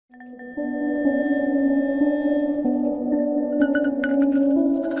Rita's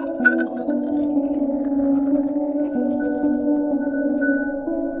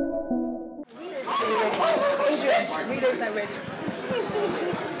not ready.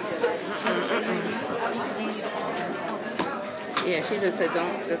 Yeah, she just said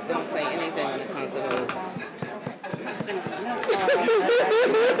don't say anything when it comes to those.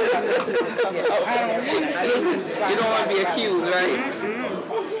 You don't want to be accused, right?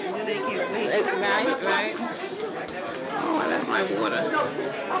 Right. Oh, that's my water.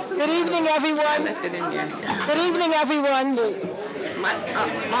 Good evening, everyone. I left it in there. Good evening, everyone.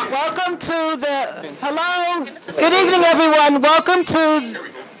 Welcome to the, hello? Good evening, everyone. Welcome to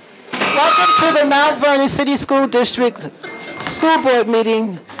the Mount Vernon City School District School Board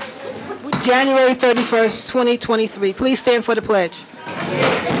meeting, January 31st, 2023. Please stand for the pledge.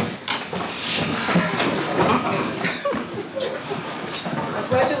 I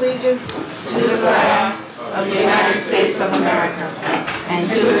pledge allegiance to the flag of the United States of America and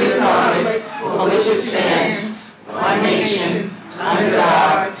to the republic for which it stands, one nation, under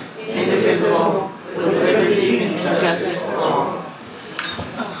God, indivisible, with liberty and justice for all.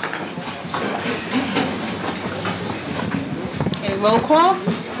 Okay, roll call.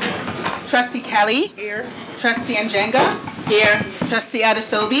 Trustee Kelly. Here. Trustee Njenga. Here. Trustee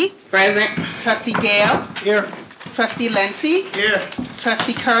Adesobi. Present. Trustee Gale. Here. Trustee Lency. Here.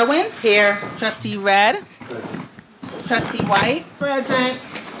 Trustee Kerwin. Here. Trustee Red. Trustee White. Present.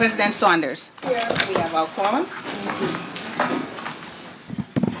 President Saunders. Here. We have our quorum.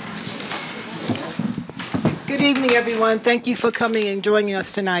 Good evening, everyone. Thank you for coming and joining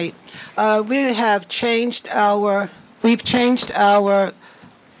us tonight. We've changed our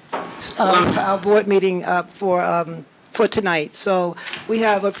board meeting for tonight. So we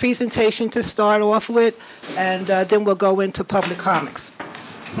have a presentation to start off with, and then we'll go into public comments.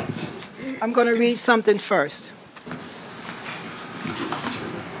 I'm going to read something first.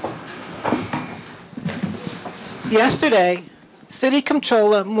 Yesterday, City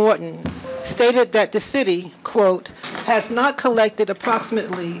Comptroller Morton stated that the city, quote, has not collected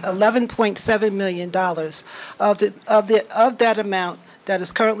approximately $11.7 million of that amount that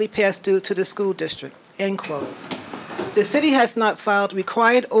is currently past due to the school district, end quote. The city has not filed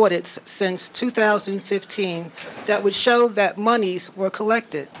required audits since 2015 that would show that monies were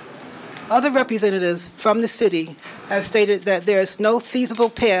collected. Other representatives from the city have stated that there is no feasible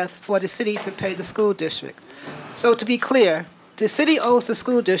path for the city to pay the school district. So to be clear, the city owes the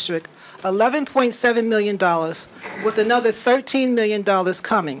school district $11.7 million with another $13 million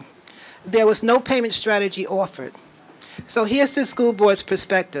coming. There was no payment strategy offered. So here's the school board's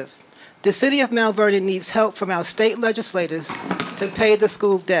perspective. The city of Mount Vernon needs help from our state legislators to pay the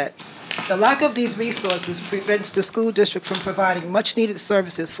school debt. The lack of these resources prevents the school district from providing much needed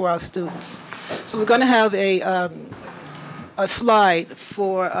services for our students. So we're going to have a slide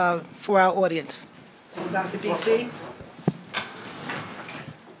for our audience. Dr. BC.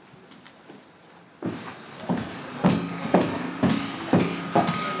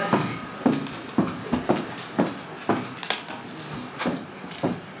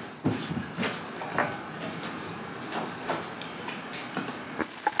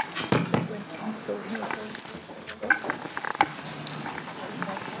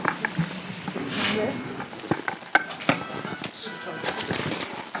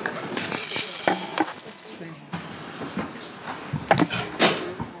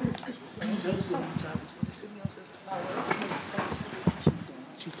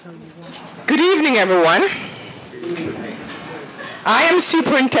 Good evening, everyone. I am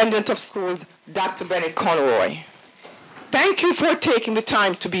Superintendent of Schools, Dr. Bennett Conroy. Thank you for taking the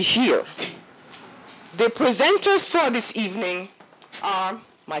time to be here. The presenters for this evening are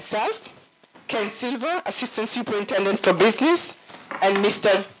myself, Ken Silver, Assistant Superintendent for Business, and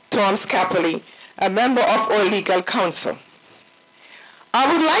Mr. Tom Scapoli, a member of our legal counsel. I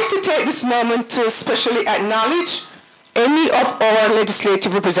would like to take this moment to especially acknowledge any of our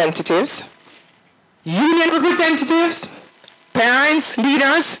legislative representatives, union representatives, parents,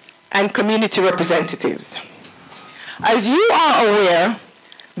 leaders, and community representatives. As you are aware,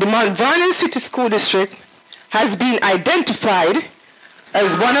 the Mount Vernon City School District has been identified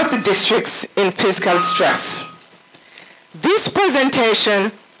as one of the districts in fiscal stress. This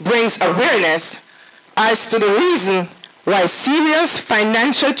presentation brings awareness as to the reason why serious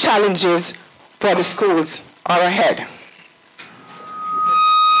financial challenges for the schools are ahead.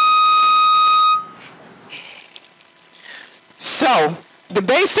 So, the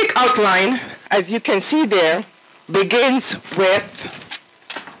basic outline, as you can see there, begins with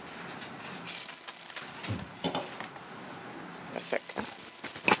a second.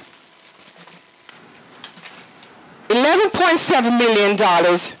 $11.7 million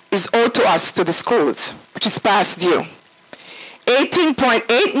is owed to us, to the schools, which is past due.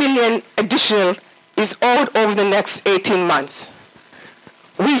 $18.8 million additional is owed over the next 18 months.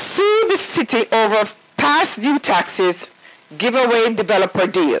 We sue the city over past due taxes, giveaway developer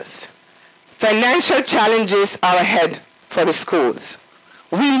deals. Financial challenges are ahead for the schools.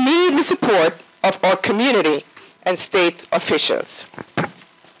 We need the support of our community and state officials.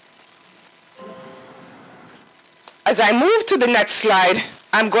 As I move to the next slide,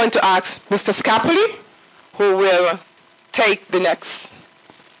 I'm going to ask Mr. Scapoli, who will take the next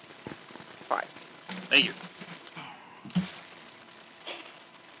part. Thank you.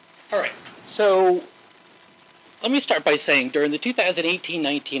 All right, so let me start by saying during the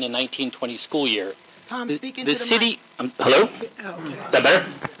 2018-19 and 19-20 school year, Tom, speak into the the city, mic. hello? Oh, okay. Is that better?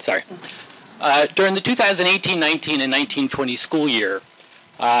 Sorry. During the 2018-19 and 19-20 school year,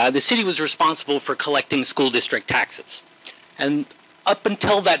 the city was responsible for collecting school district taxes. And up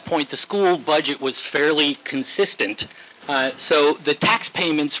until that point, the school budget was fairly consistent. So the tax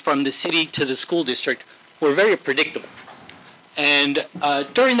payments from the city to the school district were very predictable. And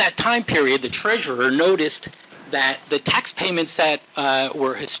during that time period, the treasurer noticed that the tax payments that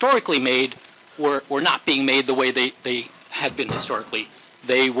were historically made were not being made the way they had been historically.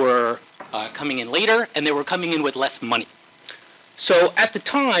 They were coming in later, and they were coming in with less money. So at the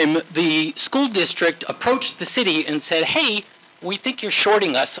time, the school district approached the city and said, hey, we think you're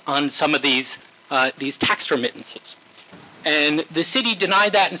shorting us on some of these tax remittances. And the city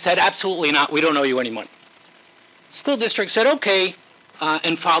denied that and said, absolutely not, we don't owe you any money. School district said, okay,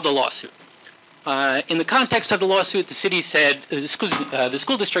 and filed a lawsuit. In the context of the lawsuit, the city said, the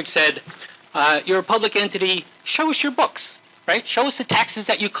school district said, you're a public entity, show us your books, right? Show us the taxes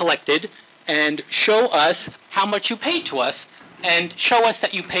that you collected and show us how much you paid to us and show us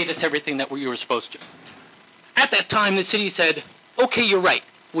that you paid us everything that you were supposed to. At that time, the city said, okay, you're right.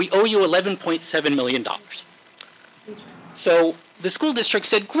 We owe you $11.7 million. So the school district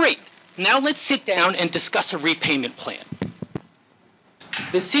said, great. Now let's sit down and discuss a repayment plan.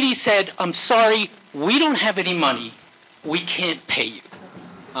 The city said, I'm sorry, we don't have any money. We can't pay you.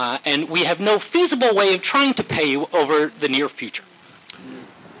 And we have no feasible way of trying to pay you over the near future.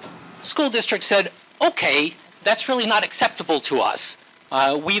 School district said, okay, that's really not acceptable to us.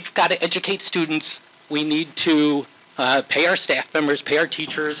 We've got to educate students. We need to pay our staff members, pay our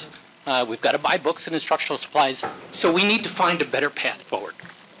teachers. We've got to buy books and instructional supplies. So we need to find a better path forward.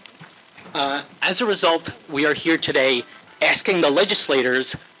 As a result, we are here today asking the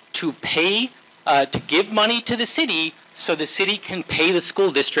legislators to pay, to give money to the city so the city can pay the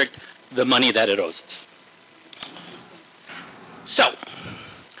school district the money that it owes us. So,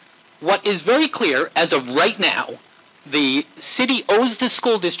 what is very clear as of right now, the city owes the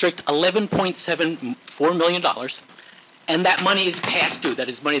school district $11.74 million, and that money is past due. That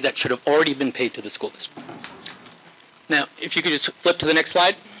is money that should have already been paid to the school district. Now, if you could just flip to the next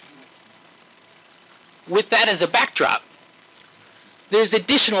slide. With that as a backdrop, there's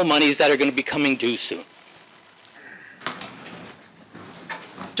additional monies that are going to be coming due soon.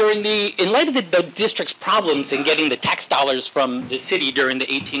 In light of the district's problems in getting the tax dollars from the city during the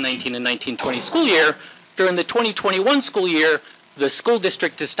 18-19 and 19-20 school year, during the 2021 school year, the school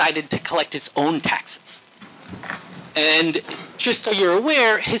district decided to collect its own taxes. And just so you're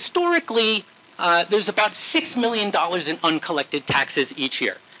aware, historically, there's about $6 million in uncollected taxes each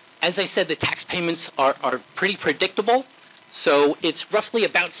year. As I said, the tax payments are pretty predictable. So it's roughly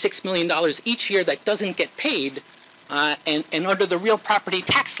about $6 million each year that doesn't get paid. And under the real property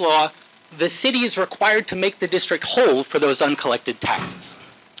tax law, the city is required to make the district whole for those uncollected taxes.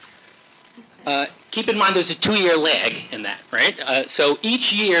 Keep in mind there's a 2-year lag in that, right? So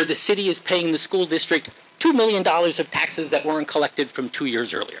each year the city is paying the school district $2 million of taxes that weren't collected from 2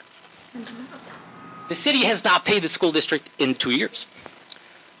 years earlier. The city has not paid the school district in 2 years.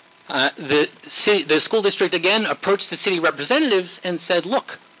 The school district again approached the city representatives and said,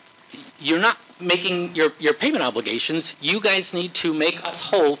 look, you're not making your payment obligations. You guys need to make us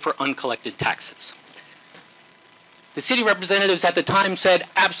whole for uncollected taxes. The city representatives at the time said,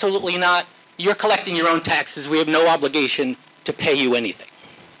 absolutely not. You're collecting your own taxes. We have no obligation to pay you anything.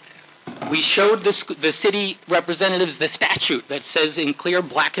 We showed the city representatives the statute that says in clear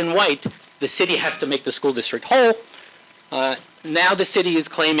black and white, the city has to make the school district whole. Now the city is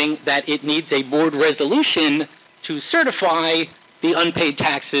claiming that it needs a board resolution to certify the unpaid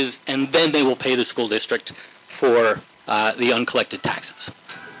taxes, and then they will pay the school district for the uncollected taxes.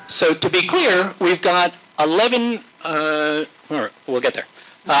 So to be clear, we've got we'll get there.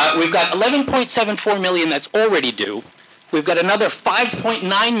 We've got $11.74 million that's already due. We've got another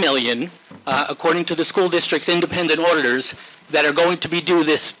 $5.9 million according to the school district's independent auditors, that are going to be due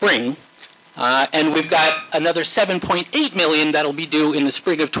this spring. And we've got another $7.8 million that'll be due in the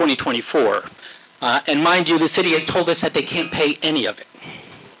spring of 2024. And mind you, the city has told us that they can't pay any of it.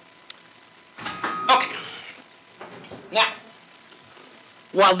 Okay. Now,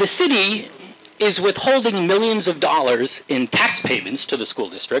 while the city is withholding millions of dollars in tax payments to the school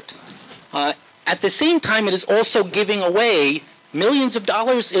district, at the same time it is also giving away millions of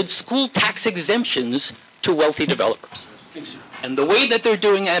dollars in school tax exemptions to wealthy developers. And the way that they're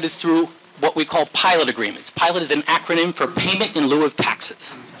doing that is through what we call pilot agreements. Pilot is an acronym for payment in lieu of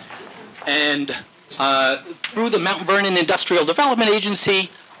taxes. And through the Mount Vernon Industrial Development Agency,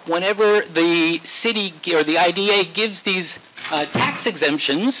 whenever the city or the IDA gives these tax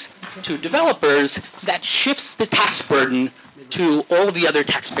exemptions to developers, that shifts the tax burden to all of the other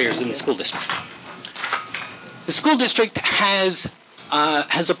taxpayers in the school district. The school district has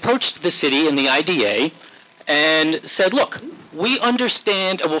approached the city and the IDA and said, look, we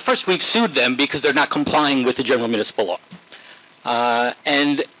understand, well, first we've sued them because they're not complying with the general municipal law.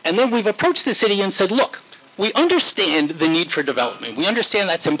 And then we've approached the city and said, look, we understand the need for development. We understand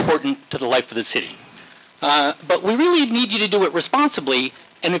that's important to the life of the city. But we really need you to do it responsibly.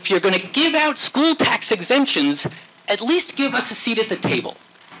 And if you're going to give out school tax exemptions, at least give us a seat at the table.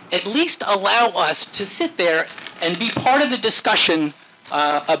 At least allow us to sit there and be part of the discussion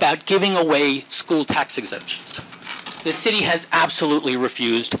about giving away school tax exemptions. The city has absolutely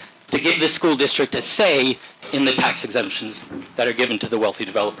refused to give the school district a say in the tax exemptions that are given to the wealthy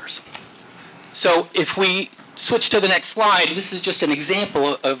developers. So if we switch to the next slide, this is just an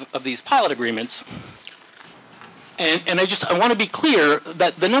example of these pilot agreements. And I want to be clear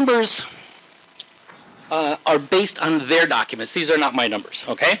that the numbers are based on their documents. These are not my numbers,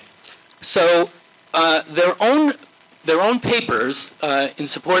 okay? So their own papers in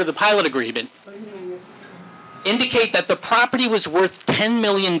support of the pilot agreement indicate that the property was worth $10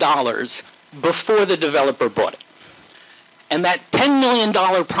 million before the developer bought it. And that $10 million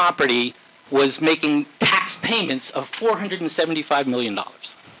property was making tax payments of $475 million.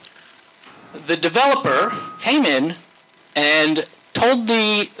 The developer came in and told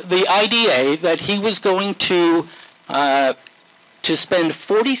the IDA that he was going to spend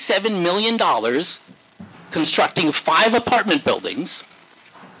 $47 million constructing 5 apartment buildings,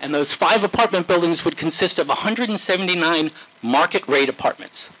 and those 5 apartment buildings would consist of 179 market rate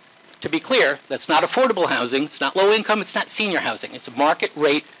apartments. To be clear, that's not affordable housing, it's not low income, it's not senior housing, it's market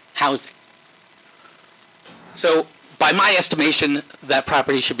rate housing. So by my estimation, that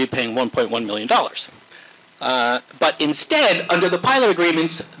property should be paying $1.1 million. But instead, under the pilot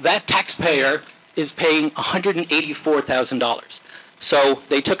agreements, that taxpayer is paying $184,000. So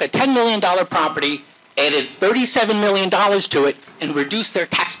they took a $10 million property, added $37 million to it, and reduced their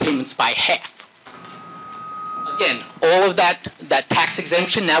tax payments by half. Again, all of that tax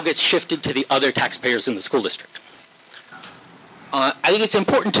exemption now gets shifted to the other taxpayers in the school district. I think it's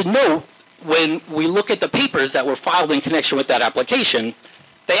important to note when we look at the papers that were filed in connection with that application,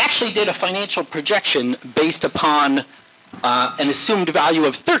 they actually did a financial projection based upon an assumed value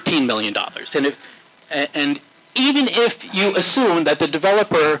of $13 million. And even if you assume that the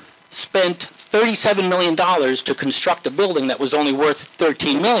developer spent $37 million to construct a building that was only worth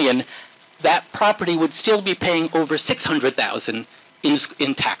 $13 million, that property would still be paying over $600,000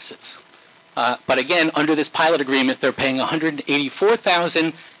 in taxes. But again, under this pilot agreement, they're paying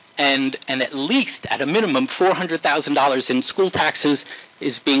 $184,000, and at least, at a minimum, $400,000 in school taxes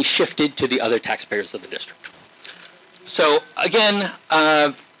is being shifted to the other taxpayers of the district. So again,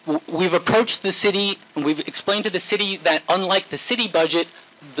 we've approached the city, and we've explained to the city that unlike the city budget,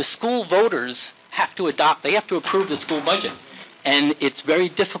 the school voters have to approve the school budget. And it's very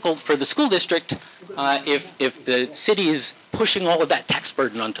difficult for the school district if the city is pushing all of that tax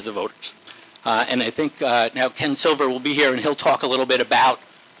burden onto the voters. And I think now Ken Silver will be here, and he'll talk a little bit about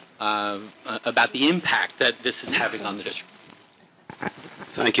the impact that this is having on the district.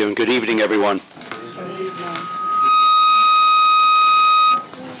 Thank you, and good evening, everyone.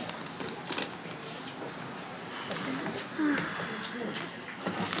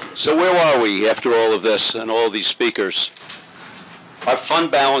 So where are we after all of this and all of these speakers? Our fund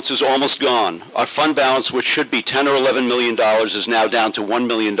balance is almost gone. Our fund balance, which should be $10 or $11 million, is now down to $1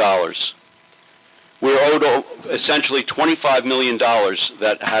 million. We're owed essentially $25 million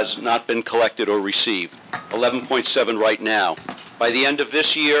that has not been collected or received, 11.7 right now. By the end of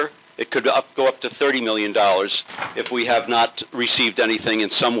this year, it could go up to $30 million if we have not received anything in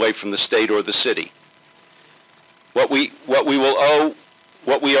some way from the state or the city. What we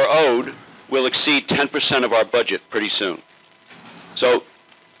are owed will exceed 10% of our budget pretty soon. So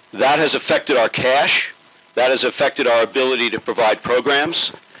That has affected our cash. That has affected our ability to provide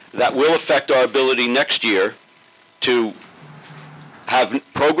programs. That will affect our ability next year to have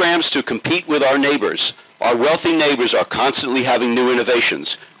programs to compete with our neighbors. Our wealthy neighbors are constantly having new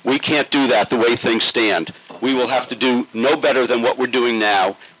innovations. We can't do that the way things stand. We will have to do no better than what we're doing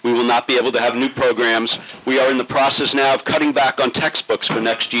now. We will not be able to have new programs. We are in the process now of cutting back on textbooks for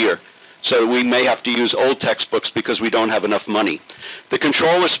next year, so we may have to use old textbooks because we don't have enough money. The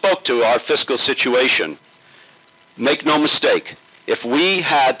controller spoke to our fiscal situation. Make no mistake, if we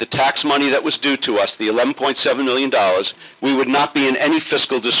had the tax money that was due to us, the $11.7 million, we would not be in any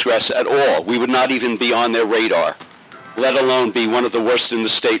fiscal distress at all. We would not even be on their radar, let alone be one of the worst in the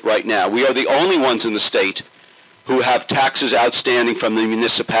state right now. We are the only ones in the state who have taxes outstanding from the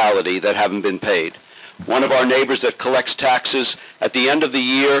municipality that haven't been paid. One of our neighbors that collects taxes, at the end of the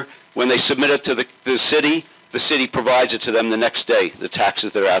year, when they submit it to the city provides it to them the next day, the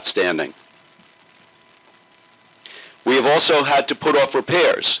taxes that are outstanding. We have also had to put off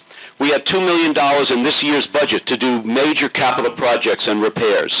repairs. We had $2 million in this year's budget to do major capital projects and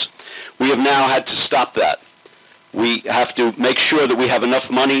repairs. We have now had to stop that. We have to make sure that we have enough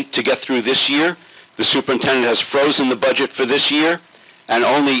money to get through this year. The superintendent has frozen the budget for this year, and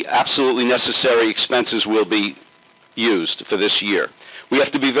only absolutely necessary expenses will be used for this year. We have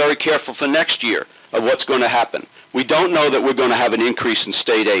to be very careful for next year of what's going to happen. We don't know that we're going to have an increase in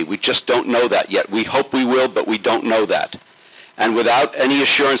state aid. We just don't know that yet. We hope we will, but we don't know that. And without any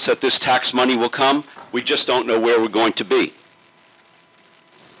assurance that this tax money will come, we just don't know where we're going to be.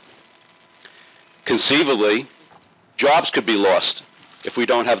 Conceivably, jobs could be lost if we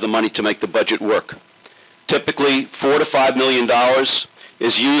don't have the money to make the budget work. Typically, $4 to $5 million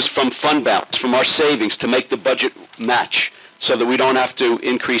is used from fund balance, from our savings, to make the budget match so that we don't have to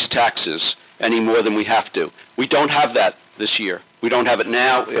increase taxes any more than we have to. We don't have that this year. We don't have it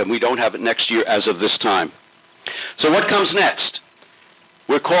now, and we don't have it next year as of this time. So what comes next?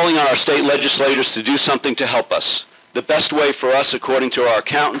 We're calling on our state legislators to do something to help us. The best way for us, according to our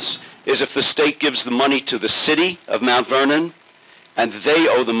accountants, is if the state gives the money to the city of Mount Vernon, and they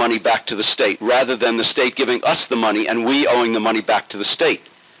owe the money back to the state, rather than the state giving us the money and we owing the money back to the state.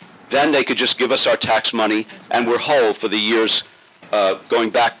 Then they could just give us our tax money, and we're whole for the years going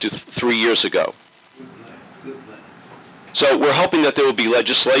back to 3 years ago. So we're hoping that there will be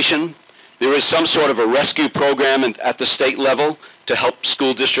legislation. There is some sort of a rescue program at the state level to help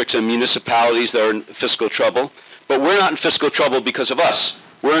school districts and municipalities that are in fiscal trouble. But we're not in fiscal trouble because of us.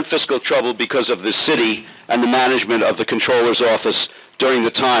 We're in fiscal trouble because of the city and the management of the controller's office during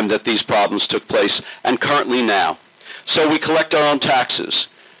the time that these problems took place, and currently now. So we collect our own taxes.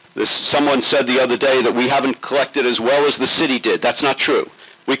 Someone said the other day that we haven't collected as well as the city did. That's not true.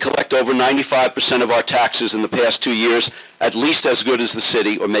 We collect over 95% of our taxes in the past 2 years, at least as good as the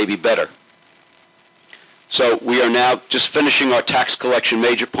city, or maybe better. So we are now just finishing our tax collection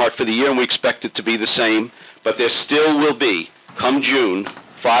major part for the year, and we expect it to be the same. But there still will be, come June,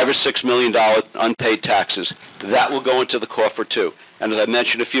 $5 or $6 million unpaid taxes. That will go into the coffer too. And as I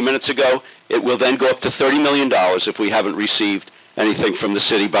mentioned a few minutes ago, it will then go up to $30 million if we haven't received anything from the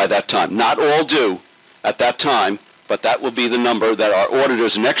city by that time. Not all due at that time, but that will be the number that our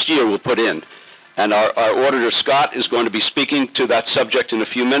auditors next year will put in. And our auditor, Scott, is going to be speaking to that subject in a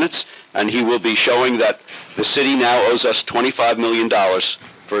few minutes, and he will be showing that the city now owes us $25 million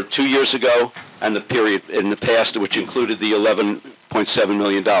for 2 years ago and the period in the past, which included the $11.7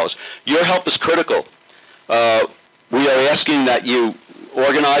 million. Your help is critical. We are asking that you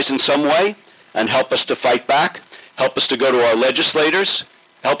organize in some way and help us to fight back, help us to go to our legislators,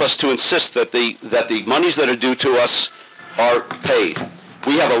 help us to insist that the monies that are due to us are paid.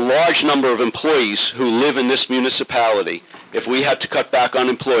 We have a large number of employees who live in this municipality. If we had to cut back on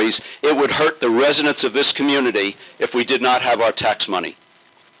employees, it would hurt the residents of this community if we did not have our tax money.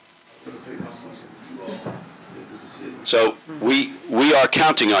 So we are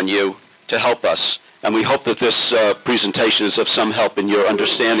counting on you to help us, and we hope that this presentation is of some help in your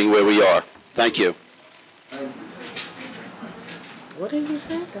understanding where we are. Thank you. What did you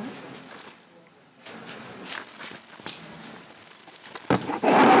say?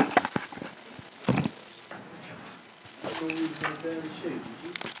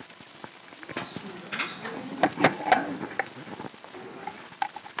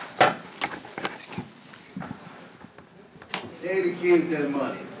 Pay the kids that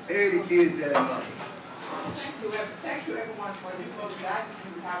money. Pay the kids that money. Thank you everyone for listening. That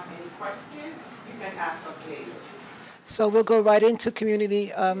if you have any questions, you can ask us later. So we'll go right into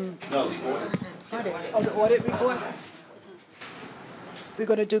community. No, the audit. Oh, the audit report. We're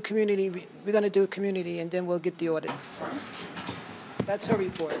going to do community. We're going to do community, and then we'll get the audits. That's her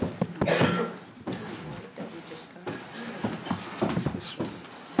report.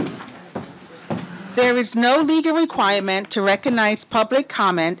 There is no legal requirement to recognize public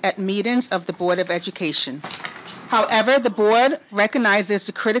comment at meetings of the Board of Education. However, the board recognizes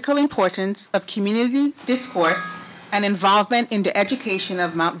the critical importance of community discourse and involvement in the education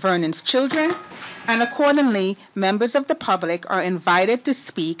of Mount Vernon's children, and accordingly, members of the public are invited to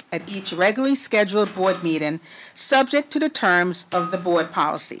speak at each regularly scheduled board meeting, subject to the terms of the board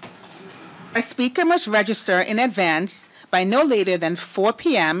policy. A speaker must register in advance by no later than 4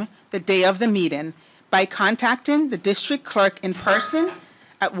 p.m. the day of the meeting by contacting the district clerk in person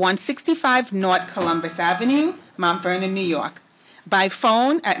at 165 North Columbus Avenue, Mount Vernon, New York, by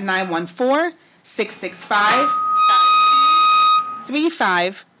phone at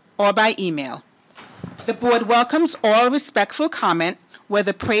 914-665-35, or by email. The board welcomes all respectful comment,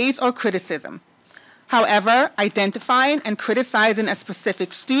 whether praise or criticism. However, identifying and criticizing a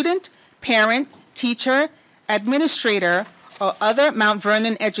specific student, parent, teacher, administrator, or other Mount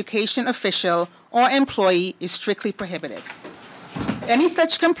Vernon education official or employee is strictly prohibited. Any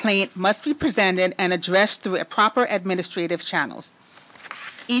such complaint must be presented and addressed through a proper administrative channels.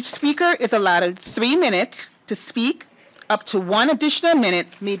 Each speaker is allotted 3 minutes to speak. Up to 1 additional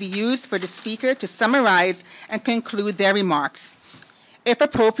minute may be used for the speaker to summarize and conclude their remarks. If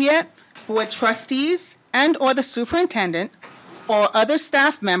appropriate, board trustees and/or the superintendent or other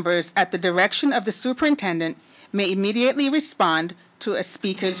staff members at the direction of the superintendent may immediately respond to a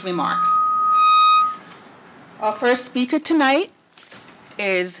speaker's remarks. Our first speaker tonight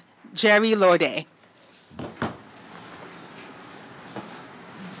is Jerry Lorde.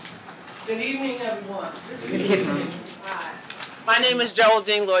 Good evening, everyone. Good evening. Hi. My name is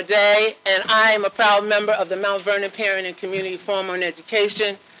Geraldine Lorde, and I am a proud member of the Mount Vernon Parent and Community Forum on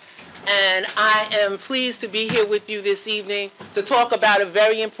Education. And I am pleased to be here with you this evening to talk about a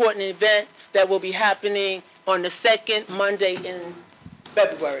very important event that will be happening on the second Monday in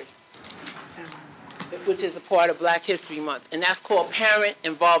February, which is a part of Black History Month, and that's called Parent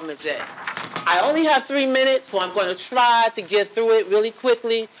Involvement Day. I only have 3 minutes, so I'm going to try to get through it really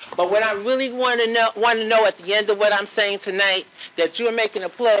quickly. But what I really want to know at the end of what I'm saying tonight, that you're making a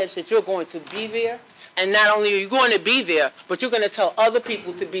pledge that you're going to be there. And not only are you going to be there, but you're going to tell other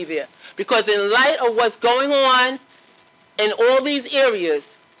people to be there. Because in light of what's going on in all these areas,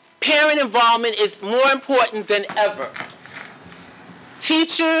 parent involvement is more important than ever.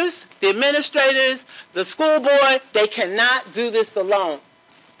 Teachers, the administrators, the school board, they cannot do this alone.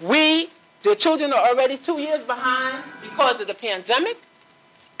 The children are already 2 years behind because of the pandemic.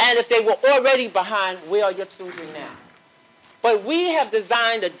 And if they were already behind, where are your children now? But we have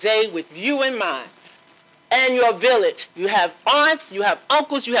designed a day with you in mind and your village. You have aunts, you have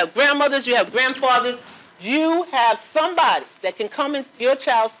uncles, you have grandmothers, you have grandfathers. You have somebody that can come into your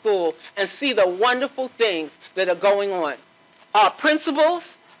child's school and see the wonderful things that are going on. Our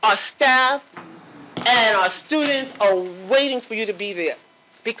principals, our staff, and our students are waiting for you to be there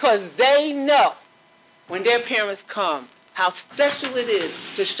because they know when their parents come how special it is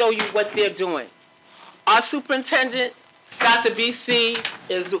to show you what they're doing. Our superintendent, Dr. BC,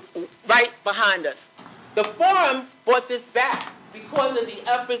 is right behind us. The forum brought this back because of the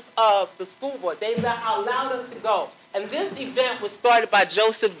efforts of the school board. They allowed us to go. And this event was started by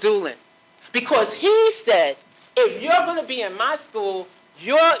Joseph Doolin because he said, if you're going to be in my school,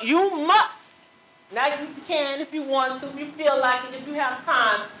 you must. Now you can if you want to, if you feel like it, if you have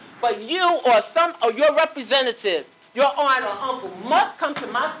time, but you or your representative, your aunt or uncle must come to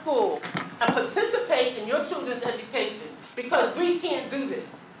my school and participate in your children's education because we can't do this.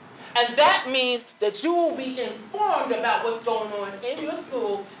 And that means that you will be informed about what's going on in your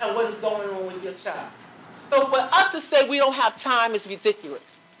school and what is going on with your child. So for us to say we don't have time is ridiculous.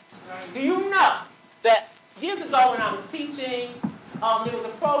 Do you know that years ago when I was teaching, there was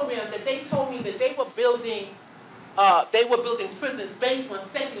a program that they told me that they were building prisons based on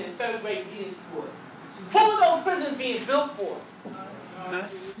second and third grade reading scores. Who are those prisons being built for?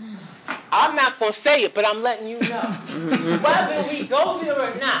 Us. I'm not going to say it, but I'm letting you know. Whether we go there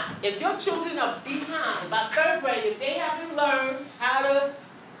or not, if your children are behind by third grade, if they haven't learned how to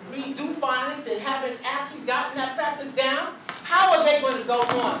redo phonics and haven't actually gotten that practice down, how are they going to go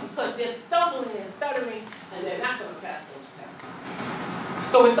on? Because they're stumbling and stuttering, and they're not going to pass those tests.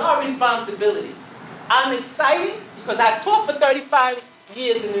 So it's our responsibility. I'm excited because I taught for 35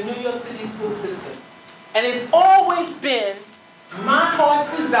 years in the New York City school system. And it's always been my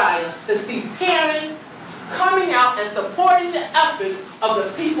heart's desire to see parents coming out and supporting the efforts of the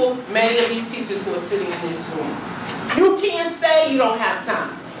people, many of these teachers who are sitting in this room. You can't say you don't have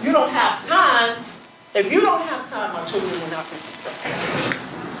time. You don't have time If you don't have time, our children will not be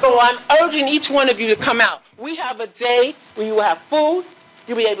successful. So I'm urging each one of you to come out. We have a day where you will have food.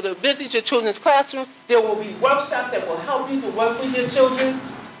 You'll be able to visit your children's classrooms. There will be workshops that will help you to work with your children.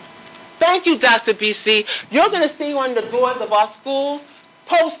 Thank you, Dr. BC. You're going to see on the doors of our schools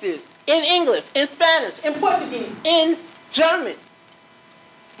posters in English, in Spanish, in Portuguese, in German.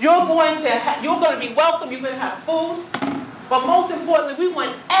 You're going to be welcome. You're going to have food. But most importantly, we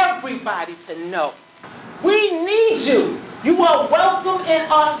want everybody to know. We need you. You are welcome in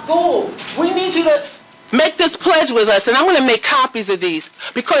our school. We need you to make this pledge with us, and I'm going to make copies of these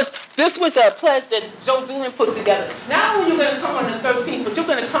because this was a pledge that Joe Julian put together. Not only are you going to come on the 13th, but you're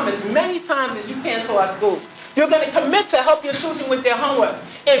going to come as many times as you can to our school. You're going to commit to help your children with their homework.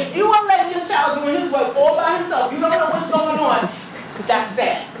 If you are letting your child doing his work all by himself, you don't know what's going on, that's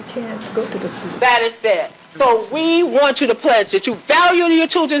sad. You can't go to the school. That is sad. So we want you to pledge that you value your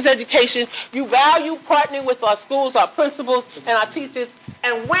children's education, you value partnering with our schools, our principals, and our teachers.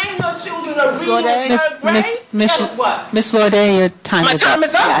 And when your children are reading in third grade, guess what? Miss Lorde, your time is up. My time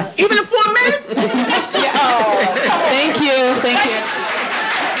is up? Yes. Even in 4 minutes? Thank you. Thank you.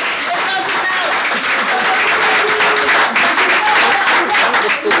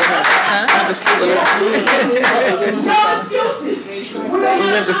 No excuses. We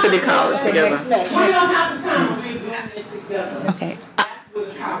went to City College together. We don't have the time. We're doing it together. Okay.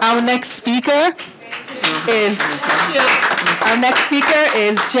 Our next speaker is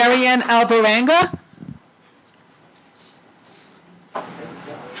Jerian Albaranga.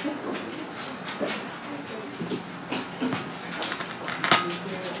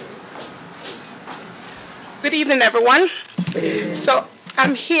 Good evening, everyone. So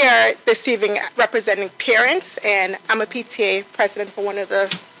I'm here this evening representing parents, and I'm a PTA president for one of the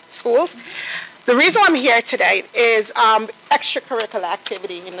schools. The reason I'm here today is extracurricular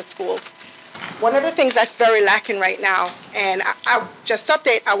activity in the schools. One of the things that's very lacking right now, and I just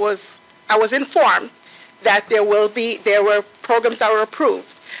update, I was informed that there were programs that were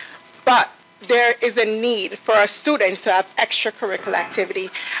approved, but there is a need for our students to have extracurricular activity.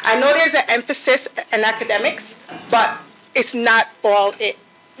 I know there's an emphasis in academics, but it's not all it.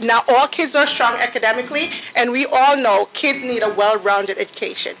 Not all kids are strong academically, and we all know kids need a well-rounded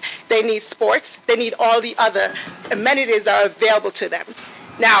education. They need sports. They need all the other amenities that are available to them.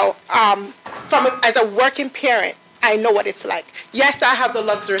 Now, as a working parent, I know what it's like. Yes, I have the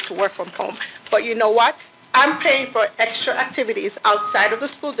luxury to work from home, but you know what? I'm paying for extra activities outside of the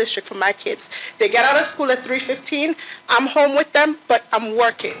school district for my kids. They get out of school at 3:15. I'm home with them, but I'm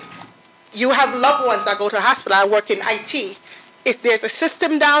working. You have loved ones that go to the hospital. I work in IT. If there's a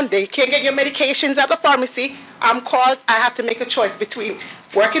system down, they can't get your medications at the pharmacy, I'm called. I have to make a choice between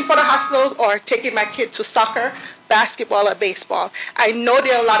working for the hospitals or taking my kid to soccer, basketball, or baseball. I know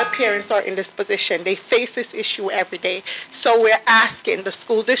there are a lot of parents who are in this position. They face this issue every day. So we're asking the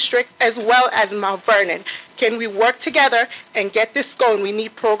school district as well as Mount Vernon, can we work together and get this going? We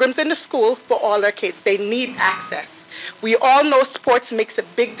need programs in the school for all our kids. They need access. We all know sports makes a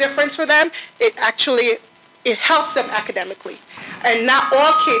big difference for them. It helps them academically. And not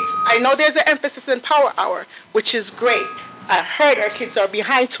all kids, I know there's an emphasis in Power Hour, which is great. I heard our kids are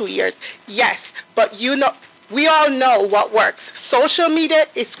behind 2 years. Yes, but we all know what works. Social media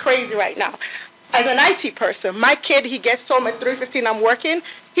is crazy right now. As an IT person, my kid, he gets home at 3:15, I'm working,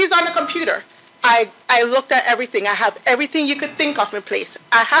 he's on the computer. I looked at everything. I have everything you could think of in place.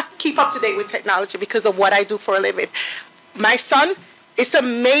 I have to keep up to date with technology because of what I do for a living. My son, it's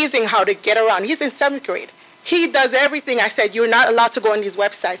amazing how to get around. He's in 7th grade. He does everything. I said, you're not allowed to go on these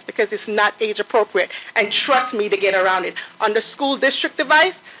websites because it's not age appropriate. And trust me to get around it. On the school district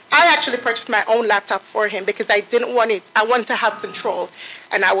device, I actually purchased my own laptop for him because I didn't want it. I wanted to have control.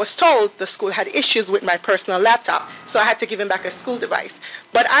 And I was told the school had issues with my personal laptop. So I had to give him back a school device.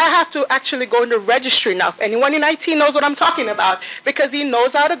 But I have to actually go in the registry now. Anyone in IT knows what I'm talking about because he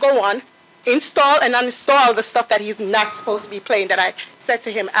knows how to go on, install and uninstall the stuff that he's not supposed to be playing that I said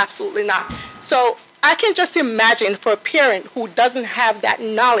to him, absolutely not. So I can just imagine for a parent who doesn't have that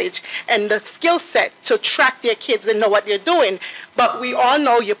knowledge and the skill set to track their kids and know what they're doing. But we all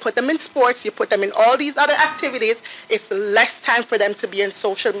know you put them in sports, you put them in all these other activities, it's less time for them to be in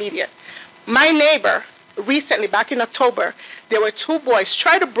social media. My neighbor, recently, back in October, there were 2 boys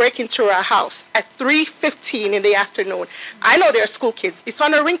trying to break into her house at 3:15 in the afternoon. I know they're school kids. It's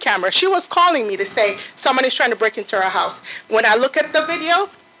on a Ring camera. She was calling me to say someone is trying to break into her house. When I look at the video,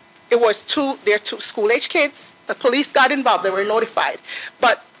 they're 2 school-age kids. The police got involved. They were notified.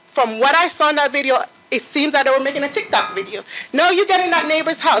 But from what I saw in that video, it seems that they were making a TikTok video. No, you get in that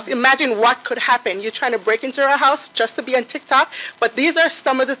neighbor's house. Imagine what could happen. You're trying to break into her house just to be on TikTok. But these are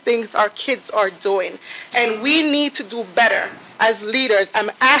some of the things our kids are doing. And we need to do better as leaders. I'm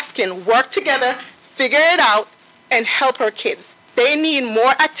asking, work together, figure it out, and help our kids. They need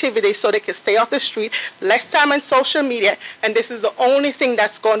more activity so they can stay off the street, less time on social media, and this is the only thing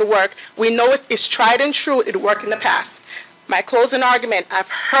that's going to work. We know it is tried and true. It worked in the past. My closing argument, I've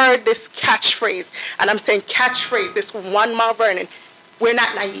heard this catchphrase, and I'm saying catchphrase, this one Mount Vernon. We're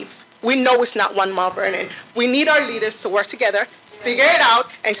not naive. We know it's not one Mount Vernon. We need our leaders to work together, figure it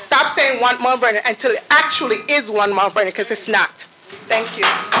out, and stop saying one Mount Vernon until it actually is one Mount Vernon, because it's not. Thank you.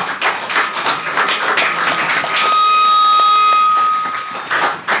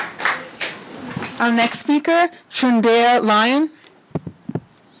 Our next speaker, Trundare Lyon.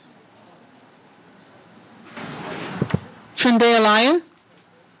 Trundare Lyon.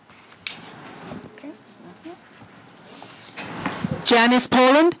 Janice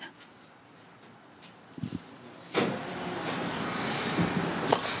Poland.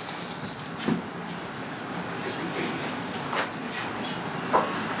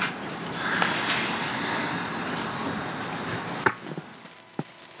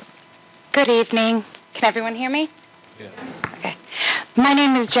 Good evening. Can everyone hear me? Yeah. Okay. My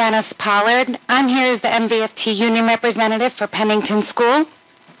name is Janice Pollard. I'm here as the MVFT union representative for Pennington School.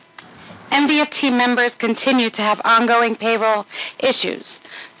 MVFT members continue to have ongoing payroll issues,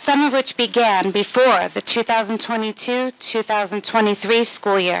 some of which began before the 2022-2023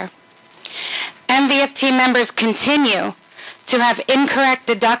 school year. MVFT members continue to have incorrect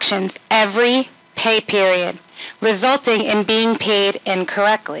deductions every pay period, resulting in being paid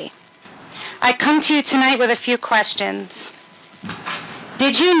incorrectly. I come to you tonight with a few questions.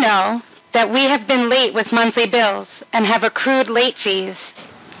 Did you know that we have been late with monthly bills and have accrued late fees?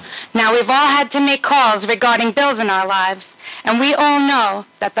 Now, we've all had to make calls regarding bills in our lives, and we all know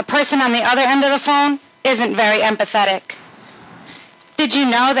that the person on the other end of the phone isn't very empathetic. Did you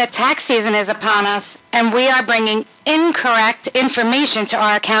know that tax season is upon us and we are bringing incorrect information to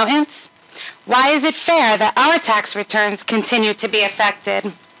our accountants? Why is it fair that our tax returns continue to be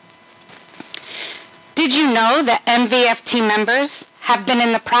affected? Did you know that MVFT members have been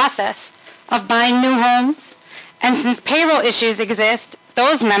in the process of buying new homes? And since payroll issues exist,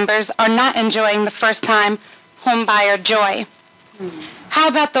 those members are not enjoying the first-time home buyer joy. How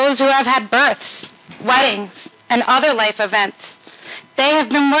about those who have had births, weddings, and other life events? They have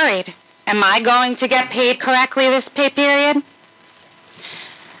been worried. Am I going to get paid correctly this pay period?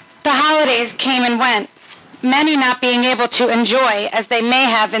 The holidays came and went, many not being able to enjoy as they may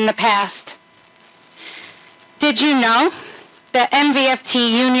have in the past. Did you know that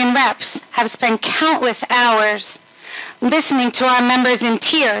MVFT union reps have spent countless hours listening to our members in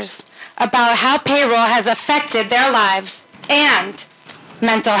tears about how payroll has affected their lives and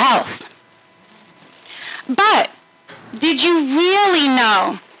mental health? But did you really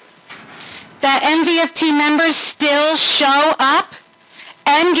know that MVFT members still show up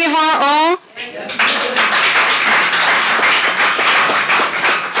and give our all?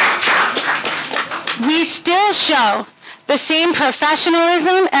 We still show the same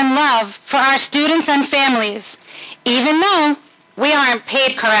professionalism and love for our students and families, even though we aren't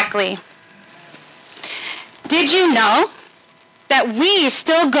paid correctly. Did you know that we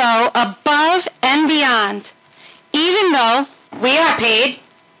still go above and beyond, even though we are paid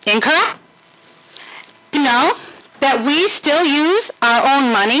incorrect? Did you know that we still use our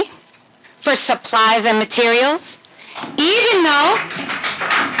own money for supplies and materials, even though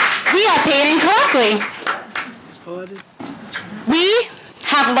we are paid incorrectly? We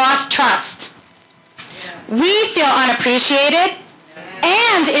have lost trust. We feel unappreciated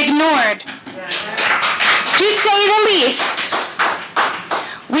and ignored. To say the least,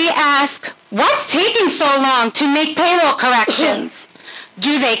 we ask, what's taking so long to make payroll corrections?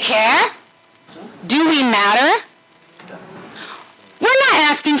 Do they care? Do we matter? We're not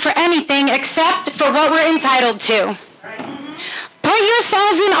asking for anything except for what we're entitled to. Put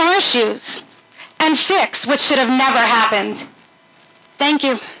yourselves in our shoes and fix what should have never happened. Thank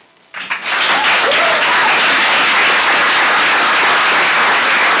you.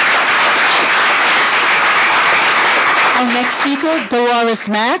 Our next speaker, Dolores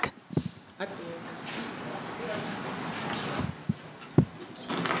Mack.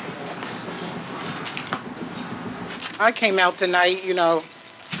 I came out tonight,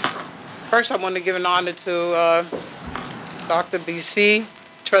 first I want to give an honor to Dr. BC,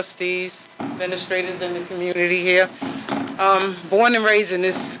 trustees, administrators in the community here. Born and raised in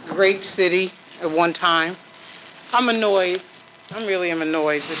this great city at one time. I'm annoyed I really am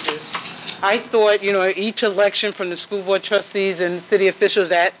annoyed with this. I thought, you know, each election from the school board trustees and city officials,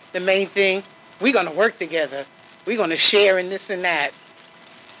 that the main thing, we're going to work together. We're going to share in this and that.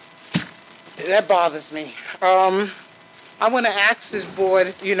 That bothers me. I want to ask this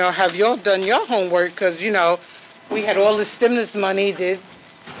board, you know, have y'all done your homework? Because, you know, we had all the stimulus money.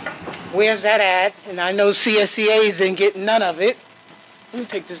 Where's that at? And I know CSEAs didn't get none of it. Let me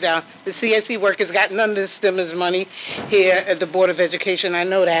take this down. The CSE workers got none of the stimulus money here at the Board of Education. I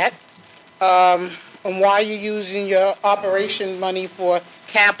know that. And why are you using your operation money for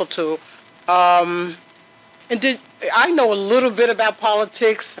capital? And I know a little bit about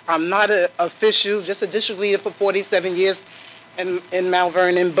politics. I'm not an official, just a district leader for 47 years in Mount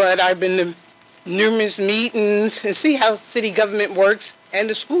Vernon, but I've been to numerous meetings and see how city government works and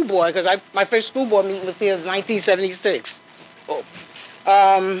the school board, because my first school board meeting was here in 1976.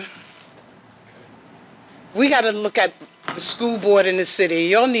 We got to look at the school board in the city.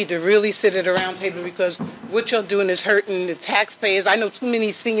 Y'all need to really sit at a round table, because what y'all doing is hurting the taxpayers. I know too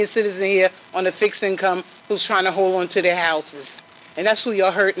many senior citizens here on a fixed income who's trying to hold on to their houses. And that's who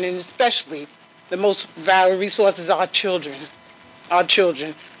y'all hurting, and especially the most valuable resources are our children. Our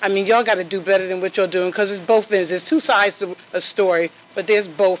children. I mean, y'all got to do better than what y'all doing, because it's both ends. There's two sides to a story, but there's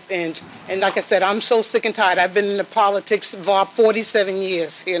both ends. And like I said, I'm so sick and tired. I've been in the politics for 47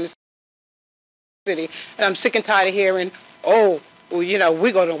 years here in the city, and I'm sick and tired of hearing, oh, well, you know,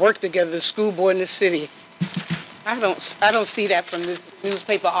 we're going to work together, the school board and the city. I don't see that from this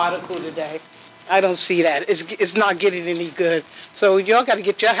newspaper article today. I don't see that. It's not getting any good. So y'all got to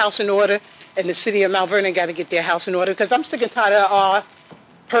get your house in order, and the city of Mount Vernon got to get their house in order, because I'm sick and tired of our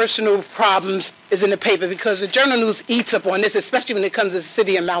personal problems is in the paper, because the Journal News eats up on this, especially when it comes to the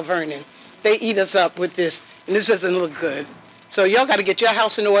city of Mount Vernon. They eat us up with this, and this doesn't look good. So y'all got to get your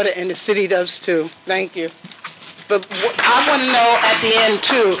house in order, and the city does too. Thank you. But I want to know at the end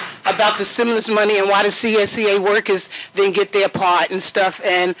too about the stimulus money and why the CSEA workers didn't get their part and stuff.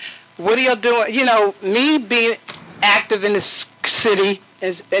 And what are y'all doing? You know, me being active in the city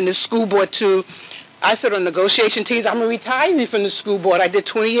and the school board too, I sit on negotiation teams. I'm a retiree from the school board. I did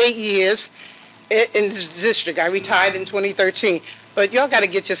 28 years in this district. I retired in 2013. But y'all got to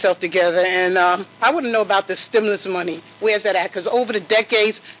get yourself together. And I want to know about the stimulus money. Where's that at? Because over the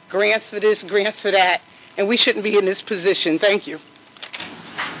decades, grants for this, grants for that. And we shouldn't be in this position. Thank you.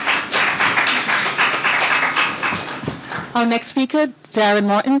 Our next speaker, Darren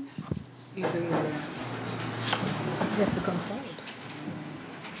Morton. He's in there. He has to come forward.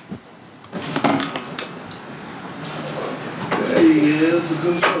 There he is, the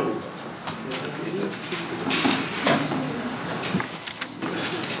good Lord.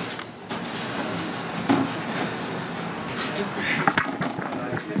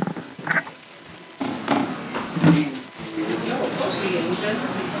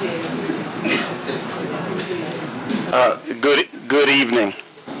 Good evening.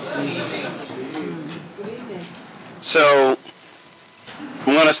 So I'm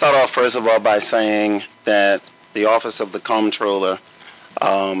going to start off first of all by saying that the Office of the Comptroller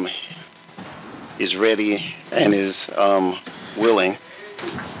is ready and is willing.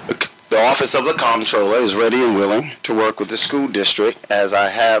 The Office of the Comptroller is ready and willing to work with the school district, as I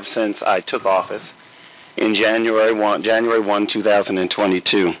have since I took office in January 1,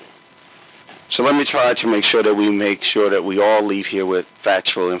 2022. So let me try to make sure that we all leave here with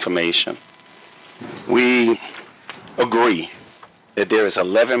factual information. We agree that there is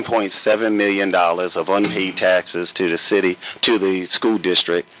 $11.7 million of unpaid taxes to the city, to the school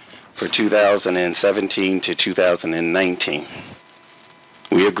district for 2017 to 2019.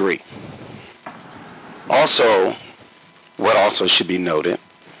 We agree. Also, what also should be noted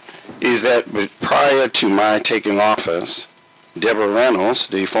is that prior to my taking office, Deborah Reynolds,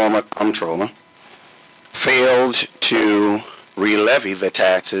 the former comptroller, failed to re-levy the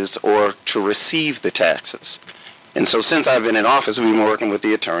taxes or to receive the taxes. And so since I've been in office, we've been working with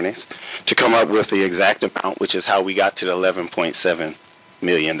the attorneys to come up with the exact amount, which is how we got to the $11.7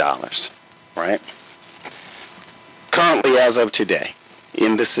 million, right? Currently, as of today,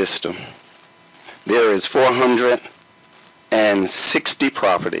 in the system, there is 460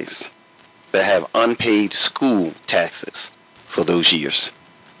 properties that have unpaid school taxes for those years,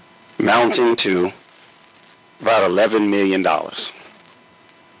 mounting to about $11 million,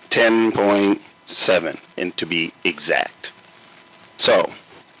 10.7 and to be exact. So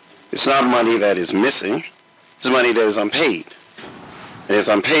it's not money that is missing, it's money that is unpaid. It is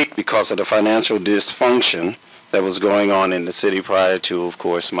unpaid because of the financial dysfunction that was going on in the city prior to, of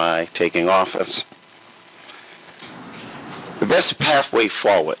course, my taking office. The best pathway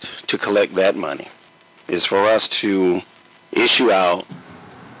forward to collect that money is for us to issue out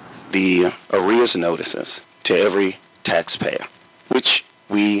the arrears notices to every taxpayer, which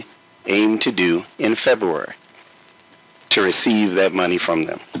we aim to do in February to receive that money from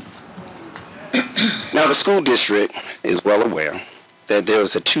them. Now, the school district is well aware that there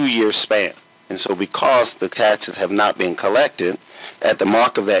is a 2-year span, and so because the taxes have not been collected at the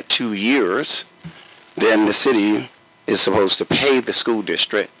mark of that 2 years, then the city is supposed to pay the school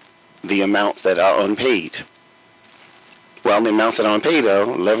district the amounts that are unpaid. Well, the amounts that are unpaid are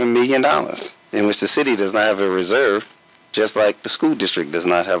 $11 million, in which the city does not have a reserve, just like the school district does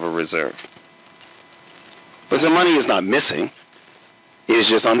not have a reserve. But the money is not missing. It is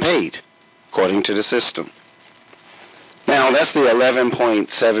just unpaid, according to the system. Now, that's the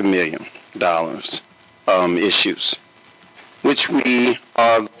 $11.7 million issues, which we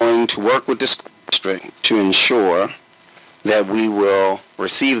are going to work with the school district to ensure that we will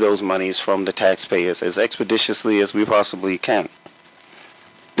receive those monies from the taxpayers as expeditiously as we possibly can.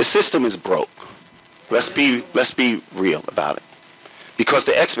 The system is broke. Let's be real about it. Because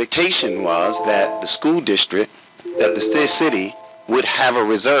the expectation was that the school district, that the city would have a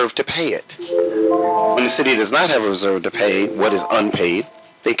reserve to pay it. When the city does not have a reserve to pay what is unpaid,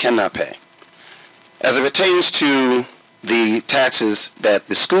 they cannot pay. As it pertains to the taxes that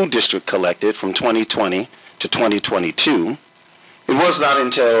the school district collected from 2020 to 2022, it was not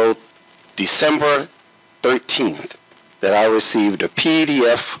until December 13th that I received a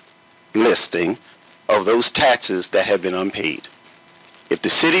PDF listing of those taxes that had been unpaid. If the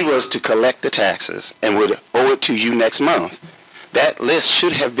city was to collect the taxes and would owe it to you next month, that list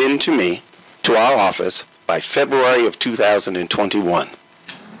should have been to me, to our office, by February of 2021.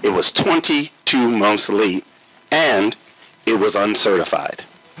 It was 22 months late, and it was uncertified.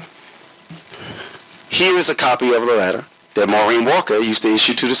 Here is a copy of the letter that Maureen Walker used to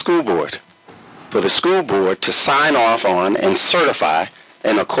issue to the school board, for the school board to sign off on and certify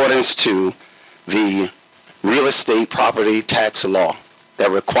in accordance to the real estate property tax law that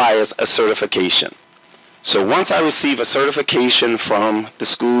requires a certification. So once I receive a certification from the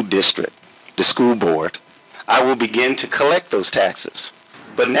school district, the school board, I will begin to collect those taxes.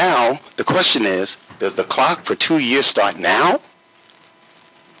 But now the question is, does the clock for 2 years start now,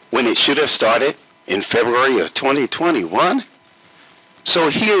 when it should have started in February of 2021? So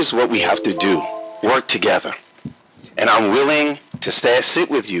here's what we have to do: work together. And I'm willing to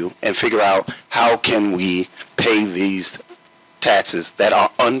sit with you and figure out how can we pay these taxes that are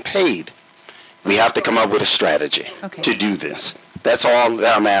unpaid. We have to come up with a strategy to do this. That's all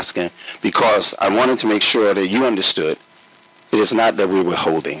that I'm asking, because I wanted to make sure that you understood it is not that we were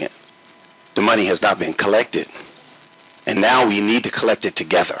holding it. The money has not been collected. And now we need to collect it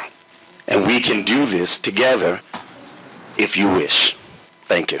together. And we can do this together if you wish.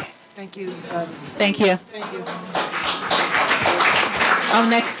 Thank you. Thank you. Thank you. Thank you. Our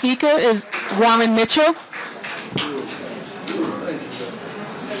next speaker is Warren Mitchell.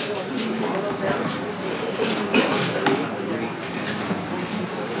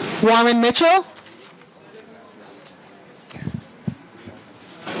 Warren Mitchell.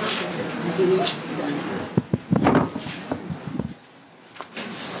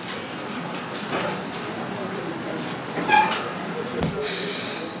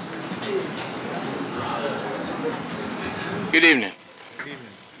 Good evening.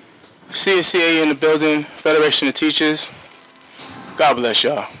 CSCA in the building, Federation of Teachers. God bless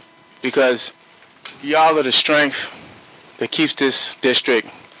y'all, because y'all are the strength that keeps this district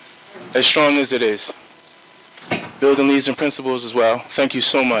as strong as it is. Building leads and principals as well. Thank you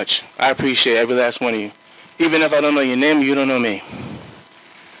so much. I appreciate every last one of you. Even if I don't know your name, you don't know me.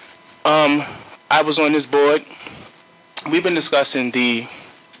 I was on this board. We've been discussing the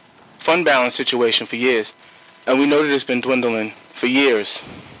fund balance situation for years, and we know that it's been dwindling for years.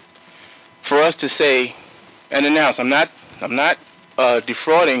 For us to say and announce, I'm not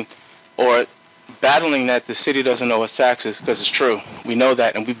defrauding or battling that the city doesn't owe us taxes, because it's true. We know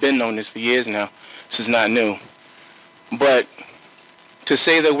that, and we've been knowing this for years now. This is not new. But to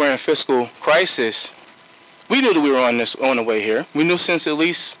say that we're in fiscal crisis, we knew that we were on the way here. We knew since at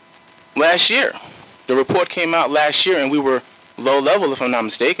least last year. The report came out last year, and we were low level, if I'm not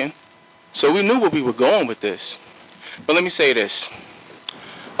mistaken. So we knew where we were going with this. But let me say this.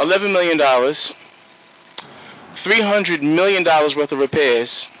 $11 million, $300 million worth of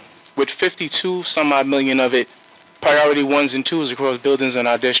repairs, with 52 some odd million of it priority 1s and 2s across buildings in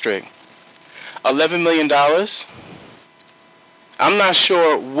our district. $11 million. I'm not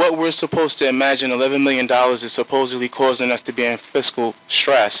sure what we're supposed to imagine $11 million is supposedly causing us to be in fiscal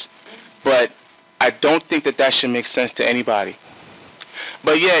stress, but I don't think that that should make sense to anybody.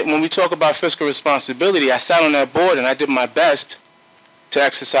 But yet, when we talk about fiscal responsibility, I sat on that board and I did my best to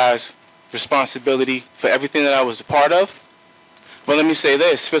exercise responsibility for everything that I was a part of. But let me say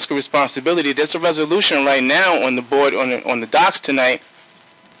this, fiscal responsibility, there's a resolution right now on the board, on the docs tonight,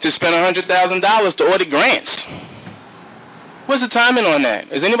 to spend $100,000 to audit grants. What's the timing on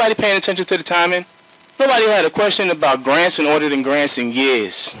that? Is anybody paying attention to the timing? Nobody had a question about grants and auditing grants in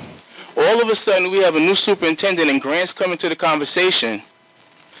years. All of a sudden, we have a new superintendent and grants coming to the conversation,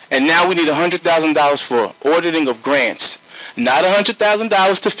 and now we need $100,000 for auditing of grants. Not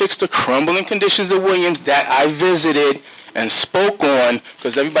 $100,000 to fix the crumbling conditions of Williams that I visited and spoke on,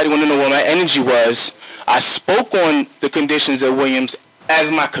 because everybody wanted to know what my energy was. I spoke on the conditions at Williams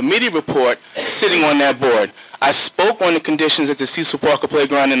as my committee report sitting on that board. I spoke on the conditions at the Cecil Parker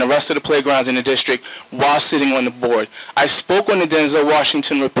Playground and the rest of the playgrounds in the district while sitting on the board. I spoke on the Denzel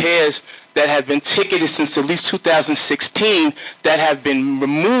Washington repairs that have been ticketed since at least 2016 that have been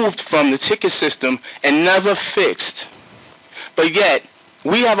removed from the ticket system and never fixed. But yet,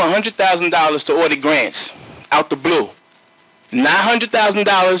 we have $100,000 to audit grants out the blue. Not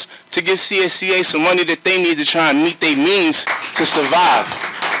 $100,000 to give CSCA some money that they need to try and meet their means to survive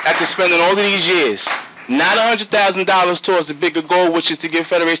after spending all of these years. Not $100,000 towards the bigger goal, which is to give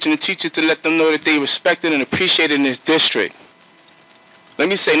Federation of Teachers to let them know that they respected and appreciated in this district. Let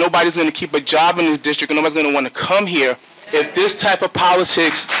me say, nobody's going to keep a job in this district and nobody's going to want to come here if this type of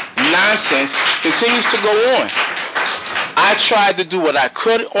politics nonsense continues to go on. I tried to do what I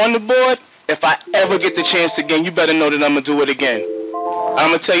could on the board. If I ever get the chance again, you better know that I'm going to do it again. I'm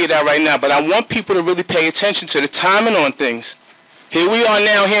going to tell you that right now. But I want people to really pay attention to the timing on things. Here we are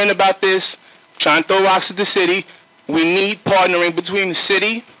now hearing about this, trying to throw rocks at the city. We need partnering between the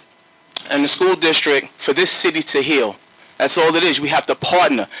city and the school district for this city to heal. That's all it is. We have to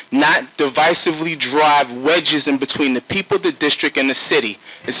partner, not divisively drive wedges in between the people, the district, and the city.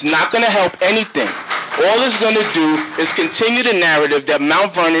 It's not going to help anything. All it's going to do is continue the narrative that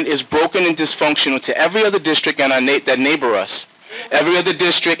Mount Vernon is broken and dysfunctional to every other district and that neighbor us. Every other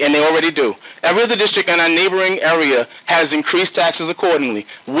district, and they already do. Every other district in our neighboring area has increased taxes accordingly.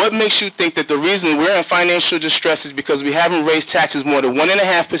 What makes you think that the reason we're in financial distress is because we haven't raised taxes more than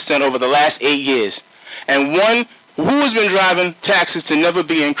 1.5% over the last 8 years? And who has been driving taxes to never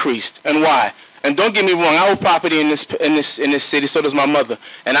be increased, and why? And don't get me wrong, I own property in this city, so does my mother.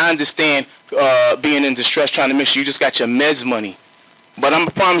 And I understand being in distress, trying to make sure you just got your meds money. But I'm going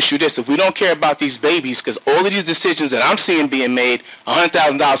to promise you this, if we don't care about these babies, because all of these decisions that I'm seeing being made,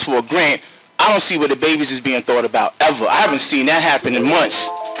 $100,000 for a grant, I don't see where the babies is being thought about ever. I haven't seen that happen in months.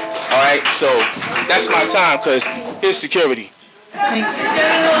 All right, so that's my time, because here's security.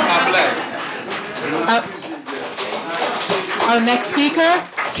 God bless. Our next speaker,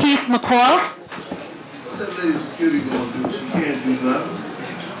 Keith McCall. What that lady security gonna do? She can't do nothing.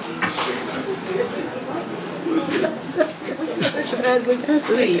 Mr. Edwards,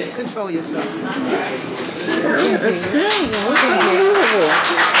 please control yourself. Yeah, that's terrible. Unbelievable.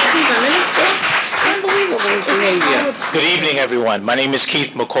 He's a minister. Unbelievable behavior. Good evening, everyone. My name is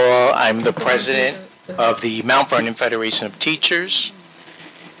Keith McCall. I'm the president of the Mount Vernon Federation of Teachers.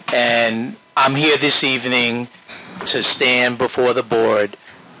 And I'm here this evening to stand before the board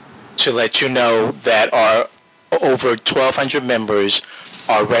to let you know that our over 1,200 members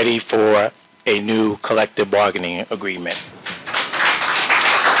are ready for a new collective bargaining agreement.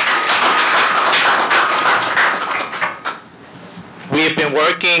 We have been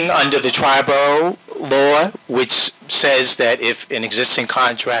working under the tribal law, which says that if an existing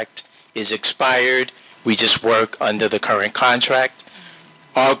contract is expired, we just work under the current contract.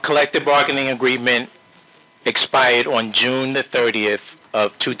 Our collective bargaining agreement expired on June the 30th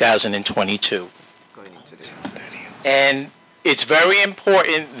of 2022. And it's very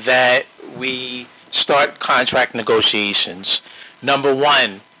important that we start contract negotiations. Number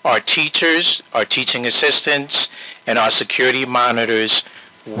one, our teachers, our teaching assistants, and our security monitors,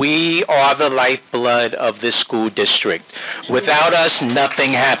 we are the lifeblood of this school district. Without us,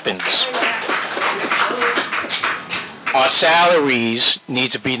 nothing happens. Our salaries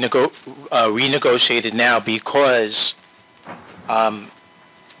need to be renegotiated now because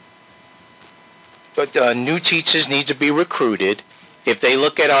new teachers need to be recruited. If they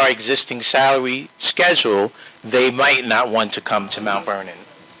look at our existing salary schedule, they might not want to come to Mount Vernon.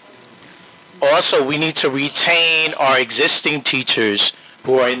 Also, we need to retain our existing teachers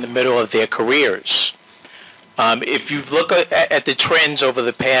who are in the middle of their careers. If you look at the trends over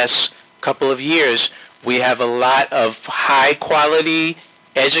the past couple of years, we have a lot of high-quality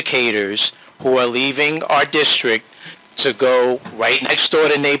educators who are leaving our district to go right next door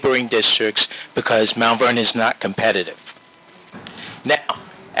to neighboring districts because Mount Vernon is not competitive. Now,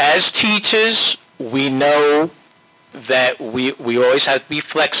 as teachers, we know that we always have to be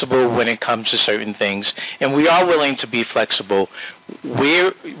flexible when it comes to certain things, and we are willing to be flexible.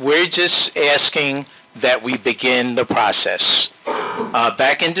 We're just asking that we begin the process.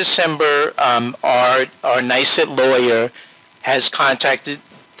 Back in December, our NYSET lawyer has contacted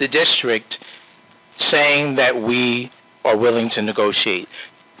the district saying that we are willing to negotiate.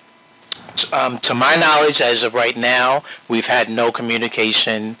 To my knowledge, as of right now, we've had no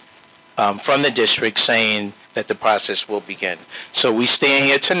communication from the district saying that the process will begin. So we stand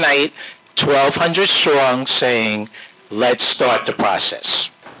here tonight, 1,200 strong, saying, let's start the process.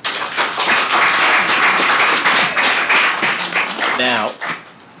 Now,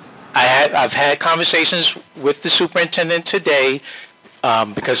 I've had conversations with the superintendent today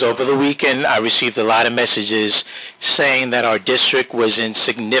because over the weekend I received a lot of messages saying that our district was in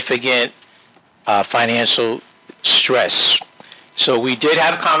significant financial stress. So we did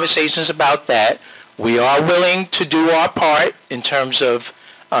have conversations about that. We are willing to do our part in terms of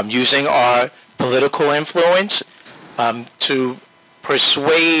using our political influence to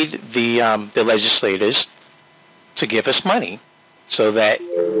persuade the legislators to give us money so that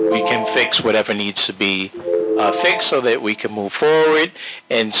we can fix whatever needs to be fixed, so that we can move forward,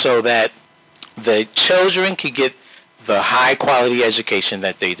 and so that the children can get the high quality education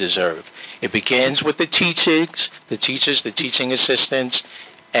that they deserve. It begins with the teachers, the teaching assistants,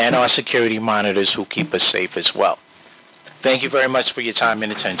 and our security monitors who keep us safe as well. Thank you very much for your time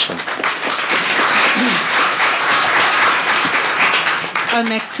and attention. Our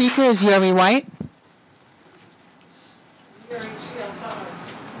next speaker is Yuri White.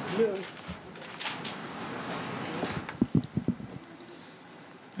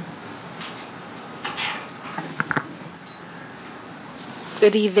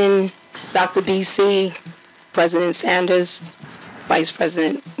 Good evening, Dr. BC, President Sanders, Vice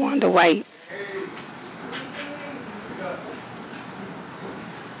President Wanda White,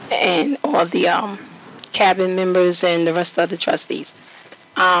 and all the cabinet members and the rest of the trustees.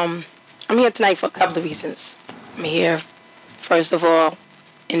 I'm here tonight for a couple of reasons. I'm here, first of all,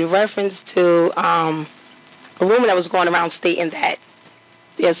 in reference to a rumor that was going around stating that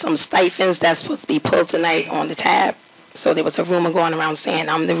there's some stipends that's supposed to be pulled tonight on the tab. So there was a rumor going around saying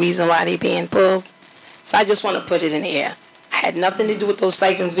I'm the reason why they're being pulled. So I just want to put it in the air. I had nothing to do with those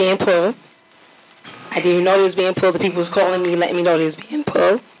stipends being pulled. I didn't even know they was being pulled. The people was calling me, letting me know they was being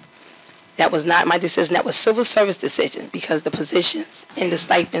pulled. That was not my decision. That was civil service decision because the positions and the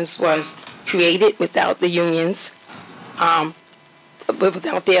stipends was created without the unions,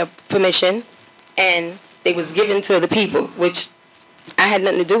 without their permission, and they was given to the people, which I had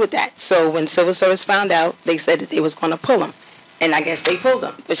nothing to do with that. So when civil service found out, they said that they was going to pull them. And I guess they pulled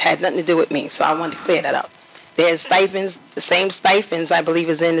them, which had nothing to do with me. So I wanted to clear that up. There's stipends, the same stipends I believe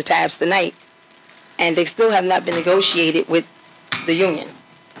is in the tabs tonight. And they still have not been negotiated with the union.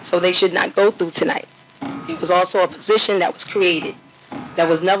 So they should not go through tonight. It was also a position that was created that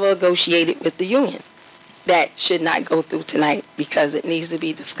was never negotiated with the union. That should not go through tonight because it needs to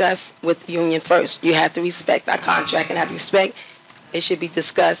be discussed with the union first. You have to respect our contract and have to respect. It should be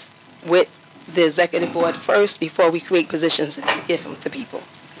discussed with the executive board first before we create positions and give them to people.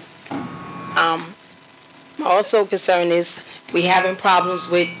 My also concern is we having problems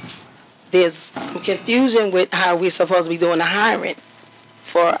with, there's some confusion with how we're supposed to be doing the hiring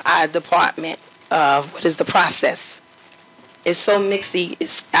for our department. What is the process? It's so mixy.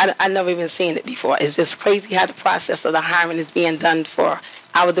 I've never even seen it before. It's just crazy how the process of the hiring is being done for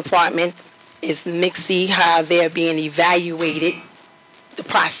our department. It's mixy how they're being evaluated. The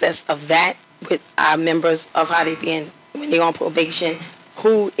process of that with our members of how they're being, when they're on probation,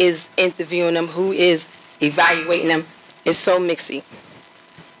 who is interviewing them, who is evaluating them, is so mixy.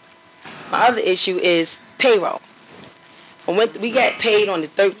 My other issue is payroll. We got paid on the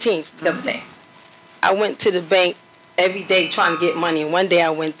 13th the other day. I went to the bank every day trying to get money, and one day I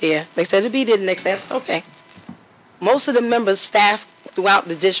went there. They said it'll be there the next day. I said, okay. Most of the members, staff throughout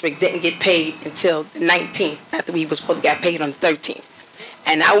the district didn't get paid until the 19th after we were supposed to get paid on the 13th.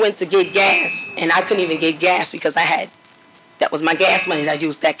 And I went to get gas, and I couldn't even get gas because that was my gas money that I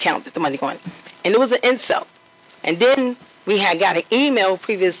used, that count that the money going. And it was an insult. And then we had got an email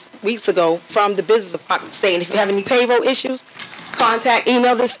previous weeks ago from the business department saying if you have any payroll issues,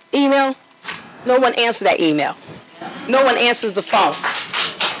 email this email. No one answered that email. No one answers the phone.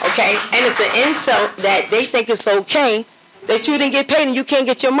 Okay? And it's an insult that they think it's okay that you didn't get paid and you can't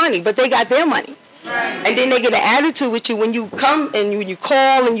get your money, but they got their money. And then they get an attitude with you when you come and when you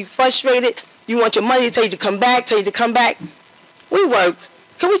call and you frustrated, you want your money, tell you to come back, We worked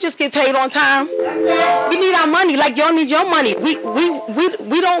Can we just get paid on time? We need our money like y'all need your money. We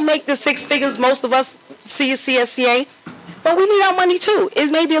don't make the six figures, most of us, CSCA, but we need our money too.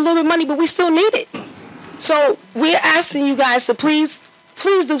 It may be a little bit of money, but we still need it. So we're asking you guys to please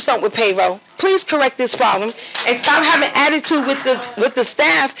do something with payroll. Please correct this problem and stop having attitude with the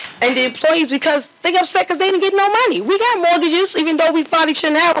staff and the employees because they upset because they didn't get no money. We got mortgages, even though we probably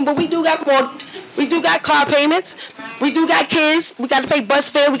shouldn't have them, but we do got we do got car payments, we do got kids, we got to pay bus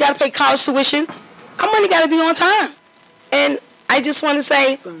fare, we got to pay college tuition. Our money got to be on time. And I just want to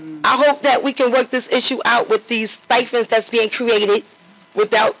say, I hope that we can work this issue out with these stipends that's being created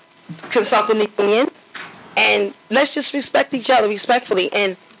without consulting the union. And let's just respect each other respectfully.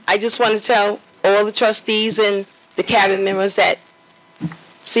 And I just want to tell all the trustees and the cabinet members that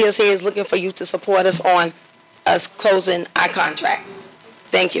CSA is looking for you to support us on us closing our contract.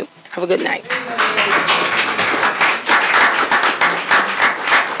 Thank you. Have a good night.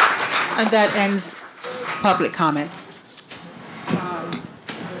 And that ends public comments.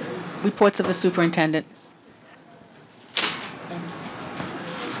 Reports of the superintendent.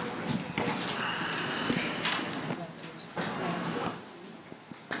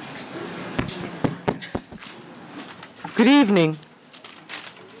 Good evening.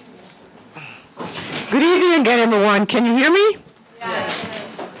 Good evening again, everyone. Can you hear me? Yes.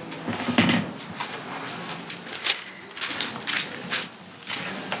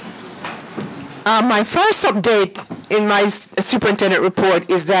 My first update in my superintendent report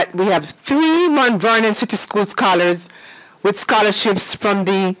is that we have 3 Mount Vernon City School scholars with scholarships from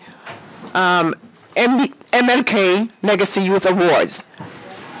the MLK Legacy Youth Awards.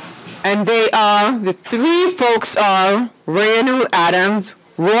 And they are, the 3 folks are Vernon Adams,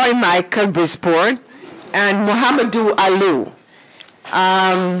 Roy Michael Brisport, and Muhammadu Alu.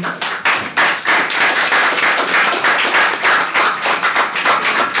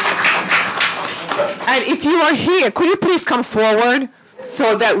 And if you are here, could you please come forward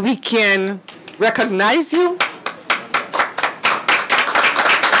so that we can recognize you?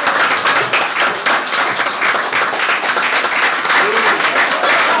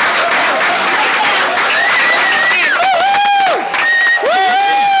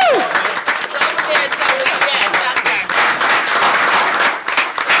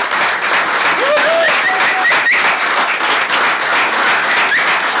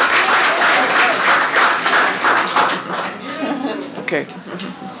 Okay.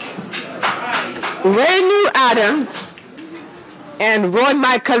 Vernon Adams and Roy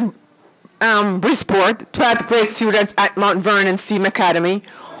Michael Brisport, 12th grade students at Mount Vernon STEAM Academy,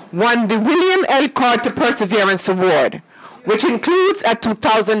 won the William L. Carter Perseverance Award, which includes a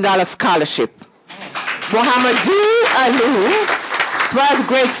 $2,000 scholarship. Muhammadu Alu, 12th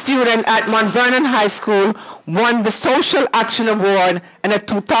grade student at Mount Vernon High School, won the Social Action Award and a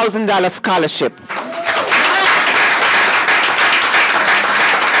 $2,000 scholarship.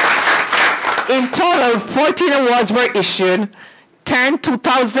 In total, 14 awards were issued, 10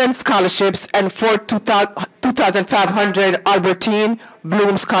 2,000 scholarships, and 4 2,500 Albertine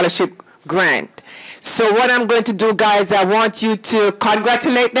Bloom Scholarship Grant. So what I'm going to do, guys, I want you to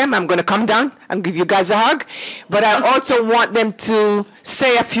congratulate them. I'm going to come down and give you guys a hug. But I also want them to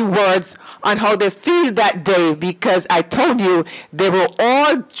say a few words on how they feel that day, because I told you they were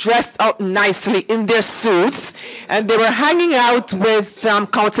all dressed up nicely in their suits, and they were hanging out with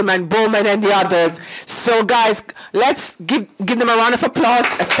Councilman Bowman and the others. So, guys, let's give them a round of applause,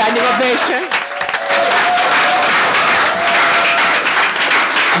 a standing ovation.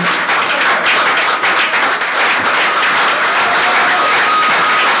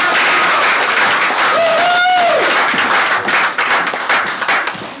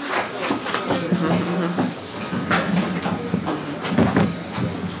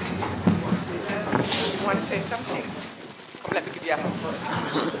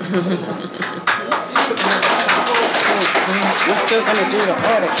 We're still going to do the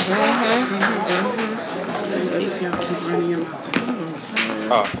audit.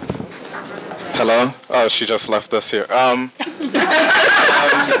 Oh. Hello? Oh, she just left us here. It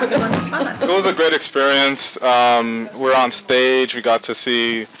was a great experience. We're on stage. We got to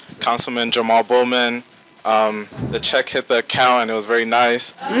see Councilman Jamal Bowman. The check hit the account, and it was very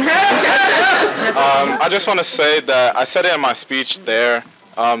nice. I just want to say that I said it in my speech there.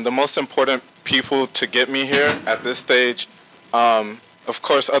 The most important people to get me here at this stage, of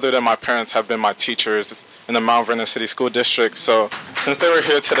course, other than my parents, have been my teachers in the Mount Vernon City School District. So since they were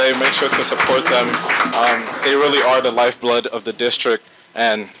here today, make sure to support them. They really are the lifeblood of the district,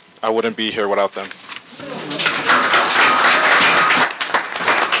 and I wouldn't be here without them.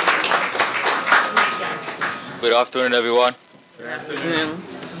 Good afternoon, everyone. Good afternoon.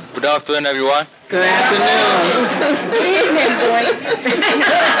 Good afternoon, everyone. Good afternoon. Good evening, boy.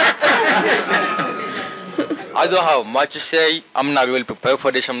 I don't have much to say. I'm not really prepared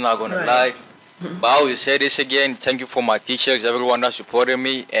for this. I'm not going to lie. But I will say this again. Thank you for my teachers, everyone that supported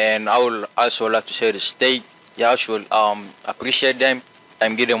me. And I would also like to say the state, y'all should appreciate them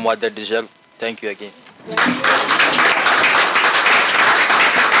and give them what they deserve. Thank you again.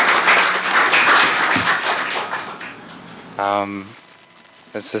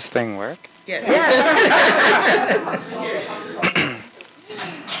 Does this thing work? Yes.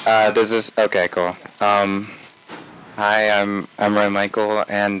 Does this? Okay, cool. Hi, I'm Roy Michael,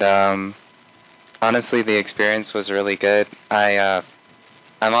 and honestly, the experience was really good. I'm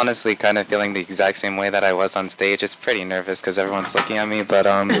honestly kind of feeling the exact same way that I was on stage. It's pretty nervous because everyone's looking at me, but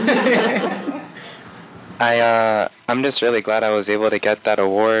I'm just really glad I was able to get that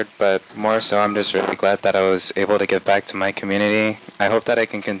award, but more so I'm just really glad that I was able to give back to my community. I hope that I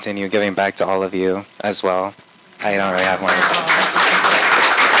can continue giving back to all of you as well. I don't really have more to say.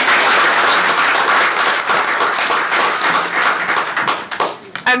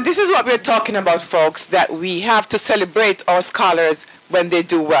 And this is what we're talking about, folks, that we have to celebrate our scholars when they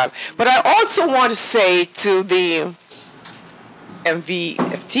do well. But I also want to say to the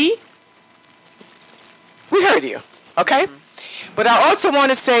MVFT, we heard you, okay? But I also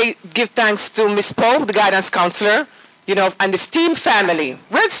want to say, give thanks to Ms. Poe, the guidance counselor, you know, and the STEAM family.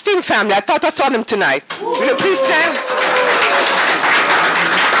 Where's the STEAM family? I thought I saw them tonight. Will you please stand?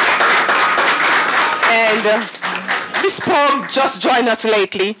 And Ms. Poe just joined us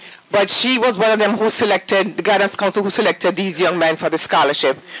lately, but she was one of them who selected, the guidance council who selected these young men for the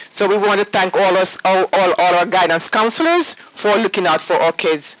scholarship. So we want to thank all our guidance counselors for looking out for our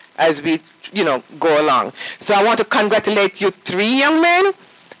kids as we, you know, go along. So I want to congratulate you 3 young men,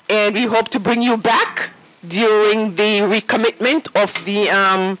 and we hope to bring you back during the recommitment of the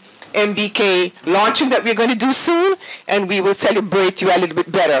MBK launching that we're going to do soon, and we will celebrate you a little bit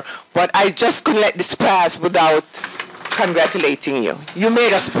better. But I just couldn't let this pass without congratulating you. You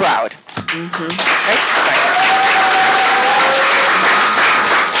made us proud.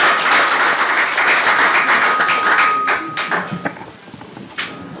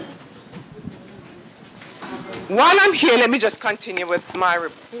 While I'm here, let me just continue with my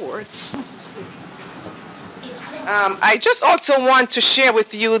report. I just also want to share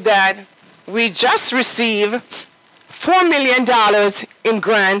with you that we just received $4 million in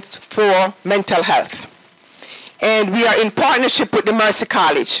grants for mental health. And we are in partnership with the Mercy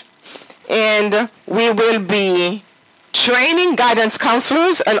College. And we will be training guidance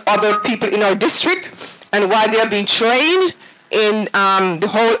counselors and other people in our district. And while they are being trained in the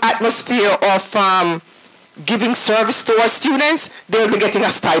whole atmosphere of giving service to our students, they'll be getting a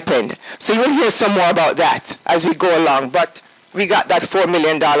stipend. So you will hear some more about that as we go along. But we got that $4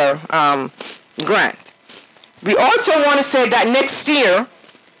 million grant. We also want to say that next year,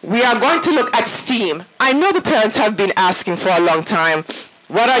 we are going to look at STEAM. I know the parents have been asking for a long time,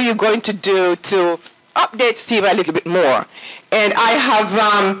 what are you going to do to update STEAM a little bit more? And I have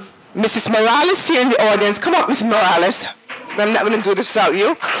Mrs. Morales here in the audience. Come up, Mrs. Morales. I'm not going to do this without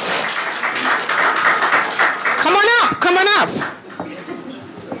you. Come on up, come on up.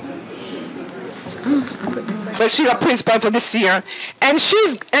 But she's a principal for this year. And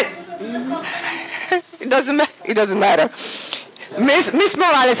she's, it doesn't matter. Miss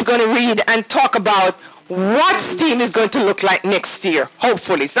Morales is going to read and talk about what STEAM is going to look like next year,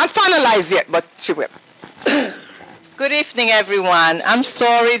 hopefully. It's not finalized yet, but she will. Good evening, everyone. I'm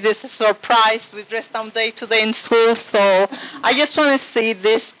sorry this is a surprise with Dress Down Day today in school, so I just want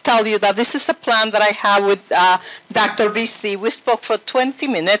to tell you that this is a plan that I have with Dr. BC. We spoke for 20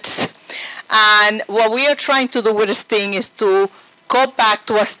 minutes, and what we are trying to do with STEAM is to go back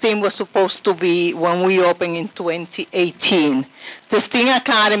to what STEAM was supposed to be when we opened in 2018. The STEAM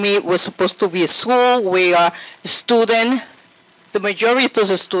Academy was supposed to be a school where the majority of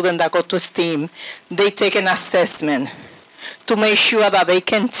the students that go to STEAM, they take an assessment to make sure that they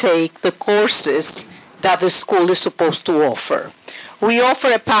can take the courses that the school is supposed to offer. We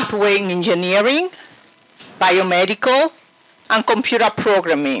offer a pathway in engineering, biomedical, and computer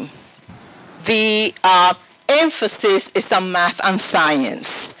programming. The emphasis is on math and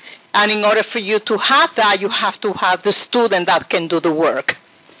science. And in order for you to have that, you have to have the student that can do the work.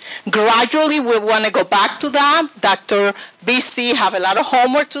 Gradually, we want to go back to that. Dr. BC have a lot of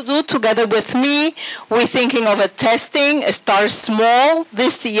homework to do together with me. We're thinking of a testing, start small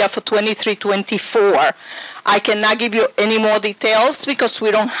this year for 23-24. I cannot give you any more details because we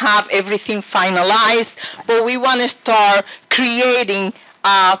don't have everything finalized, but we want to start creating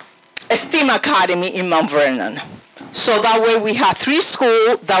a STEAM Academy in Mount Vernon. So that way we have 3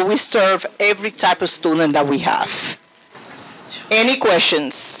 schools that we serve every type of student that we have. Any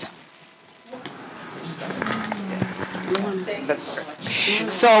questions?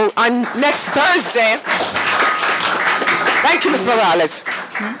 So on next Thursday, thank you, Ms. Morales.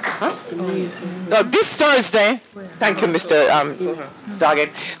 No, this Thursday, thank you, Mr.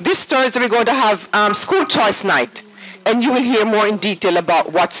 Doggett. This Thursday we're going to have school choice night. And you will hear more in detail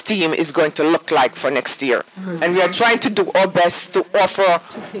about what STEAM is going to look like for next year. And we are trying to do our best to offer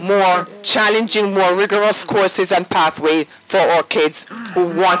more challenging, more rigorous courses and pathway for our kids who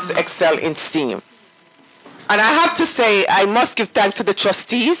want to excel in STEAM. And I have to say, I must give thanks to the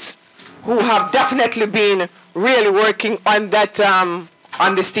trustees who have definitely been really working on that,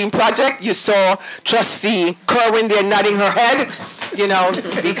 on the STEAM project. You saw Trustee Kerwin there nodding her head, you know,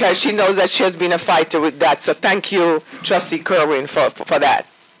 because she knows that she has been a fighter with that. So thank you, Trustee Kerwin, for that.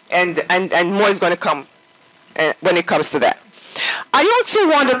 And more is going to come when it comes to that. I also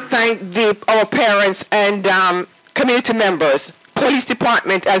want to thank our parents and community members, police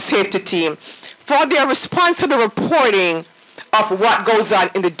department and safety team for their responsible reporting of what goes on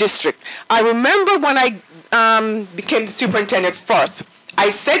in the district. I remember when I became the superintendent first, I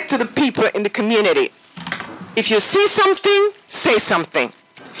said to the people in the community, if you see something, say something.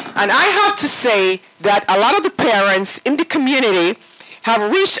 And I have to say that a lot of the parents in the community have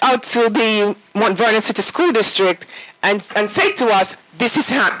reached out to the Mount Vernon City School District and said to us, this is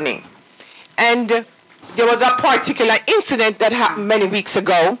happening. And there was a particular incident that happened many weeks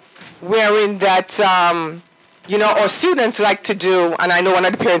ago, wherein that, you know, our students like to do, and I know one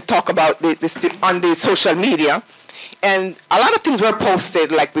of the parents talk about this on the social media, and a lot of things were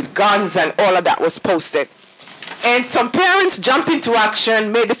posted, like with guns and all of that was posted. And some parents jumped into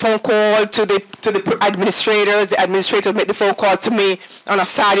action, made the phone call to the administrators. The administrators made the phone call to me on a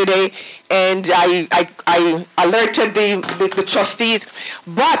Saturday, and I alerted the trustees,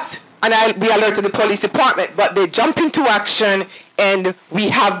 and we alerted the police department, but they jumped into action, and we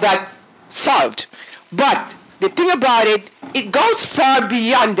have that solved. But the thing about it, it goes far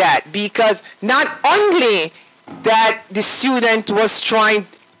beyond that, because not only that the student was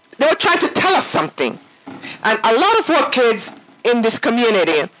they were trying to tell us something. And a lot of our kids in this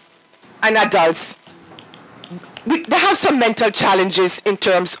community and adults, they have some mental challenges in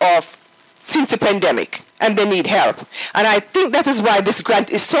terms of since the pandemic, and they need help. And I think that is why this grant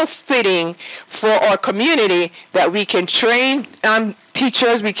is so fitting for our community, that we can train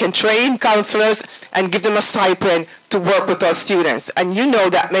teachers, we can train counselors, and give them a stipend to work with our students. And you know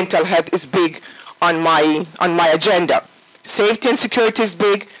that mental health is big on my agenda. Safety and security is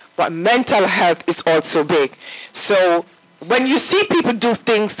big, but mental health is also big. So when you see people do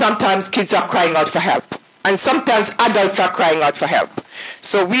things, sometimes kids are crying out for help, and sometimes adults are crying out for help.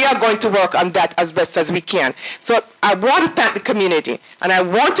 So we are going to work on that as best as we can. So I want to thank the community, and I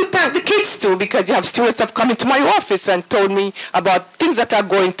want to thank the kids too, because you have students that have come into my office and told me about things that are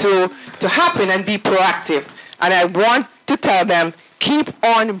going to happen, and be proactive. And I want to tell them, keep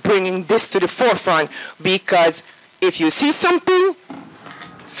on bringing this to the forefront, because if you see something,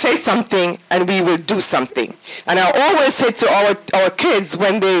 say something, and we will do something. And I always say to our kids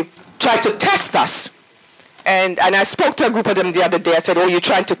when they try to test us, and I spoke to a group of them the other day, I said, oh, you're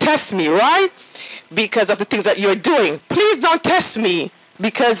trying to test me, right? Because of the things that you're doing. Please don't test me,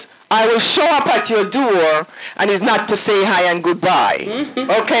 because I will show up at your door, and it's not to say hi and goodbye,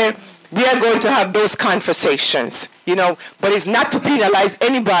 okay? We are going to have those conversations, you know, but it's not to penalize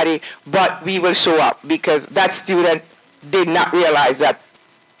anybody, but we will show up, because that student did not realize that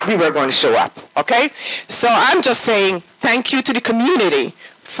we were going to show up, okay? So I'm just saying thank you to the community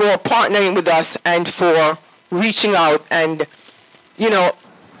for partnering with us and for reaching out and, you know,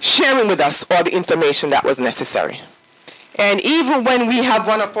 sharing with us all the information that was necessary. And even when we have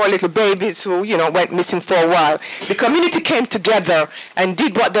one of our little babies who, you know, went missing for a while, the community came together and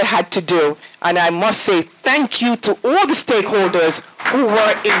did what they had to do. And I must say thank you to all the stakeholders who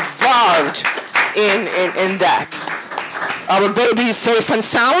were involved in that. Our baby is safe and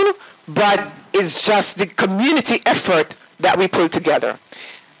sound, but it's just the community effort that we pulled together.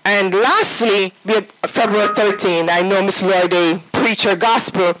 And lastly, we had February 13th, I know Ms. Lorde preached her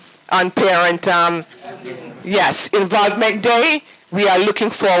gospel on parent, involvement day. We are looking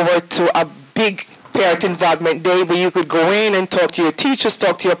forward to a big parent involvement day where you could go in and talk to your teachers,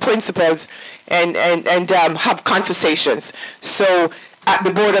 talk to your principals, and have conversations. So at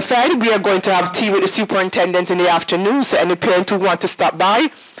the Board of Ed, we are going to have tea with the superintendent in the afternoon, so any parent who wants to stop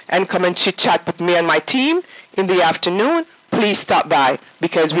by and come and chit-chat with me and my team in the afternoon, please stop by,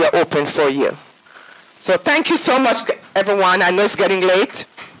 because we are open for you. So thank you so much, everyone. I know it's getting late,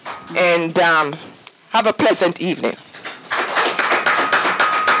 and have a pleasant evening.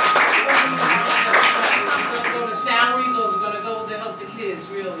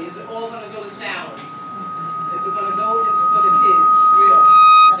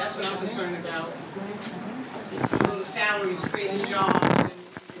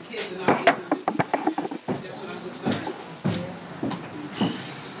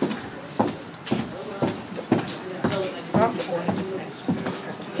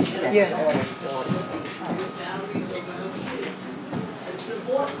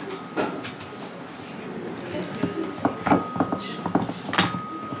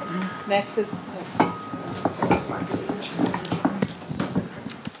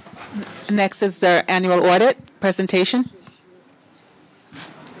 Next is their annual audit presentation.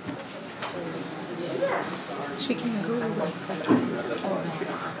 She can go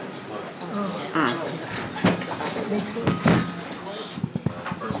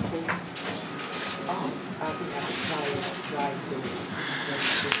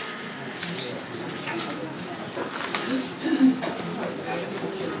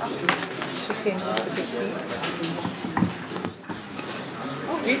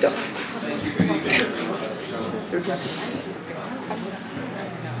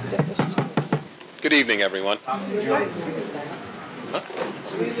Good evening, everyone.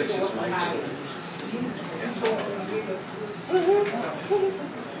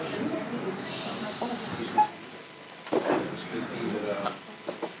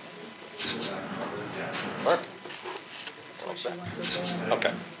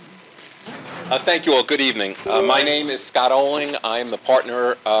 Okay. Thank you all. Good evening. My name is Scott Oling. I am the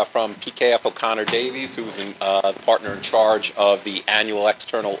partner from PKF O'Connor Davies, who's the partner in charge of the annual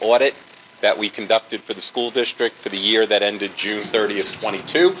external audit that we conducted for the school district for the year that ended June 30th,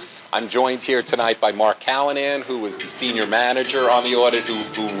 22. I'm joined here tonight by Mark Callanan, who was the senior manager on the audit,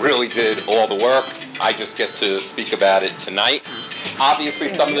 who really did all the work. I just get to speak about it tonight. Obviously,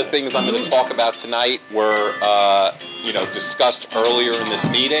 some of the things I'm going to talk about tonight were, discussed earlier in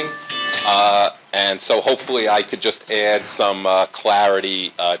this meeting. And so hopefully I could just add some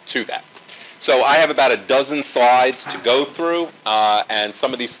clarity to that. So I have about a dozen slides to go through, and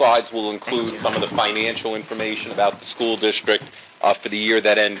some of these slides will include some of the financial information about the school district for the year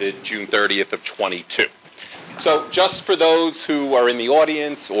that ended June 30th of 22. So just for those who are in the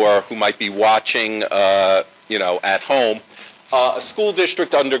audience or who might be watching, at home, a school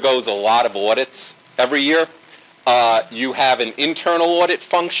district undergoes a lot of audits every year. You have an internal audit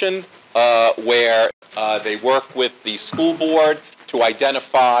function where they work with the school board to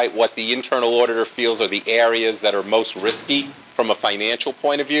identify what the internal auditor feels are the areas that are most risky from a financial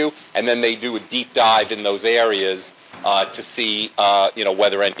point of view, and then they do a deep dive in those areas to see,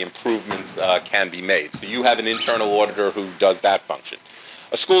 whether any improvements can be made. So you have an internal auditor who does that function.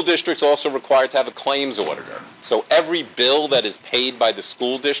 A school district is also required to have a claims auditor. So every bill that is paid by the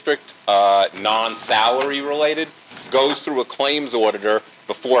school district, non-salary related, goes through a claims auditor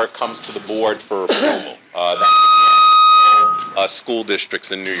before it comes to the board for approval. That's school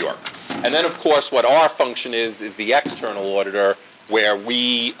districts in New York. And then, of course, what our function is the external auditor, where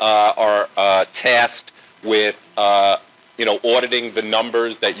we are tasked with, auditing the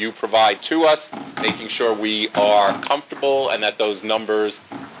numbers that you provide to us, making sure we are comfortable and that those numbers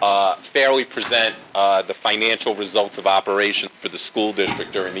fairly present the financial results of operation for the school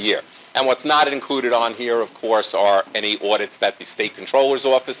district during the year. And what's not included on here, of course, are any audits that the State Controller's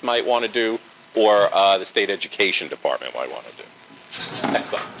Office might want to do or the State Education Department might want to do. Next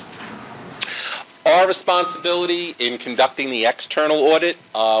slide. Our responsibility in conducting the external audit,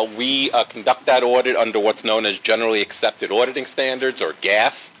 we conduct that audit under what's known as Generally Accepted Auditing Standards, or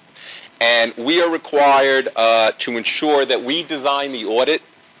GAS. And we are required to ensure that we design the audit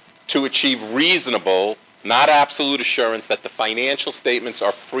to achieve reasonable, not absolute assurance that the financial statements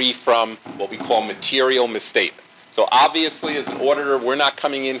are free from what we call material misstatement. So obviously, as an auditor, we're not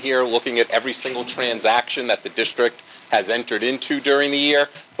coming in here looking at every single transaction that the district has entered into during the year,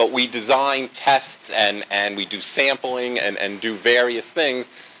 but we design tests and we do sampling and do various things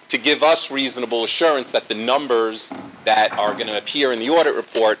to give us reasonable assurance that the numbers that are going to appear in the audit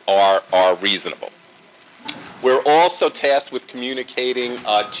report are reasonable. We're also tasked with communicating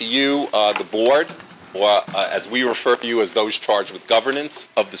to you, the board, or as we refer to you as those charged with governance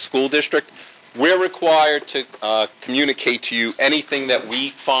of the school district. We're required to communicate to you anything that we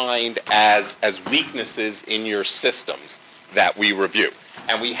find as weaknesses in your systems that we review.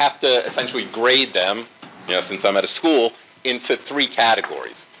 And we have to essentially grade them, since I'm at a school, into three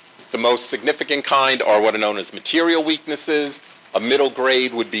categories. The most significant kind are what are known as material weaknesses. A middle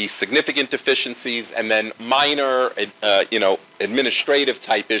grade would be significant deficiencies, and then minor, administrative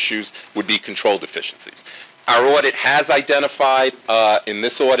type issues would be control deficiencies. Our audit has identified in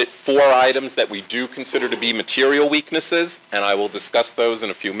this audit 4 items that we do consider to be material weaknesses, and I will discuss those in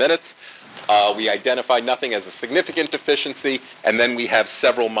a few minutes. We identified nothing as a significant deficiency, and then we have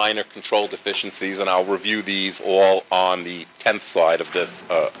several minor control deficiencies, and I'll review these all on the 10th slide of this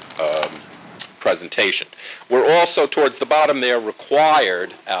presentation. We're also, towards the bottom there,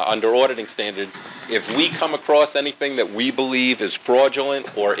 required, under auditing standards, if we come across anything that we believe is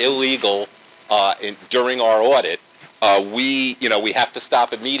fraudulent or illegal during our audit, we have to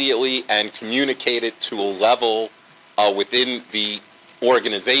stop immediately and communicate it to a level within the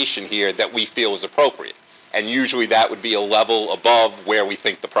organization here that we feel is appropriate. And usually that would be a level above where we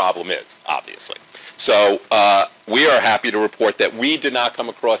think the problem is, obviously. So we are happy to report that we did not come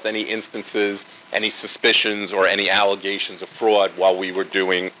across any instances, any suspicions, or any allegations of fraud while we were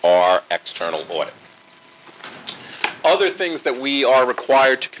doing our external audit. Other things that we are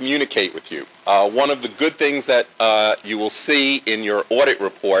required to communicate with you. One of the good things that you will see in your audit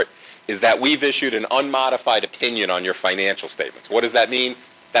report is that we've issued an unmodified opinion on your financial statements. What does that mean?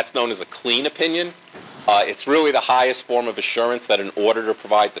 That's known as a clean opinion. It's really the highest form of assurance that an auditor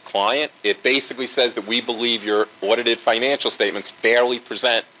provides a client. It basically says that we believe your audited financial statements fairly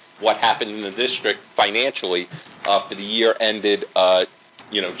present what happened in the district financially for the year ended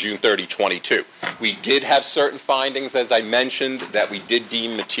June 30, 22. We did have certain findings, as I mentioned, that we did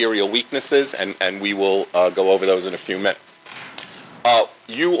deem material weaknesses, and we will go over those in a few minutes.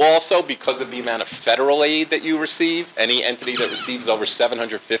 You also, because of the amount of federal aid that you receive, any entity that receives over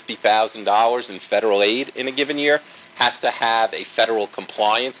 $750,000 in federal aid in a given year has to have a federal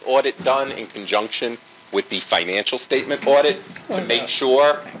compliance audit done in conjunction with the financial statement audit to make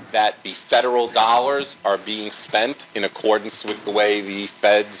sure that the federal dollars are being spent in accordance with the way the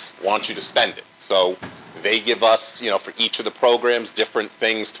feds want you to spend it. So they give us, for each of the programs, different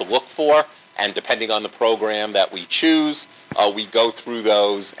things to look for, and depending on the program that we choose, we go through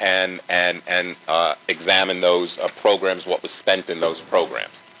those and examine those programs, what was spent in those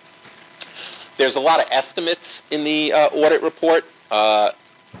programs. There's a lot of estimates in the audit report. Not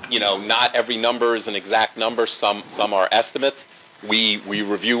every number is an exact number. Some are estimates. We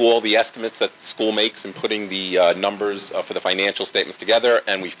review all the estimates that the school makes in putting the numbers for the financial statements together,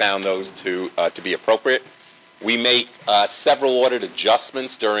 and we found those to be appropriate. We make several audit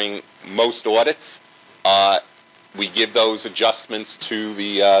adjustments during most audits. We give those adjustments to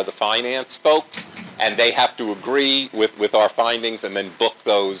the finance folks, and they have to agree with our findings and then book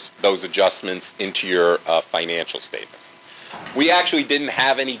those adjustments into your financial statements. We actually didn't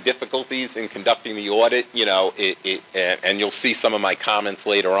have any difficulties in conducting the audit, and you'll see some of my comments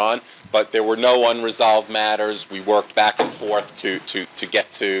later on, but there were no unresolved matters. We worked back and forth to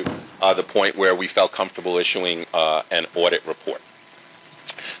get to the point where we felt comfortable issuing an audit report.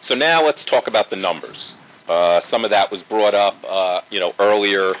 So now let's talk about the numbers. Some of that was brought up,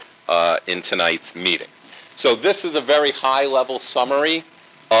 earlier in tonight's meeting. So this is a very high-level summary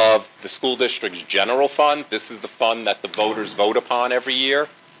of the school district's general fund. This is the fund that the voters vote upon every year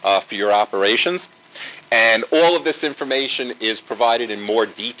for your operations. And all of this information is provided in more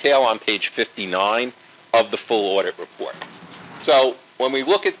detail on page 59 of the full audit report. So when we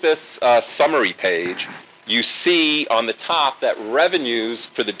look at this summary page, you see on the top that revenues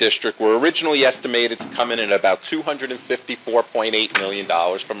for the district were originally estimated to come in at about $254.8 million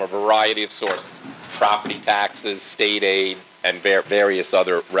from a variety of sources: property taxes, state aid, and various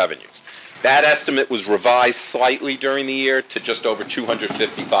other revenues. That estimate was revised slightly during the year to just over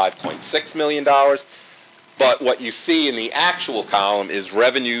 $255.6 million. But what you see in the actual column is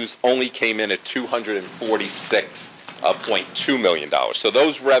revenues only came in at $246.2 million. So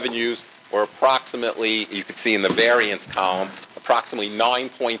those revenues were approximately, you could see in the variance column, approximately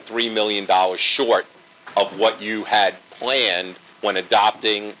 $9.3 million short of what you had planned when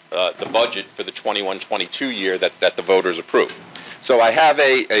adopting the budget for the 21-22 year that the voters approved. So I have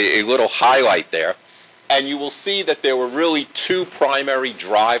a little highlight there, and you will see that there were really two primary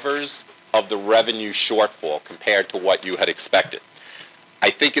drivers of the revenue shortfall compared to what you had expected. I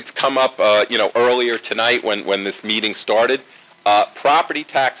think it's come up earlier tonight when this meeting started. Property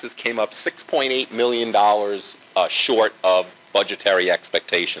taxes came up $6.8 million short of budgetary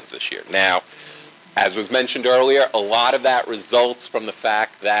expectations this year. Now, as was mentioned earlier, a lot of that results from the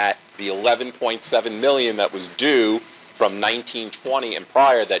fact that the $11.7 million that was due from 1920 and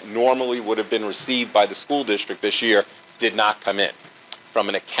prior that normally would have been received by the school district this year did not come in. From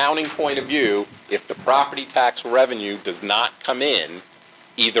an accounting point of view, if the property tax revenue does not come in,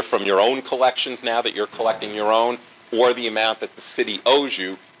 either from your own collections now that you're collecting your own, or the amount that the city owes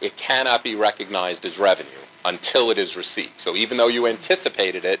you, it cannot be recognized as revenue until it is received. So even though you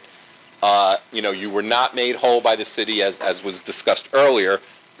anticipated it, you were not made whole by the city, as was discussed earlier.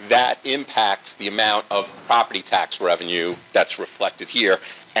 That impacts the amount of property tax revenue that's reflected here,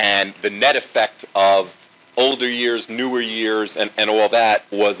 and the net effect of older years, newer years, and all that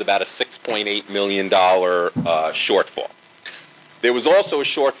was about a $6.8 million shortfall. There was also a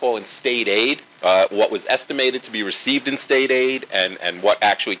shortfall in state aid. what was estimated to be received in state aid and what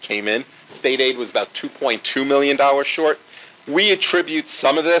actually came in. State aid was about $2.2 million short. We attribute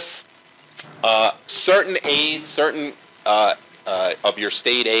some of this, certain aids, certain of your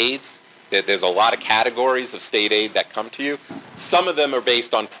state aids. There's a lot of categories of state aid that come to you. Some of them are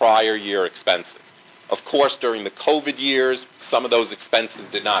based on prior year expenses. Of course, during the COVID years, some of those expenses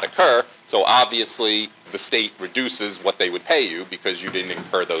did not occur, so obviously the state reduces what they would pay you because you didn't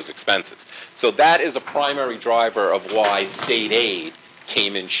incur those expenses. So that is a primary driver of why state aid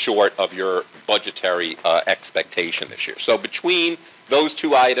came in short of your budgetary expectation this year. So between those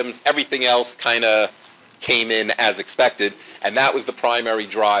two items, everything else kind of came in as expected, and that was the primary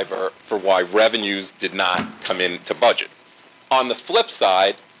driver for why revenues did not come into budget. On the flip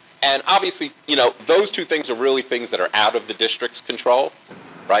side, and obviously, you know, those two things are really things that are out of the district's control,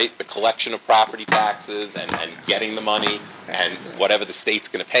 right? The collection of property taxes and getting the money and whatever the state's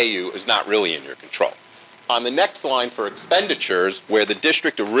going to pay you is not really in your control. On the next line for expenditures, where the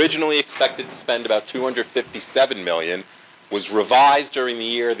district originally expected to spend about $257 million, was revised during the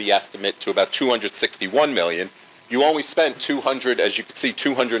year, the estimate, to about $261 million. You only spent as you can see,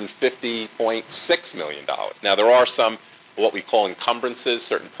 $250.6 million. Now, there are some what we call encumbrances,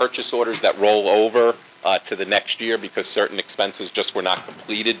 certain purchase orders that roll over to the next year because certain expenses just were not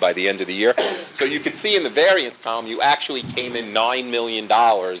completed by the end of the year. So you can see in the variance column, you actually came in $9 million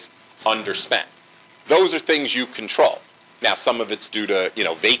underspent. Those are things you control. Now, some of it's due to, you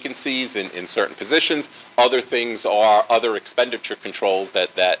know, vacancies in certain positions. Other things are other expenditure controls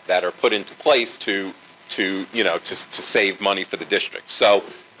that are put into place to save money for the district. So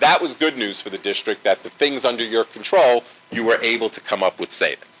that was good news for the district, that the things under your control, you were able to come up with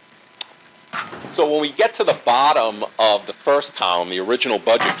savings. So when we get to the bottom of the first column, the original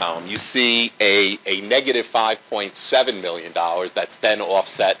budget column, you see a negative $5.7 million that's then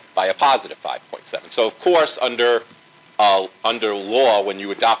offset by a positive 5.7. So of course, under law, when you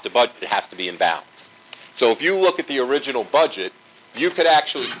adopt a budget, it has to be in balance. So if you look at the original budget, you could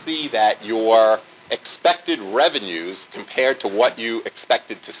actually see that your expected revenues compared to what you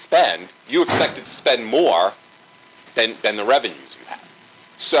expected to spend, you expected to spend more than the revenues you had.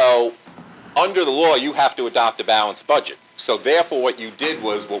 So under the law, you have to adopt a balanced budget. So therefore, what you did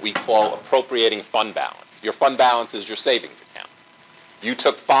was what we call appropriating fund balance. Your fund balance is your savings account. You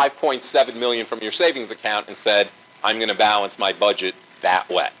took $5.7 million from your savings account and said, I'm going to balance my budget that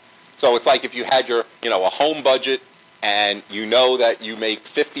way. So it's like if you had your, a home budget and you know that you make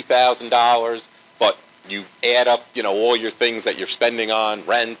 $50,000, but you add up, all your things that you're spending on,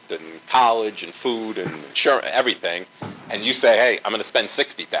 rent and college and food and insurance, everything, and you say, hey, I'm going to spend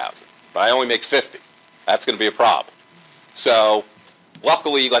 $60,000, but I only make $50,000. That's going to be a problem. So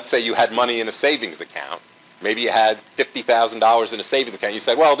luckily, let's say you had money in a savings account. Maybe you had $50,000 in a savings account. You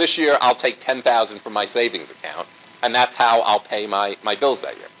said, well, this year I'll take $10,000 from my savings account, and that's how I'll pay my bills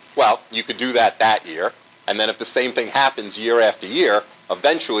that year. Well, you could do that year, and then if the same thing happens year after year,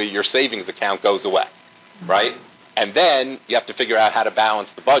 eventually your savings account goes away, right? And then you have to figure out how to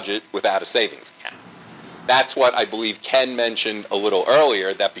balance the budget without a savings account. That's what I believe Ken mentioned a little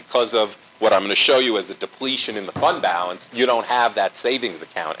earlier, that because of what I'm going to show you as a depletion in the fund balance, you don't have that savings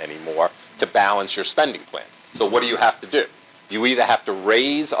account anymore to balance your spending plan. So what do you have to do? You either have to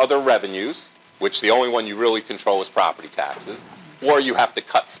raise other revenues, which the only one you really control is property taxes, or you have to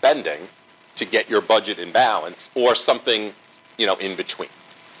cut spending to get your budget in balance, or something, in between.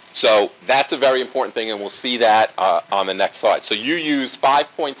 So that's a very important thing, and we'll see that on the next slide. So you used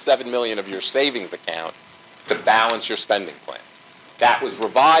 $5.7 million of your savings account to balance your spending plan. That was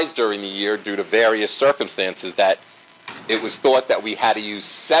revised during the year due to various circumstances that it was thought that we had to use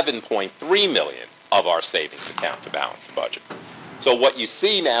 $7.3 million of our savings account to balance the budget. So what you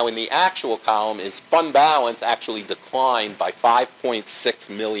see now in the actual column is fund balance actually declined by $5.6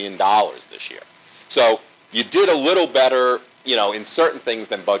 million this year. So you did a little better, in certain things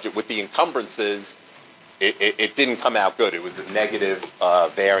than budget. With the encumbrances, it didn't come out good. It was a negative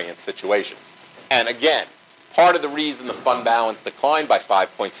variance situation. And again, part of the reason the fund balance declined by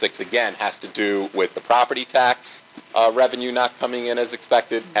 5.6 again has to do with the property tax revenue not coming in as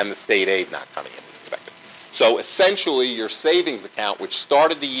expected and the state aid not coming in as expected. So essentially, your savings account, which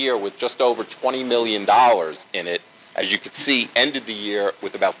started the year with just over $20 million in it, as you can see, ended the year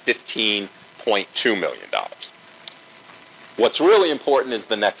with about $15.2 million. What's really important is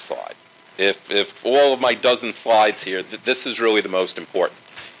the next slide. If all of my dozen slides here, this is really the most important.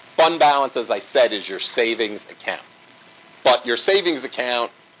 Fund balance, as I said, is your savings account. But your savings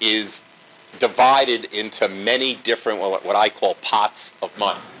account is divided into many different, what I call pots of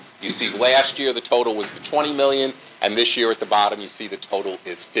money. You see last year the total was the $20 million, and this year at the bottom you see the total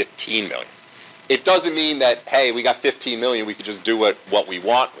is $15 million. it doesn't mean that, hey, we got 15 million, we could just do what we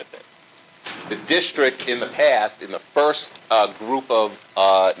want with it. The district in the past, in the first group of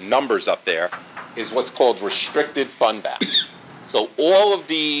numbers up there, is what's called restricted fund balance. So all of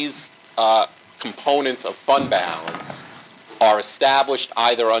these components of fund balance are established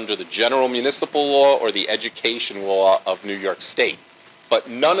either under the general municipal law or the education law of New York State. But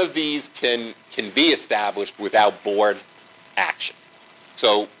none of these can be established without board action.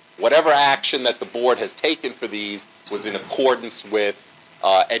 So whatever action that the board has taken for these was in accordance with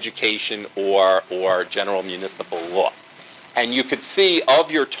education or general municipal law. And you could see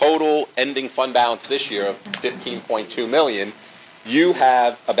of your total ending fund balance this year of 15.2 million, you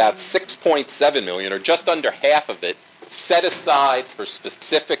have about 6.7 million, or just under half of it, set aside for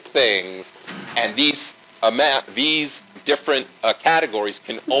specific things, and these different categories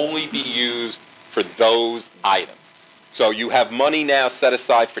can only be used for those items. So you have money now set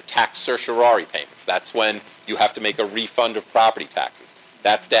aside for tax certiorari payments. That's when you have to make a refund of property taxes.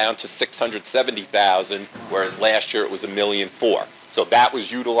 That's down to $670,000, whereas last year it was $1.4 million. So that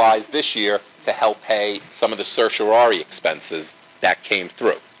was utilized this year to help pay some of the certiorari expenses that came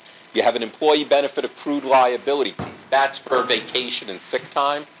through. You have an employee benefit accrued liability piece. That's for vacation and sick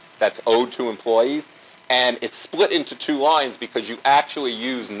time that's owed to employees. And it's split into two lines because you actually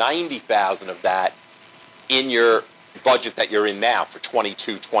use $90,000 of that in your budget that you're in now for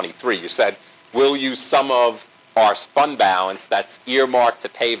 22-23. You said, we'll use some of our fund balance that's earmarked to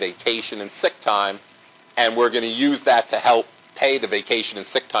pay vacation and sick time, and we're going to use that to help pay the vacation and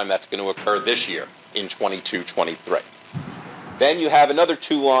sick time that's going to occur this year in 22-23. Then you have another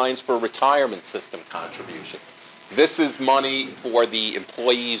two lines for retirement system contributions. This is money for the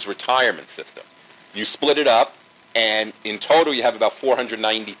employees' retirement system. You split it up, and in total you have about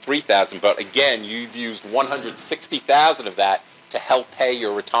 $493,000, but again, you've used $160,000 of that to help pay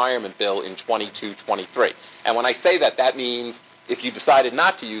your retirement bill in 22-23. And when I say that, that means if you decided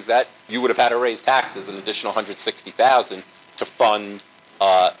not to use that, you would have had to raise taxes an additional $160,000 to fund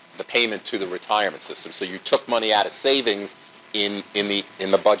the payment to the retirement system. So you took money out of savings in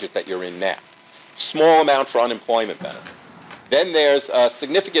the budget that you're in now. Small amount for unemployment benefits. Then there's a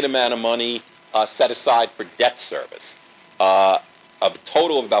significant amount of money set aside for debt service, a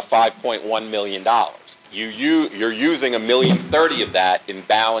total of about $5.1 million. You're using $1.030 million of that in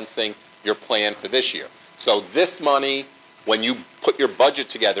balancing your plan for this year. So this money, when you put your budget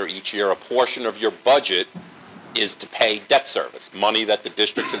together each year, a portion of your budget is to pay debt service, money that the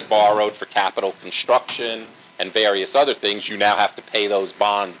district has borrowed for capital construction and various other things. You now have to pay those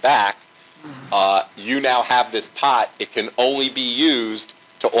bonds back. You now have this pot. It can only be used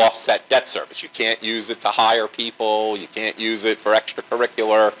to offset debt service. You can't use it to hire people. You can't use it for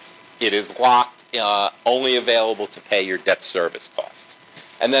extracurricular. It is locked, only available to pay your debt service costs.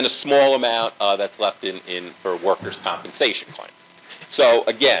 And then a small amount that's left in for workers' compensation claims. So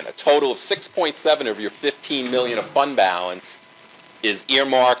again, a total of 6.7 of your 15 million of fund balance is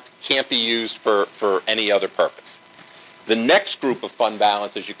earmarked, can't be used for any other purpose. The next group of fund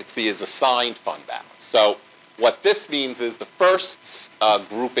balance, as you can see, is assigned fund balance. So what this means is the first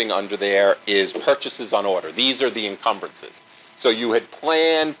grouping under there is purchases on order. These are the encumbrances. So you had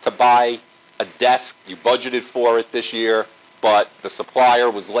planned to buy a desk, you budgeted for it this year, but the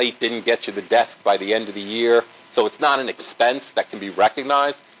supplier was late, didn't get you the desk by the end of the year. So it's not an expense that can be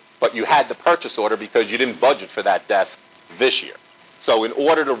recognized, but you had the purchase order because you didn't budget for that desk this year. So in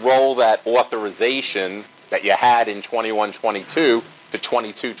order to roll that authorization that you had in 21-22 to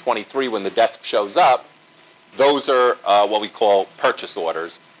 22-23 when the desk shows up, those are what we call purchase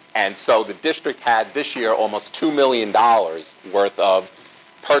orders. And so the district had this year almost $2 million worth of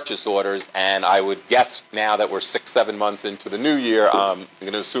purchase orders, and I would guess now that we're 6-7 months into the new year, I'm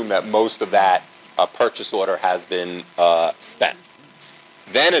going to assume that most of that purchase order has been spent.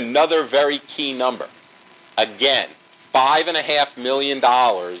 Then another very key number. Again, $5.5 million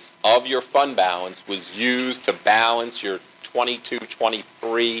of your fund balance was used to balance your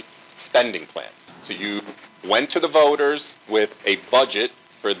 22-23 spending plan. So you went to the voters with a budget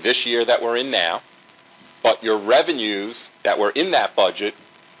for this year that we're in now, but your revenues that were in that budget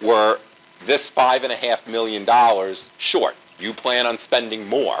were this $5.5 million short. You plan on spending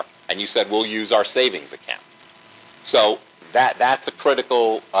more, and you said, we'll use our savings account. So that's a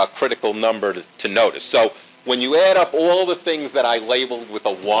critical number to notice. So when you add up all the things that I labeled with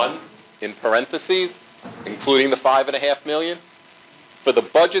a 1 in parentheses, including the $5.5 million, for the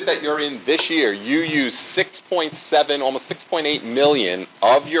budget that you're in this year, you use 6.7, almost 6.8 million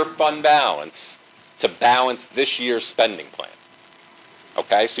of your fund balance to balance this year's spending plan.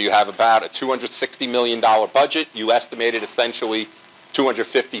 Okay, so you have about a $260 million budget. You estimated essentially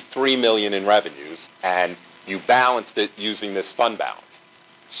 $253 million in revenues, and you balanced it using this fund balance.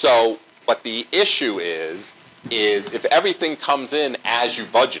 So what the issue is if everything comes in as you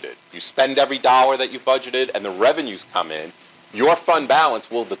budgeted, you spend every dollar that you budgeted and the revenues come in, your fund balance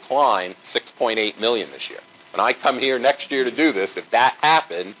will decline $6.8 million this year. When I come here next year to do this, if that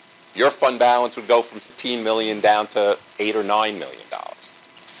happened, your fund balance would go from $15 million down to $8 or $9 million.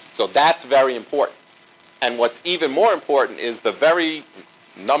 So that's very important. And what's even more important is the very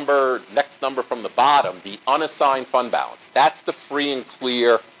next number from the bottom, the unassigned fund balance. That's the free and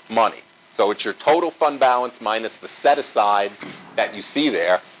clear money. So it's your total fund balance minus the set-asides that you see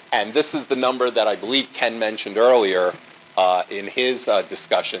there. And this is the number that I believe Ken mentioned earlier in his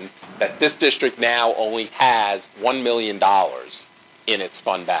discussions, that this district now only has $1 million in its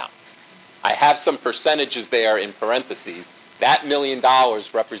fund balance. I have some percentages there in parentheses. That $1 million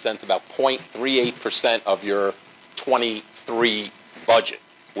represents about 0.38% of your 23 budget,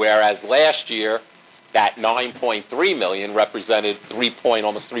 whereas last year, that $9.3 million represented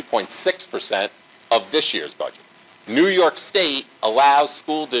almost 3.6% of this year's budget. New York State allows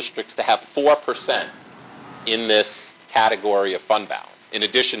school districts to have 4% in this category of fund balance, in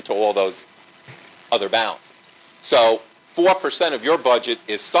addition to all those other balances. So 4% of your budget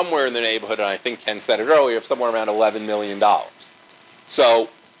is somewhere in the neighborhood, and I think Ken said it earlier, of somewhere around $11 million. So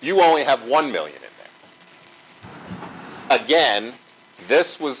you only have $1 million in there. Again,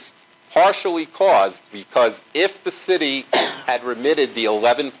 this was partially caused because if the city had remitted the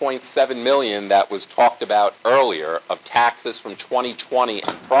 $11.7 million that was talked about earlier of taxes from 2020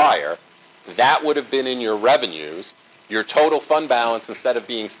 and prior, that would have been in your revenues. Your total fund balance, instead of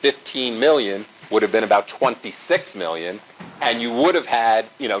being $15 million, would have been about $26 million, and you would have had,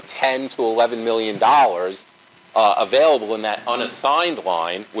 $10 to $11 million available in that unassigned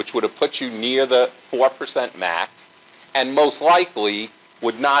line, which would have put you near the 4% max, and most likely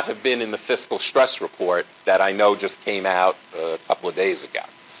would not have been in the fiscal stress report that I know just came out a couple of days ago.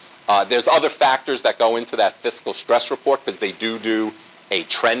 There's other factors that go into that fiscal stress report because they do a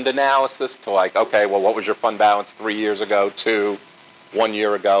trend analysis to okay, well, what was your fund balance 3 years ago, 1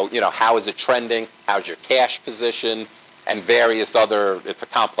 year ago? How is it trending? How's your cash position? And various other, it's a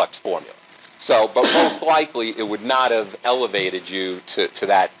complex formula. So, but most likely it would not have elevated you to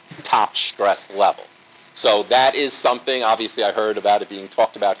that top stress level. So that is something, obviously I heard about it being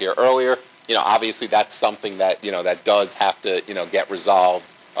talked about here earlier. Obviously that's something that, that does have to, get resolved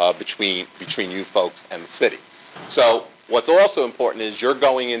between you folks and the city. So what's also important is you're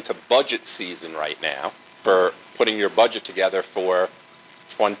going into budget season right now for putting your budget together for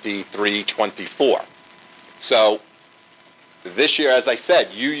 23-24. So this year, as I said,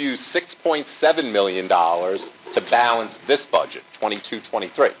 you used $6.7 million to balance this budget,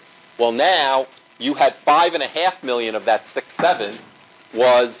 22-23. Well, now you had $5.5 million of that 6.7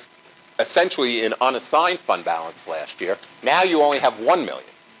 was essentially in unassigned fund balance last year. Now you only have $1 million.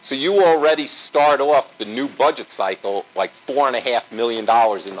 So you already start off the new budget cycle like $4.5 million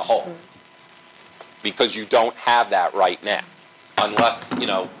in the hole because you don't have that right now, unless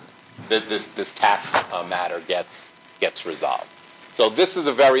this tax matter gets resolved. So this is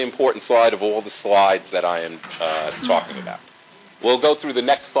a very important slide of all the slides that I am talking about. We'll go through the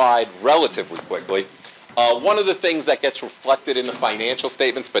next slide relatively quickly. One of the things that gets reflected in the financial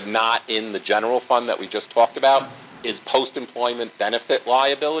statements but not in the general fund that we just talked about is post-employment benefit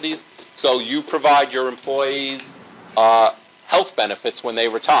liabilities. So you provide your employees health benefits when they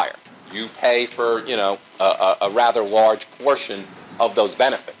retire. You pay for, a rather large portion of those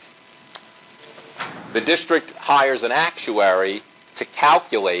benefits. The district hires an actuary to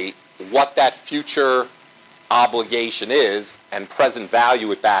calculate what that future obligation is and present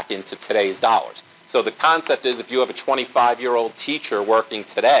value it back into today's dollars. So the concept is if you have a 25-year-old teacher working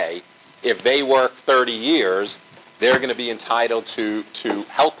today, if they work 30 years, they're going to be entitled to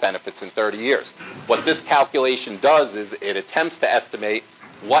health benefits in 30 years. What this calculation does is it attempts to estimate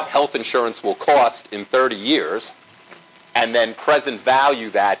what health insurance will cost in 30 years and then present value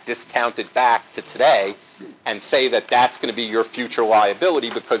that discounted back to today and say that that's going to be your future liability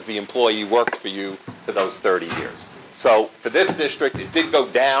because the employee worked for you for those 30 years. So for this district, it did go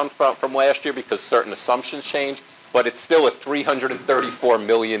down from last year because certain assumptions changed, but it's still a $334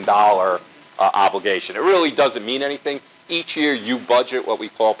 million obligation. It really doesn't mean anything. Each year you budget what we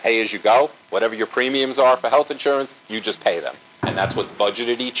call pay-as-you-go. Whatever your premiums are for health insurance, you just pay them. And that's what's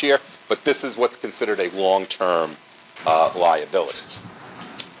budgeted each year. But this is what's considered a long-term liability.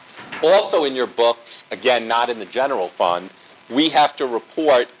 Also in your books, again, not in the general fund, we have to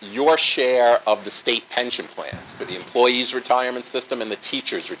report your share of the state pension plans for the employees' retirement system and the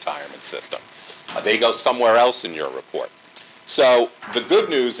teachers' retirement system. They go somewhere else in your report. So the good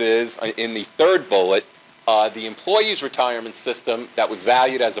news is, in the third bullet, the employees' retirement system that was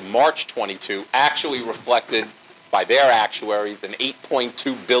valued as of March 22 actually reflected, by their actuaries, an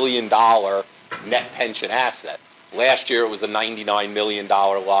 $8.2 billion net pension asset. Last year it was a $99 million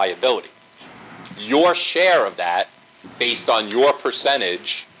liability. Your share of that, based on your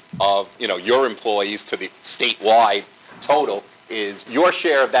percentage of your employees to the statewide total, is your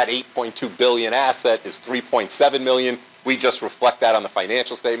share of that $8.2 billion asset is $3.7 million. We just reflect that on the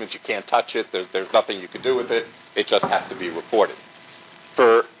financial statements. You can't touch it. There's nothing you can do with it. It just has to be reported.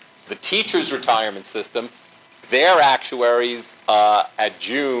 For the teachers' retirement system, their actuaries at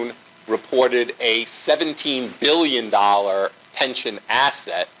June reported a $17 billion pension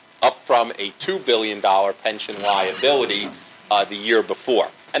asset, up from a $2 billion pension liability the year before.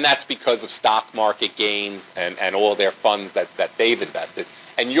 And that's because of stock market gains and all their funds that they've invested.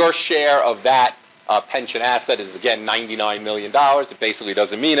 And your share of that pension asset is, again, $99 million. It basically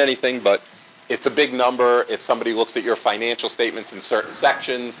doesn't mean anything, but it's a big number. If somebody looks at your financial statements in certain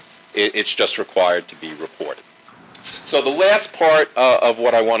sections, it's just required to be reported. So the last part of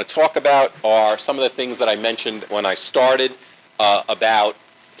what I want to talk about are some of the things that I mentioned when I started about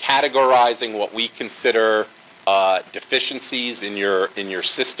categorizing what we consider deficiencies in your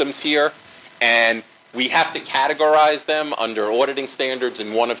systems here. And we have to categorize them under auditing standards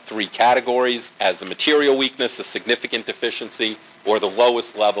in one of three categories: as a material weakness, a significant deficiency, or the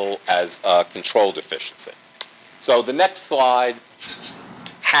lowest level as a control deficiency. So the next slide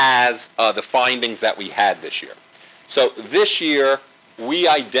has the findings that we had this year. So this year we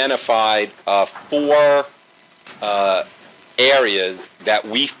identified four areas that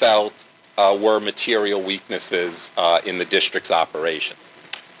we felt were material weaknesses in the district's operations.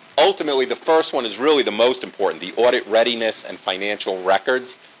 Ultimately, the first one is really the most important: the audit readiness and financial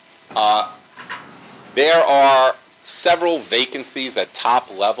records. There are several vacancies at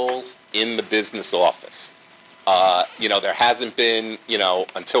top levels in the business office. There hasn't been,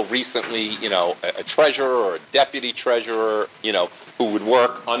 until recently, a treasurer or a deputy treasurer, who would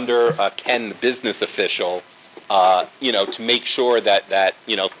work under Ken, the business official, to make sure that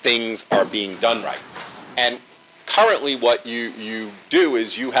things are being done right. And currently, what you do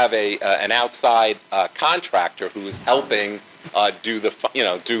is you have an outside contractor who is helping do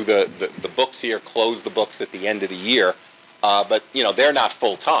the books here, close the books at the end of the year. But they're not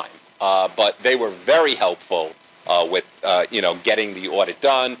full time. But they were very helpful with getting the audit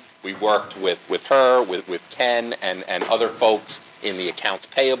done. We worked with her, with Ken, and other folks in the accounts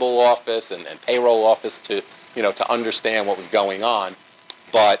payable office and payroll office to understand what was going on.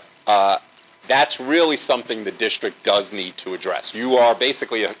 But that's really something the district does need to address. You are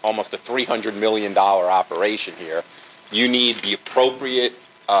basically almost a $300 million operation here. You need the appropriate,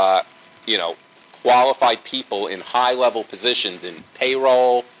 qualified people in high-level positions in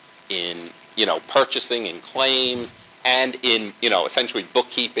payroll, in purchasing and claims, and in essentially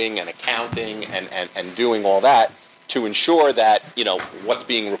bookkeeping and accounting and doing all that to ensure that what's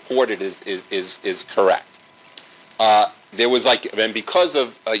being reported is correct. There was and because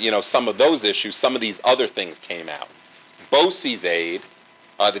of some of those issues, some of these other things came out. BOCES aid,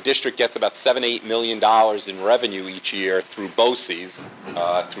 the district gets about $7-8 million in revenue each year through BOCES,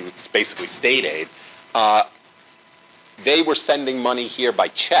 through it's basically state aid. They were sending money here by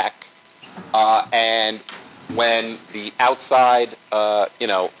check, and when the outside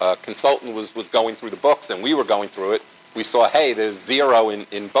consultant was going through the books and we were going through it, we saw, hey, there's zero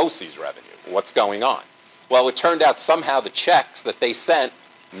in BOCES revenue. What's going on? Well, it turned out somehow the checks that they sent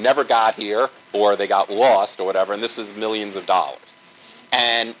never got here, or they got lost or whatever, and this is millions of dollars.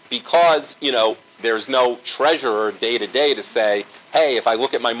 And because, there's no treasurer day to day to say, hey, if I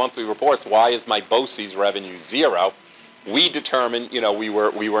look at my monthly reports, why is my BOCES revenue zero? We determined, we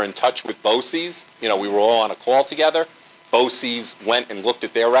were in touch with BOCES. We were all on a call together. BOCES went and looked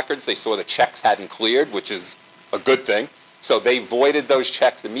at their records. They saw the checks hadn't cleared, which is a good thing. So they voided those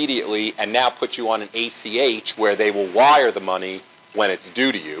checks immediately and now put you on an ACH where they will wire the money when it's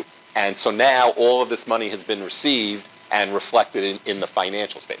due to you. And so now all of this money has been received and reflected in the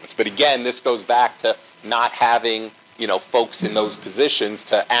financial statements. But again, this goes back to not having, folks in those positions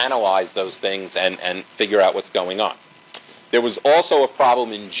to analyze those things and figure out what's going on. There was also a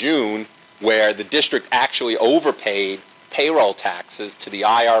problem in June where the district actually overpaid payroll taxes to the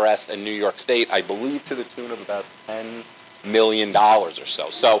IRS and New York State, I believe to the tune of about $10 million or so.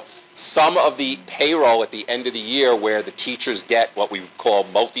 So some of the payroll at the end of the year where the teachers get what we call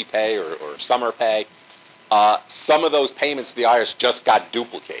multi-pay or summer pay, some of those payments to the IRS just got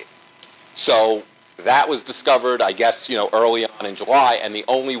duplicated. So that was discovered, I guess, early on in July, and the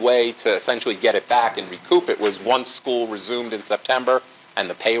only way to essentially get it back and recoup it was once school resumed in September and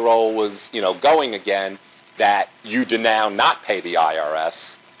the payroll was, going again, that you did now not pay the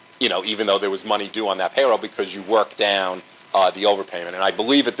IRS, even though there was money due on that payroll because you worked down the overpayment. And I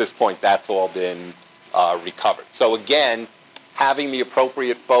believe at this point that's all been recovered. So again, having the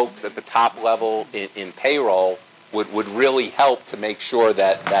appropriate folks at the top level in payroll would really help to make sure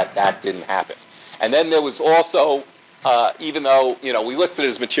that didn't happen. And then there was also, even though, we listed it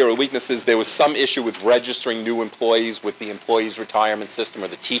as material weaknesses, there was some issue with registering new employees with the employees' retirement system or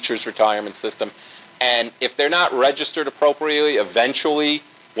the teachers' retirement system. And if they're not registered appropriately, eventually,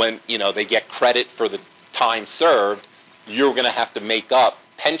 when, they get credit for the time served, you're going to have to make up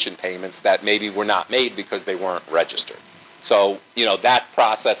pension payments that maybe were not made because they weren't registered. So, that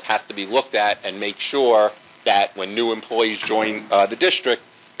process has to be looked at and make sure that when new employees join the district,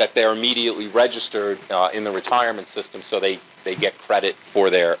 that they're immediately registered in the retirement system so they get credit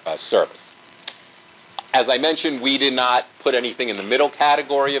for their service. As I mentioned, we did not put anything in the middle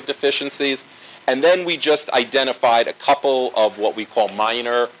category of deficiencies. And then we just identified a couple of what we call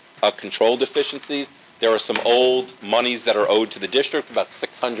minor control deficiencies. There are some old monies that are owed to the district, about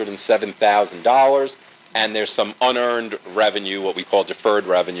 $607,000. And there's some unearned revenue, what we call deferred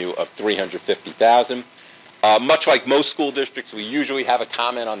revenue, of $350,000. Much like most school districts, we usually have a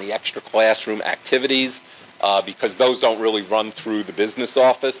comment on the extra classroom activities because those don't really run through the business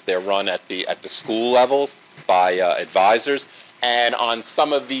office. They're run at the school levels by advisors. And on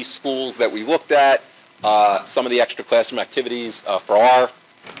some of these schools that we looked at, some of the extra classroom activities for our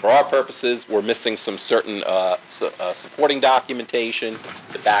purposes, we're missing some certain supporting documentation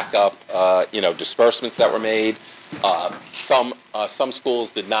to back up, disbursements that were made. Some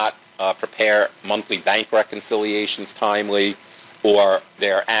schools did not prepare monthly bank reconciliations timely, or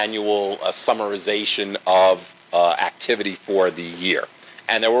their annual summarization of activity for the year.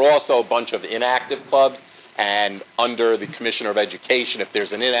 And there were also a bunch of inactive clubs. And under the Commissioner of Education, if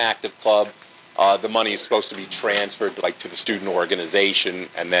there's an inactive club, the money is supposed to be transferred to the student organization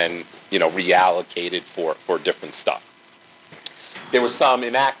and then reallocated for different stuff. There were some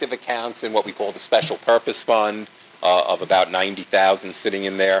inactive accounts in what we call the special purpose fund of about $90,000 sitting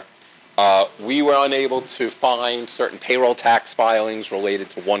in there. We were unable to find certain payroll tax filings related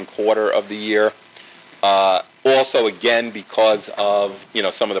to 1/4 of the year. Also, again, because of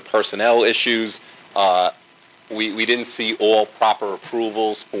some of the personnel issues, we didn't see all proper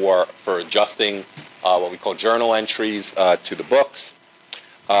approvals for adjusting what we call journal entries to the books.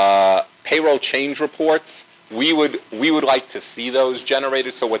 Payroll change reports, we would like to see those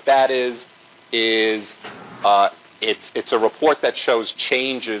generated. So what that is it's a report that shows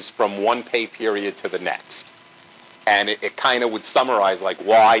changes from one pay period to the next. And it kind of would summarize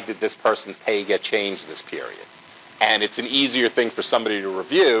why did this person's pay get changed this period. And it's an easier thing for somebody to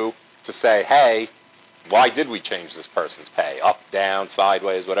review to say, hey, why did we change this person's pay? Up, down,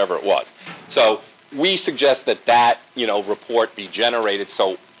 sideways, whatever it was. So we suggest that report be generated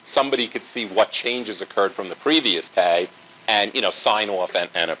so somebody could see what changes occurred from the previous pay and, sign off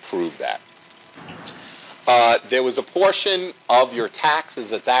and approve that. There was a portion of your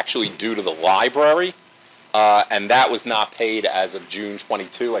taxes that's actually due to the library, and that was not paid as of June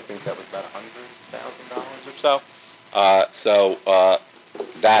 22. I think that was about $100,000 or so. So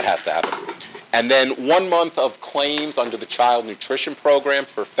that has to happen. And then 1 month of claims under the child nutrition program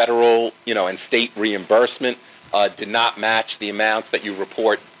for federal, and state reimbursement did not match the amounts that you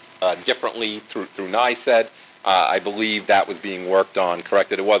report differently through NICED. I believe that was being worked on,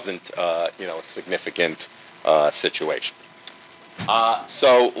 corrected. It wasn't, a significant situation.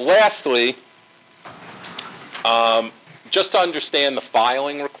 So lastly, just to understand the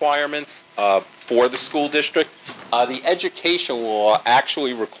filing requirements for the school district, the education law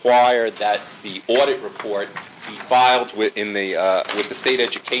actually required that the audit report be filed with the state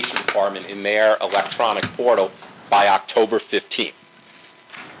education department in their electronic portal by October 15th.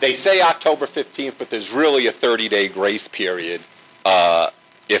 They say October 15th, but there's really a 30-day grace period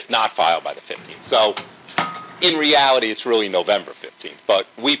if not filed by the 15th. So in reality, it's really November 15th. But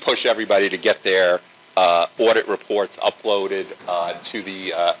we push everybody to get their audit reports uploaded to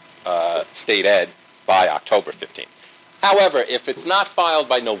the state ed by October 15th. However, if it's not filed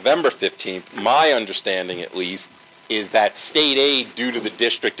by November 15th, my understanding at least is that state aid due to the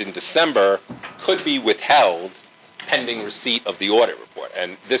district in December could be withheld pending receipt of the audit report.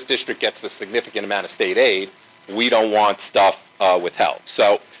 And this district gets a significant amount of state aid. We don't want stuff withheld.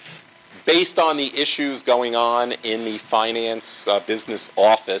 So based on the issues going on in the finance business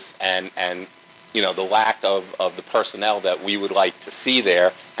office and the lack of the personnel that we would like to see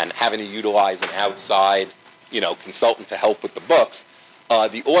there, and having to utilize an outside, consultant to help with the books,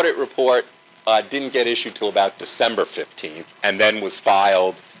 the audit report didn't get issued till about December 15th, and then was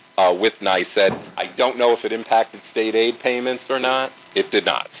filed with NYSED. I don't know if it impacted state aid payments or not. It did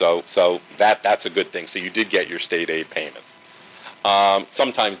not. So that's a good thing. So you did get your state aid payments.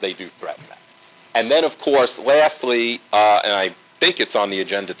 Sometimes they do threaten that. And then, of course, lastly, and I think it's on the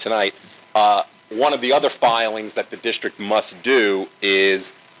agenda tonight, one of the other filings that the district must do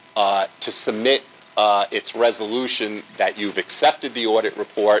is to submit its resolution that you've accepted the audit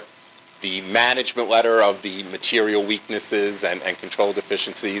report, the management letter of the material weaknesses and control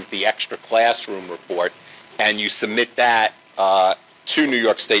deficiencies, the extra classroom report, and you submit that to New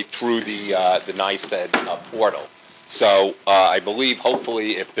York State through the NYSED portal. So I believe,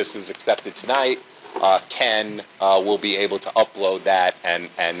 hopefully, if this is accepted tonight, Ken will be able to upload that and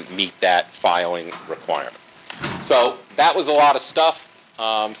meet that filing requirement. So that was a lot of stuff.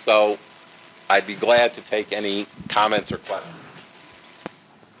 So I'd be glad to take any comments or questions.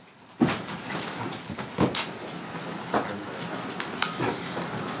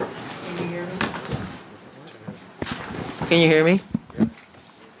 Can you hear me?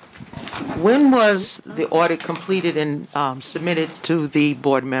 When was the audit completed and submitted to the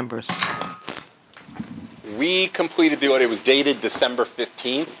board members? We completed the audit. It was dated December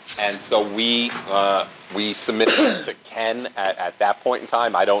 15th, and so we submitted it to Ken at that point in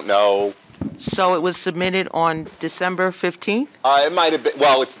time. I don't know. So it was submitted on December 15th? It might have been,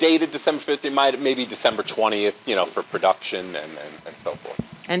 well, it's dated December 15th, maybe December 20th, for production and so forth.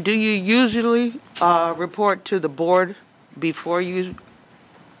 And do you usually report to the board before you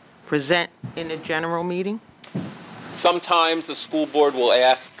present in a general meeting? Sometimes the school board will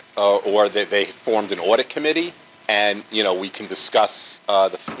ask, or they formed an audit committee, and we can discuss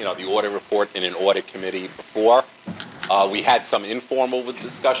the audit report in an audit committee before. We had some informal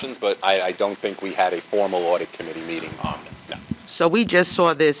discussions, but I don't think we had a formal audit committee meeting on this. No. So we just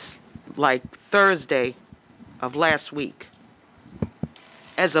saw this like Thursday of last week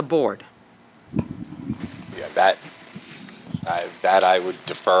as a board. Yeah, that I would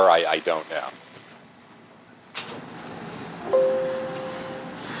defer. I don't know.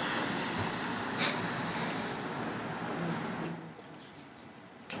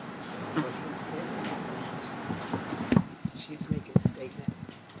 She's making a statement.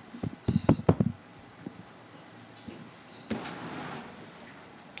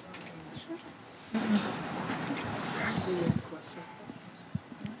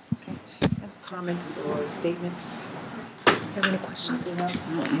 Comments or statements? Have any questions?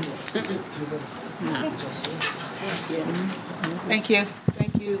 Thank you.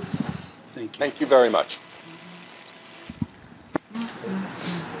 Thank you. Thank you very much.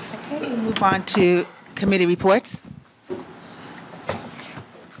 Okay, we'll move on to committee reports.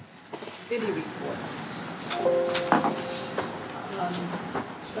 Committee reports.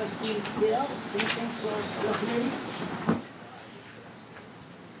 Trustee Gill, anything for your committee?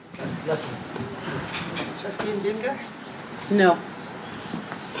 Trustee Njinga? No.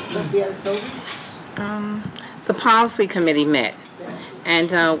 Trustee Adesobi? The policy committee met,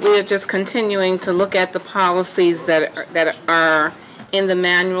 and we're just continuing to look at the policies that are in the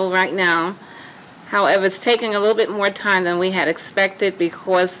manual right now. However, it's taking a little bit more time than we had expected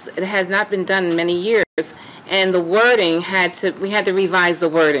because it has not been done in many years, and the wording we had to revise the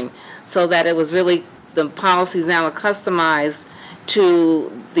wording so that it was really, the policies now are customized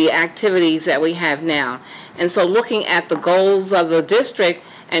to the activities that we have now. And so looking at the goals of the district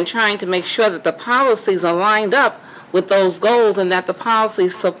and trying to make sure that the policies are lined up with those goals and that the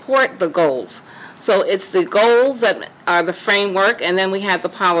policies support the goals. So it's the goals that are the framework, and then we have the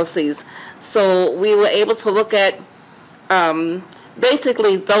policies. So we were able to look at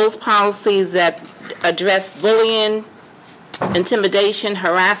basically those policies that address bullying, intimidation,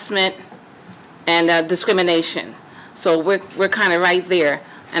 harassment, and discrimination. So we're kind of right there,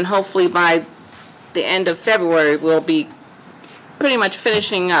 and hopefully by the end of February we'll be pretty much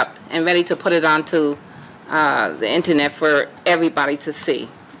finishing up and ready to put it onto the internet for everybody to see.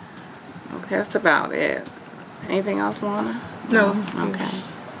 Okay, that's about it. Anything else, Lorna? No. Okay.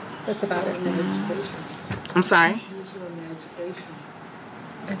 That's about it. I'm sorry?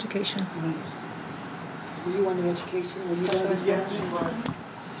 Education. Were you on the education? Were you done? Yes, she was.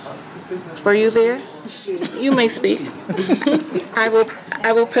 Were you there? You may speak. I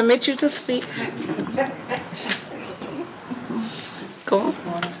will permit you to speak. Go on.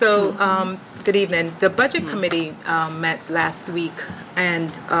 So, good evening. The Budget Committee met last week,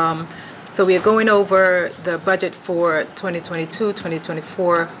 and so we are going over the budget for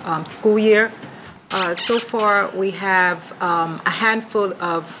 2022-2024 school year. So far, we have a handful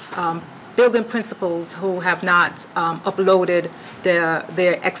of building principals who have not uploaded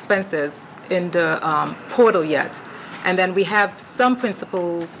their expenses in the portal yet. And then we have some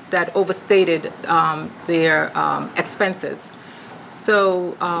principals that overstated their expenses.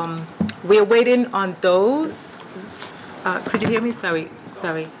 So we're waiting on those. Could you hear me? Sorry.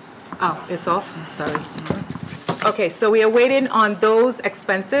 Oh, it's off? Sorry. Okay, so we are waiting on those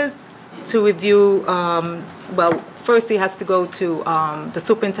expenses to review. Well, first it has to go to the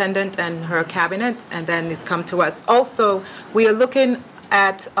superintendent and her cabinet, and then it come to us. Also, we are looking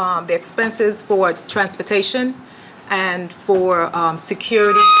at the expenses for transportation and for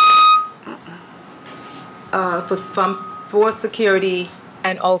security, for security,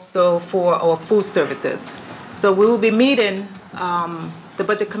 and also for our food services. So we will be meeting. The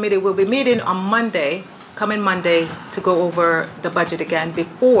budget committee will be meeting on Monday, coming Monday, to go over the budget again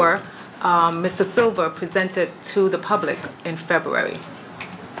before Mr. Silver presented to the public in February.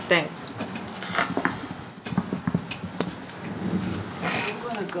 Thanks. I'm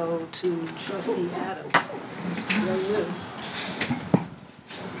going to go to Trustee Adams.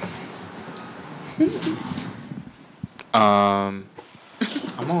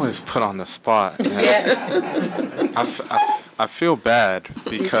 I'm always put on the spot. Yes. I feel bad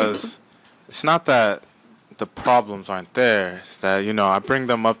because it's not that the problems aren't there. It's that, you know, I bring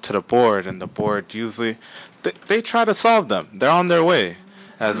them up to the board, and the board usually, they try to solve them. They're on their way.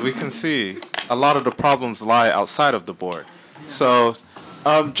 As we can see, a lot of the problems lie outside of the board. So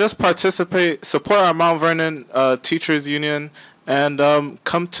just participate, support our Mount Vernon Teachers Union, and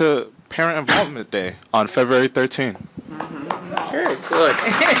come to Parent Involvement Day on February 13th. Very good.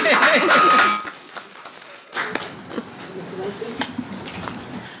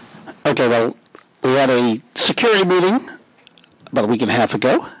 Okay, well, we had a security meeting about a week and a half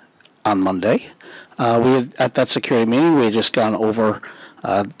ago on Monday. At that security meeting, we had just gone over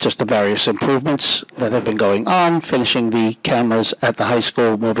just the various improvements that have been going on, finishing the cameras at the high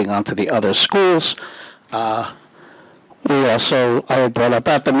school, moving on to the other schools. I had brought up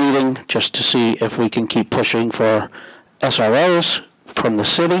at the meeting just to see if we can keep pushing for SROs from the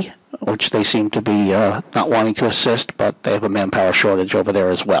city, which they seem to be not wanting to assist, but they have a manpower shortage over there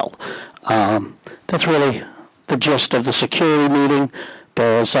as well. That's really the gist of the security meeting.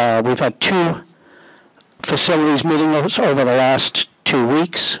 We've had 2 facilities meetings over the last 2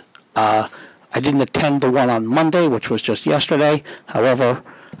 weeks. I didn't attend the one on Monday, which was just yesterday. However,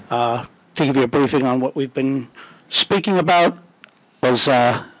 to give you a briefing on what we've been speaking about was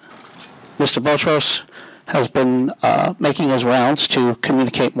Mr. Botros has been making his rounds to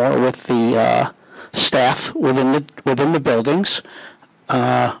communicate more with the staff within the buildings.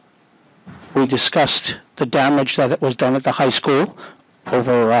 We discussed the damage that was done at the high school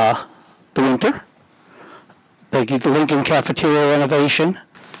over the winter, the Lincoln cafeteria renovation,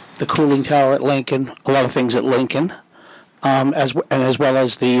 the cooling tower at Lincoln, a lot of things at Lincoln, as well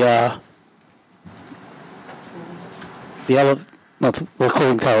as the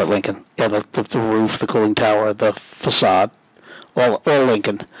cooling tower at Lincoln. Yeah, the roof, the cooling tower, the facade, all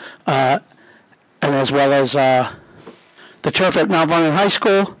Lincoln. And as well as the turf at Mount Vernon High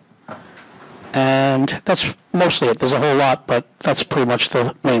School. And that's mostly it. There's a whole lot, but that's pretty much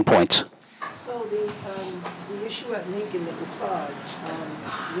the main points. So the issue at Lincoln, the facade,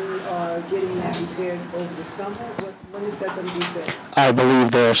 we are getting that repaired over the summer. When is that going to be fixed? I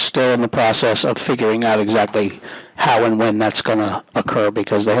believe they're still in the process of figuring out exactly how and when that's going to occur,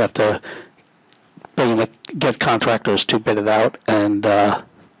 because they have to get contractors to bid it out and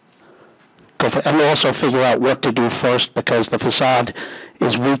and also figure out what to do first, because the facade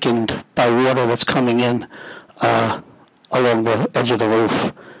is weakened by water that's coming in along the edge of the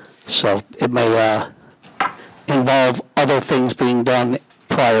roof. So it may involve other things being done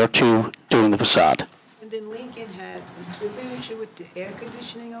prior to doing the facade. And then Lincoln is there an issue with the air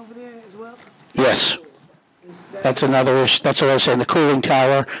conditioning over there as well? Yes. That's another issue. That's what I was saying. The cooling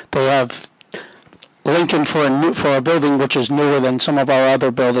tower, they have Lincoln for a building which is newer than some of our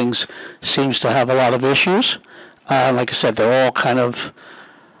other buildings seems to have a lot of issues. Like I said, they're all kind of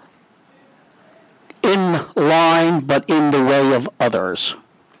in line, but in the way of others.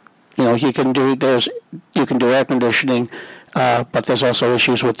 You know, you can do air conditioning, but there's also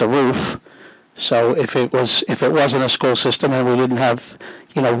issues with the roof. So if it wasn't a school system and we didn't have,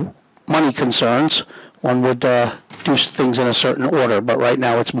 money concerns, one would do things in a certain order. But right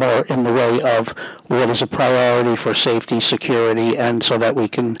now it's more in the way of what is a priority for safety, security, and so that we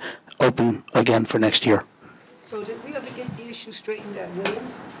can open again for next year. So did we ever get the issue straightened at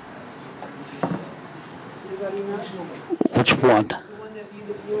Williams? Anybody know? Which one? The one that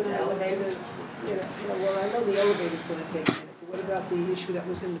you and I went to Yeah, well, I know the elevator's gonna take a minute, but what about the issue that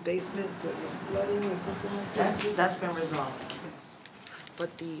was in the basement, that was flooding or something like that? That's been resolved.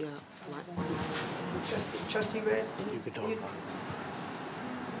 But the, Trustee Red? You could talk.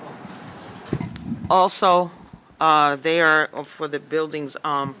 also, they are, for the buildings,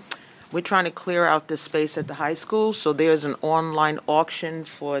 we're trying to clear out the space at the high school, so there's an online auction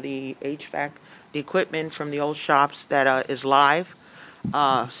for the HVAC, the equipment from the old shops that is live.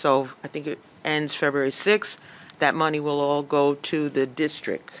 So I think it ends February 6th. That money will all go to the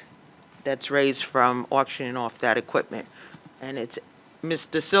district that's raised from auctioning off that equipment. And it's,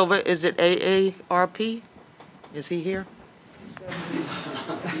 Mr. Silva, is it AARP? Is he here?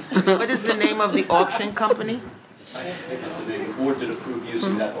 What is the name of the auction company? The board did approve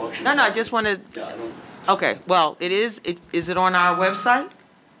using that auction. No, I just wanted, okay, well, is it on our website?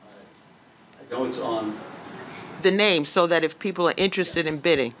 I know it's on. The name, so that if people are interested in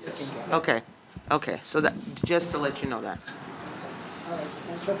bidding? Yes. Okay, so that, just to let you know that. All right,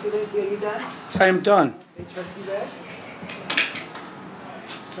 and Trustee Lindsay, are you done? I am done. Okay, Trustee Red?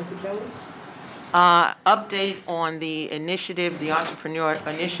 Trustee Kelly? Update on the initiative, the Entrepreneur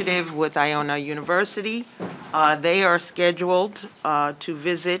Initiative with Iona University. They are scheduled to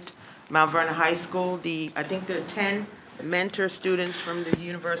visit Mount Vernon High School. I think there are 10 mentor students from the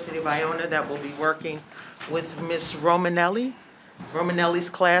University of Iona that will be working with Ms. Romanelli, Romanelli's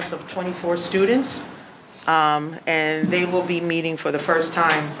class of 24 students. And they will be meeting for the first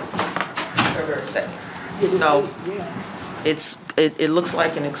time. So it looks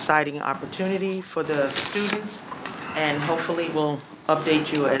like an exciting opportunity for the students, and hopefully we'll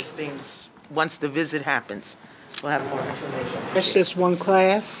update you as things, once the visit happens, we'll have more information. That's just one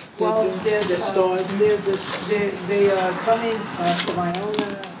class? Well, they are coming from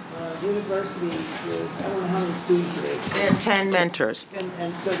Iona University with, I don't know how many students there are 10 mentors.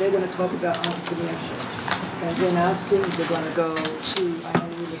 And so they're going to talk about entrepreneurship. And then our students are going to go to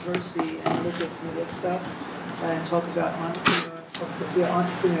Iona University and look at some of their stuff and talk about their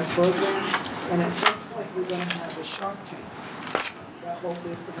entrepreneur program. And at some point, we're going to have a Shark Tank. Our hope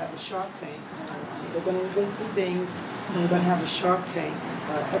is to have a Shark Tank. They're going to invent some things, and we're going to have a Shark Tank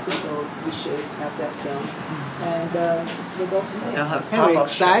episode. We should have that film. And we'll go from there. Very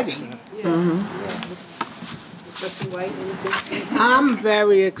exciting. Trustee White, anything? I'm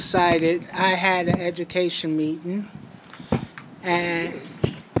very excited. I had an education meeting, and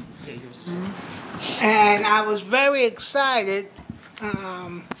I was very excited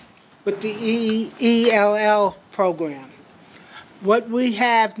with the ELL program. What we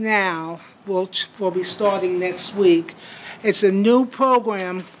have now will be starting next week. It's a new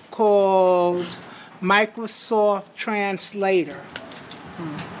program called Microsoft Translator.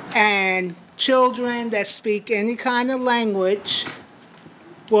 And children that speak any kind of language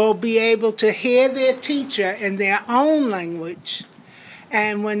will be able to hear their teacher in their own language.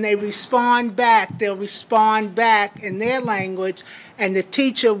 And when they respond back, they'll respond back in their language, and the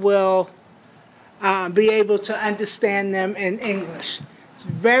teacher will be able to understand them in English. It's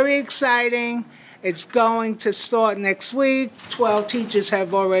very exciting. It's going to start next week. 12 teachers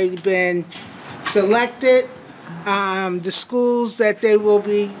have already been selected. The schools that they will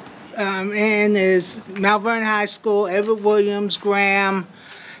be in is Mount Vernon High School, Everett Williams, Graham,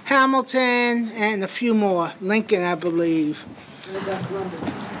 Hamilton, and a few more. Lincoln, I believe.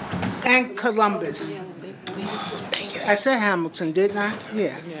 And Columbus. I said Hamilton, didn't I?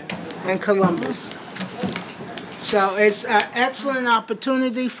 Yeah. And Columbus. So it's an excellent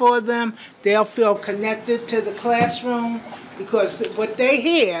opportunity for them. They'll feel connected to the classroom because what they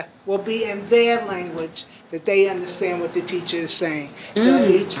hear will be in their language, that they understand what the teacher is saying. They'll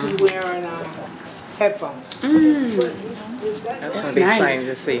each be wearing headphones. That's exciting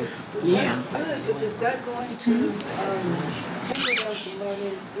to see. Yeah. Is that going to hinder them from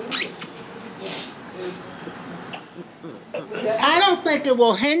learning English? I don't think it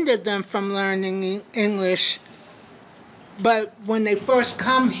will hinder them from learning English, but when they first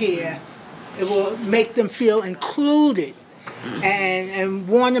come here, it will make them feel included and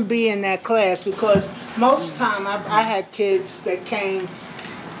want to be in that class, because most time I had kids that came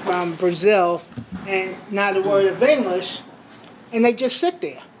from Brazil and not a word of English, and they just sit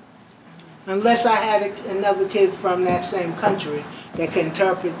there. Unless I had another kid from that same country that can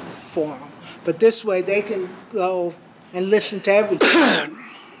interpret for them. But this way they can go and listen to everything.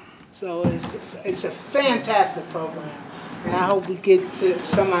 So it's a fantastic program. And I hope we get to,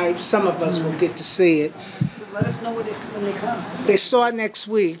 some of us will get to see it. Let us know when they come. They start next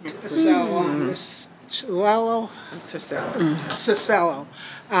week. So Ms. Cicello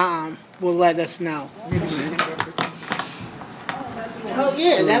will let us know. Oh,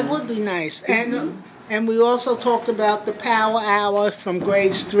 yeah, that would be nice. And we also talked about the power hour from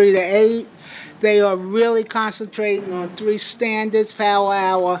grades 3 to 8. They are really concentrating on 3 standards. Power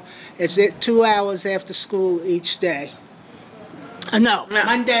hour is 2 hours after school each day. No,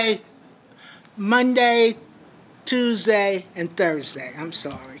 Monday, Tuesday, and Thursday. I'm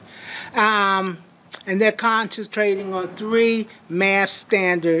sorry. And they're concentrating on 3 math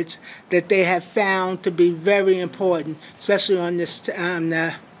standards that they have found to be very important, especially on this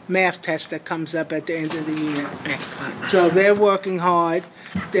the math test that comes up at the end of the year. Excellent. So they're working hard.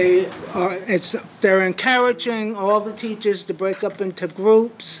 They're encouraging all the teachers to break up into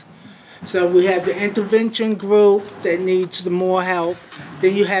groups. So we have the intervention group that needs more help.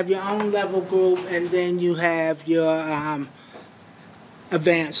 Then you have your own level group, and then you have your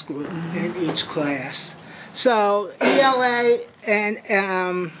advanced group in each class. So ELA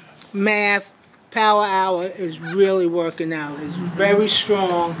and math power hour is really working out. It's very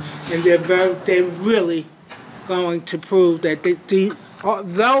strong, and they're really going to prove that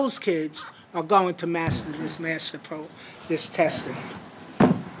those kids are going to master this testing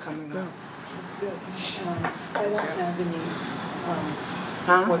coming up. I don't have any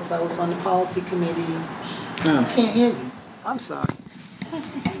reports. I was on the policy committee. Can't hear you. I'm sorry.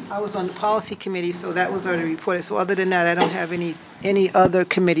 I was on the policy committee, so that was already reported. So other than that, I don't have any other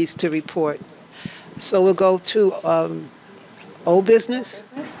committees to report. So we'll go to old business.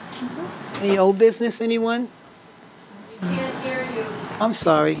 Any old business, anyone? Can't hear you. I'm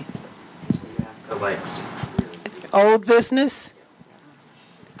sorry. Old business?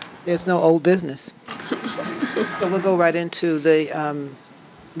 There's no old business. So we'll go right into the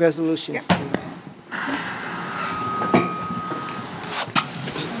resolutions.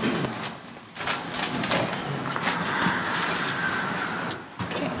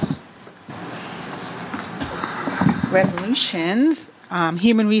 Resolutions,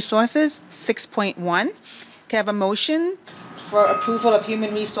 Human Resources, 6.1. Can I have a motion for approval of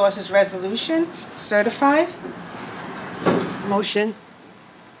Human Resources Resolution, certified? Motion.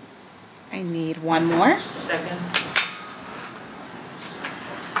 I need one more. Second.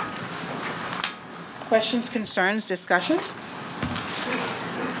 Questions, concerns, discussions?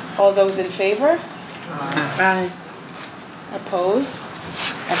 All those in favor? Aye. Oppose?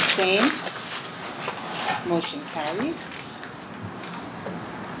 Abstain? Motion carries.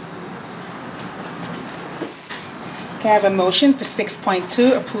 Can I have a motion for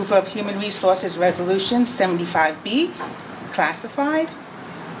 6.2, approval of Human Resources Resolution 75B, classified?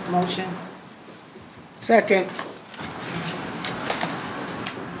 Motion. Second.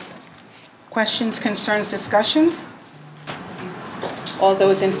 Questions, concerns, discussions? All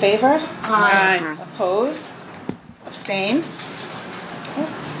those in favor? Aye. Oppose? Abstain?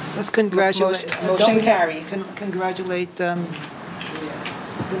 Let's congratulate. Motion carries. Congratulate our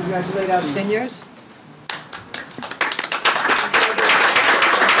seniors.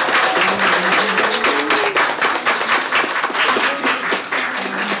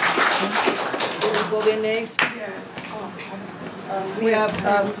 Vote their names. We have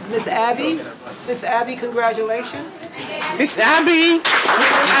Miss Abby. Miss Abby, congratulations. Miss Abby.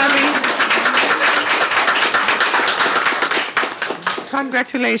 Miss Abby.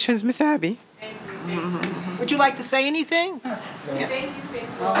 Congratulations, Miss Abby. Would you like to say anything? Thank you.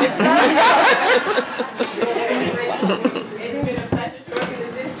 It's been a pleasure to work in the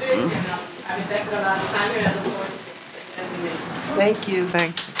district, and I've invested a lot of time here. I look forward to Thank you.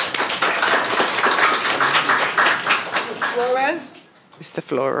 Thank you. Flores? Mr.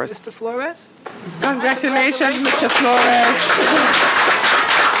 Flores. Mr. Flores? Congratulations, Mr. Flores.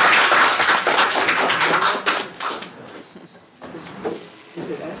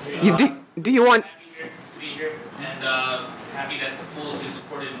 Do you want? To be here and happy that the pool has been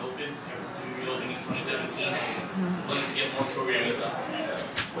supported and open ever since we reopened in 2017. Looking to get more programming done.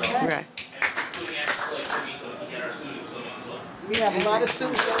 So, Yes. And looking at school activities so we can get our students swimming as well. We have a lot of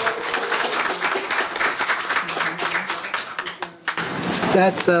students.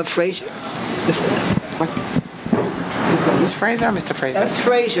 That's Frazier. Miss Fraser or Mr. Fraser? S.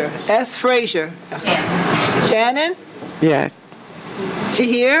 Frazier. S. Frazier. Yeah. Shannon? Yes. She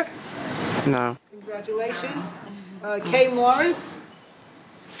here? No. Congratulations. Kay Morris?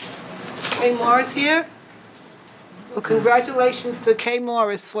 Kay Morris here? Well, congratulations to Kay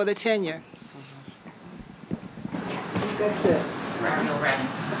Morris for the tenure. That's it.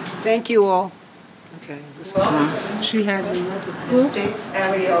 Thank you all. Okay. She has another.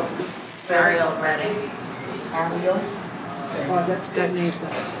 Ariel Redding. Ariel? Oh, that name's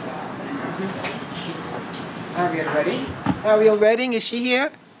not. Ariel Redding? Ariel Redding, is she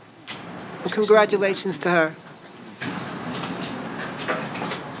here? Well, congratulations to her.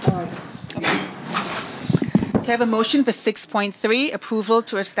 Can I have a motion for 6.3, approval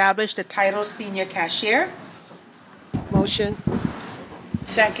to establish the title senior cashier? Motion.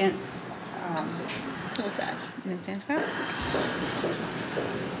 Second. Who was that?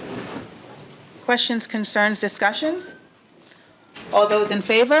 Questions, concerns, discussions? All those in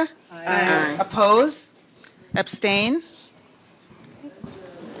favor? Aye. Oppose? Abstain?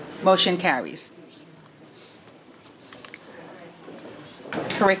 Motion carries.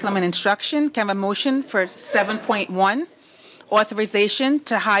 Curriculum and instruction, can I have a motion for 7.1, authorization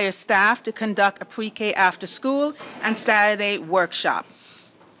to hire staff to conduct a pre-K after-school and Saturday workshop?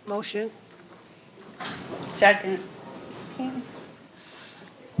 Motion. Second.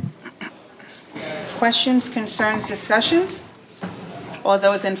 Questions, concerns, discussions? All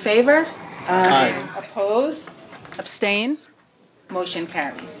those in favor? Aye. Oppose? Abstain? Motion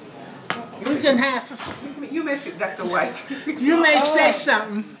carries. We can have, You may sit, Dr. White. you may say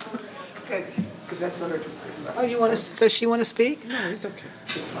something. Okay, because that's what her decision. Oh, you want to, does she want to speak? No, it's okay.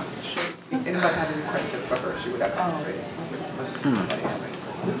 She's fine. If anybody had any questions for her, she would have answered it.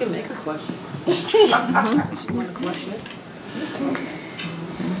 We can make a question. She want a question?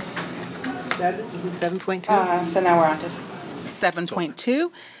 Is it 7.2? So now we're on to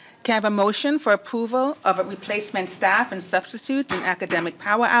 7.2. Can I have a motion for approval of a replacement staff and substitute in academic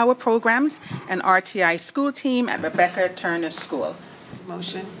power hour programs and RTI school team at Rebecca Turner School?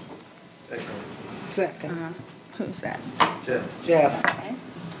 Motion. Second. Who's that? Jeff. Okay.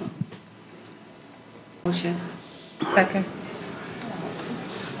 Motion. Second.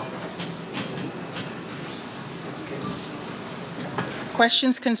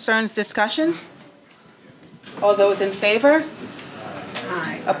 Questions, concerns, discussions? All those in favor?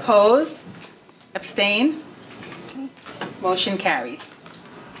 Aye. Oppose? Abstain? Motion carries.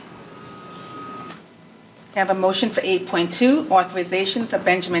 I have a motion for 8.2, authorization for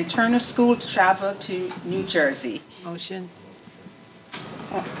Benjamin Turner School to travel to New Jersey. Motion.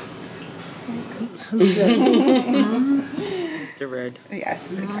 Who's that? Mr. Red.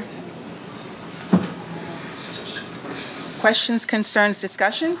 Yes. Questions, concerns,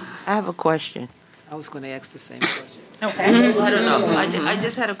 discussions? I have a question. I was going to ask the same question. Okay. I don't know. I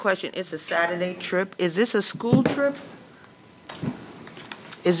just had a question. It's a Saturday trip. Is this a school trip?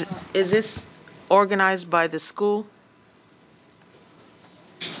 Is this organized by the school?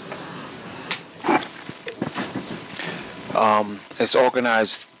 It's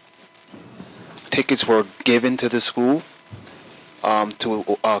organized. Tickets were given to the school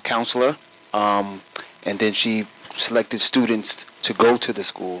to a counselor, and then she selected students to go to the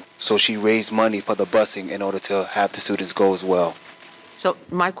school. So she raised money for the busing in order to have the students go as well. So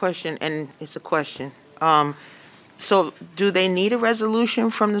my question, and it's a question, so do they need a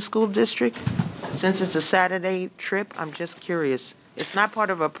resolution from the school district? Since it's a Saturday trip, I'm just curious. It's not part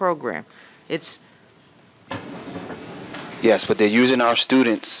of a program. It's... Yes, but they're using our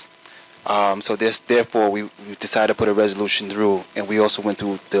students. So therefore, we decided to put a resolution through, and we also went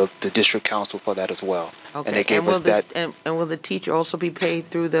through the district council for that as well. Okay. And they gave us that. And will the teacher also be paid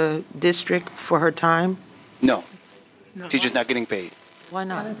through the district for her time? No. Teacher's not getting paid. Why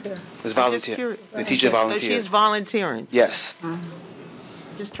not? It's volunteer. The teacher So volunteered. she's volunteering? Yes.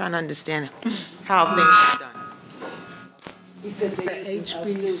 Just trying to understand how things are done. You said the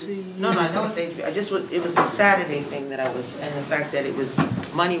HBC. No, I know it's HB. It was the Saturday thing that and the fact that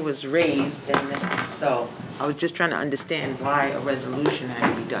money was raised, and so I was just trying to understand why a resolution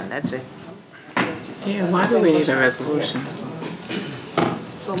had to be done. That's it. Yeah, why do we need a resolution?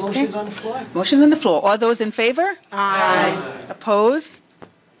 So motion's on the floor? Motion's on the floor. All those in favor? Aye. Oppose?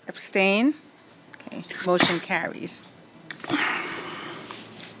 Abstain? Okay, motion carries.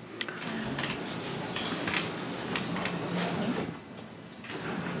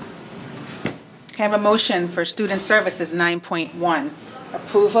 Can I have a motion for Student Services 9.1?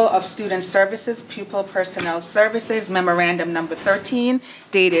 Approval of Student Services Pupil Personnel Services Memorandum Number 13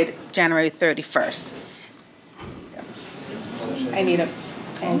 dated January 31st. I need a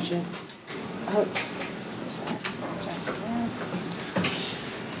motion.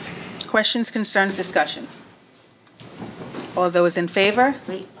 Questions, concerns, discussions? All those in favor?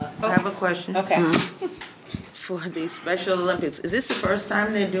 Wait, I have a question. Okay. For the Special Olympics, is this the first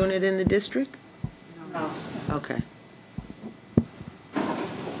time they're doing it in the district? No. Okay.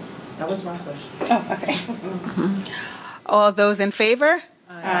 That was my question. Oh, okay. All those in favor?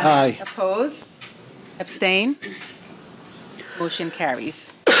 Aye. Oppose? Abstain? Motion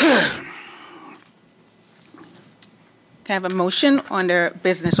carries. Can I have a motion under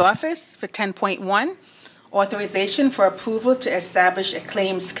Business Office for 10.1, authorization for approval to establish a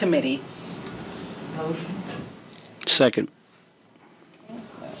claims committee? Second.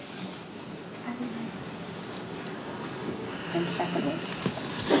 And second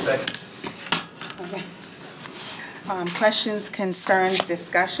was? Okay. Questions, concerns,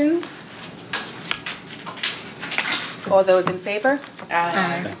 discussions? All those in favor?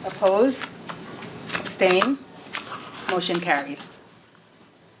 Aye. Oppose? Abstain? Motion carries.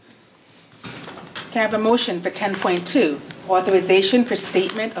 Can I have a motion for 10.2, authorization for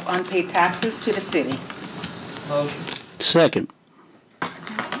statement of unpaid taxes to the city? Second.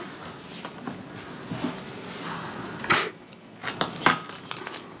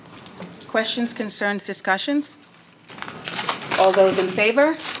 Questions, concerns, discussions? All those in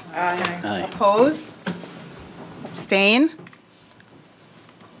favor? Aye. Oppose? Abstain?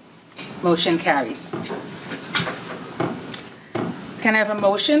 Motion carries. Can I have a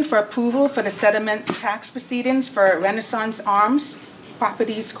motion for approval for the settlement tax proceedings for Renaissance Arms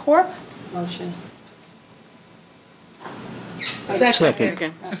Properties Corp.? Motion. Second.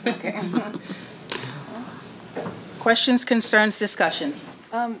 Okay. Questions, concerns, discussions?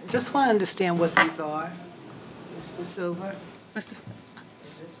 Just want to understand what these are, Mr. Silver. Mr.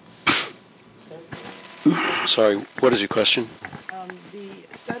 Sorry, what is your question? The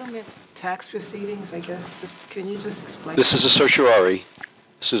settlement tax proceedings, I guess, can you just explain? This is a certiorari.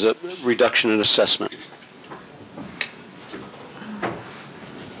 This is a reduction in assessment.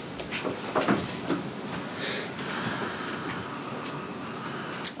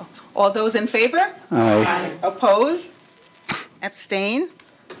 All those in favor? Aye. Oppose? Abstain?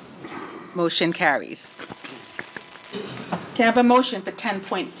 Motion carries. Can I have a motion for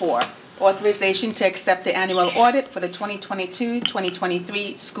 10.4, authorization to accept the annual audit for the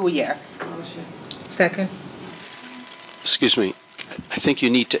 2022-2023 school year? Motion. Second. Excuse me, I think you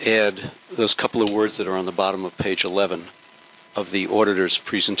need to add those couple of words that are on the bottom of page 11 of the auditor's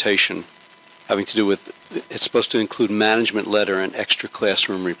presentation having to do with, it's supposed to include management letter and extra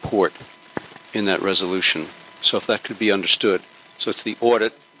classroom report in that resolution. So if that could be understood. So it's the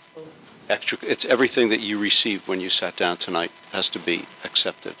audit, it's everything that you received when you sat down tonight has to be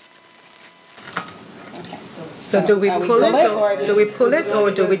accepted. So do we pull it, or do we pull it, or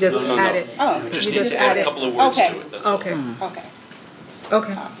do we just No. add it? Oh, We just you need just to add add a it. couple of words Okay. to it, that's all. Okay, Okay.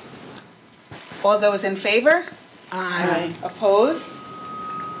 okay. All those in favor? Aye. Oppose?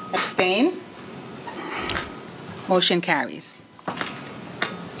 Abstain? Motion carries.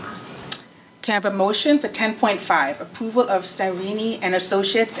 Can I have a motion for 10.5, approval of Serini and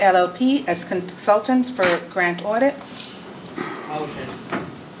Associates LLP as consultants for grant audit? Motion.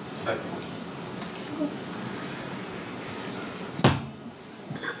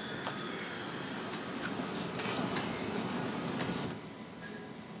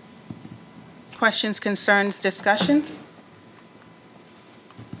 Questions, concerns, discussions?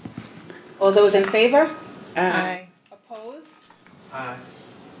 All those in favor? Aye. Oppose? Aye.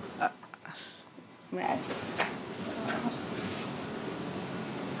 Red.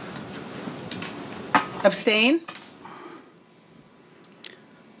 Abstain?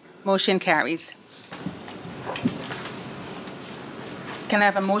 Motion carries. Can I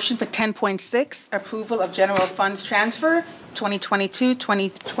have a motion for 10.6, approval of general funds transfer,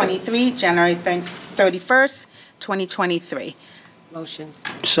 2022-2023, January 31st, 2023? Motion.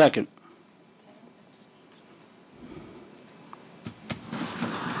 Second.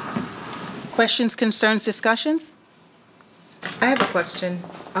 Questions, concerns, discussions? I have a question.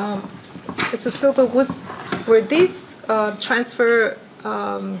 Mr. Silva, were these transfer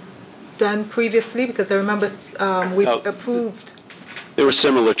done previously? Because I remember we No. approved. There were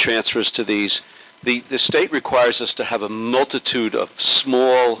similar transfers to these. The state requires us to have a multitude of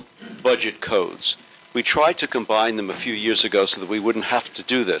small budget codes. We tried to combine them a few years ago so that we wouldn't have to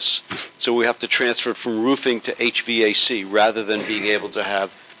do this. So we have to transfer from roofing to HVAC rather than being able to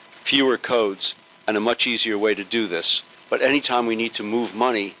have fewer codes and a much easier way to do this. But anytime we need to move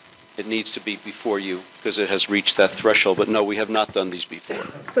money, it needs to be before you because it has reached that threshold. But no, we have not done these before.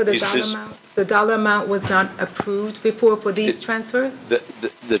 So the These- dollar amount was not approved before for these transfers?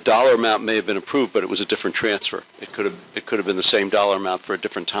 The dollar amount may have been approved, but it was a different transfer. It could have been the same dollar amount for a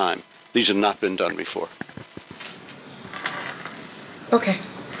different time. These have not been done before. Okay.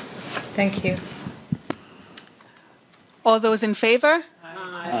 Thank you. All those in favor?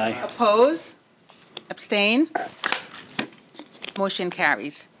 Aye. Oppose? Abstain? Motion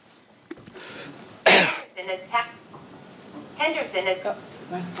carries. Henderson is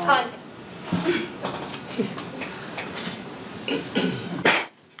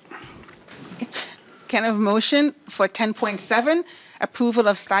Can I have a motion for 10.7, approval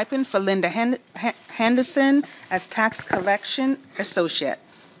of stipend for Linda Henderson as tax collection associate?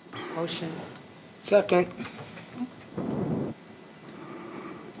 Motion. Second.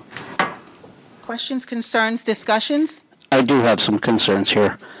 Questions, concerns, discussions? I do have some concerns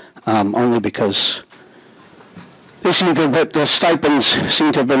here, only because the stipends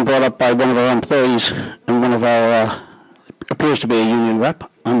seem to have been brought up by one of our employees and one of our, appears to be a union rep.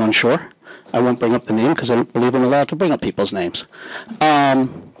 I'm unsure. I won't bring up the name because I don't believe I'm allowed to bring up people's names.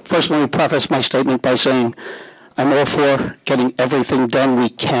 First, let me preface my statement by saying I'm all for getting everything done we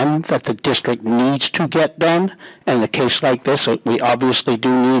can that the district needs to get done. And in a case like this, we obviously do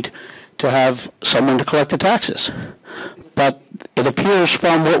need to have someone to collect the taxes. But it appears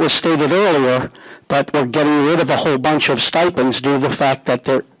from what was stated earlier that we're getting rid of a whole bunch of stipends due to the fact that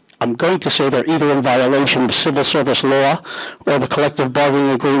I'm going to say they're either in violation of civil service law or the collective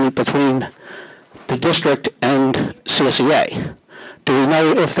bargaining agreement between the district and CSEA. Do we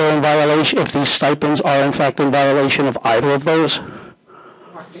know if they're in violation, if these stipends are in fact in violation of either of those?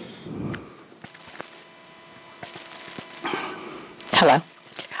 Marcy. Hello.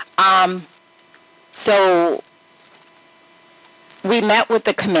 So we met with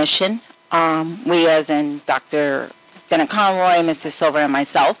the commission, we as in Dr. Vernon Conroy, Mr. Silver, and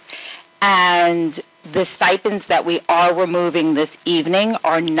myself, and the stipends that we are removing this evening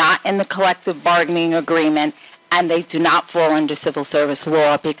are not in the collective bargaining agreement, and they do not fall under civil service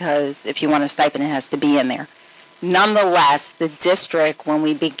law because if you want a stipend, it has to be in there. Nonetheless, the district, when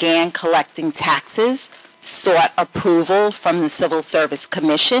we began collecting taxes, sought approval from the Civil Service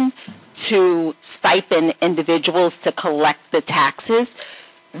Commission to stipend individuals to collect the taxes.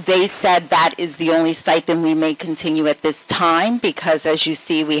 They said that is the only stipend we may continue at this time because, as you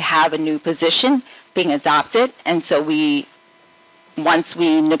see, we have a new position being adopted, and so once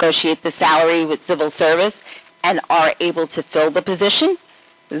we negotiate the salary with civil service and are able to fill the position,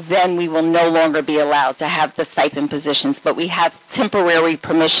 then we will no longer be allowed to have the stipend positions. But we have temporary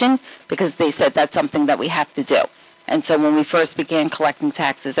permission because they said that's something that we have to do. And so when we first began collecting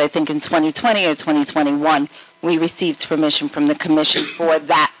taxes, I think in 2020 or 2021, we received permission from the commission for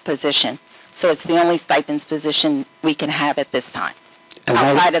that position. So it's the only stipends position we can have at this time, and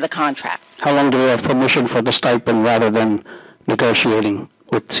outside of the contract. How long do we have permission for the stipend rather than negotiating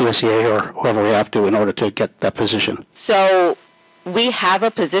with CSEA or whoever we have to in order to get that position? So we have a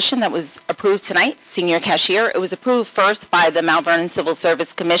position that was approved tonight, senior cashier. It was approved first by the Mount Vernon Civil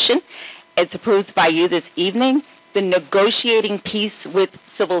Service Commission. It's approved by you this evening. The negotiating piece with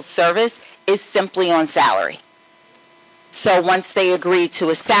civil service is simply on salary. So once they agree to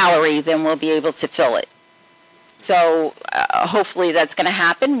a salary, then we'll be able to fill it. So hopefully that's going to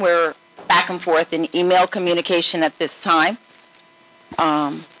happen. We're back and forth in email communication at this time.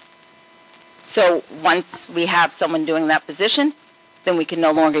 So once we have someone doing that position, then we can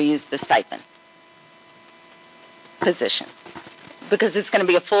no longer use the stipend position because it's going to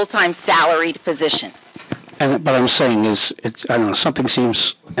be a full-time salaried position. And what I'm saying is, I don't know, something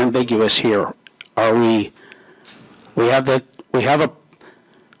seems ambiguous here. It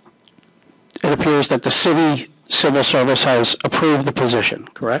appears that the city civil service has approved the position,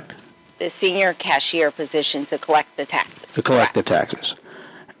 correct? The senior cashier position to collect the taxes. To collect the taxes.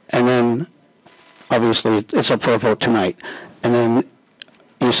 And then, obviously, it's up for a vote tonight. And then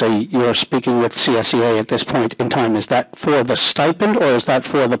you say you're speaking with CSEA at this point in time. Is that for the stipend or is that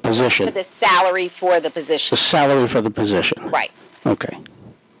for the position? For the salary for the position. The salary for the position. Right. Okay.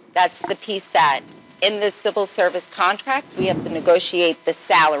 That's the piece that, in the civil service contract, we have to negotiate the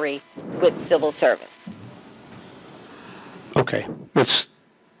salary with civil service. Okay. With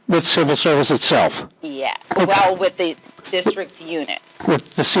civil service itself? Yeah. Okay. Well, with the district's unit.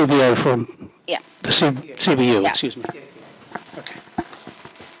 With the CBA from? Yeah. The CBU, Yes. excuse me.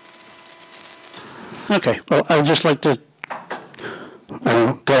 Okay, well, I would just like to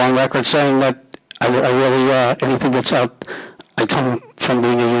go on record saying that I really, anything that's out, I come from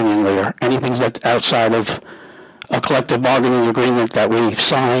being a union leader, anything that's outside of a collective bargaining agreement that we've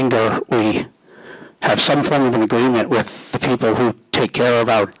signed or we have some form of an agreement with the people who take care of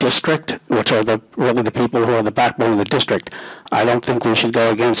our district, which are really the people who are the backbone of the district. I don't think we should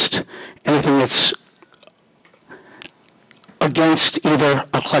go against anything that's against either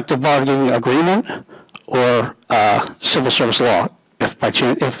a collective bargaining agreement or civil service law. If by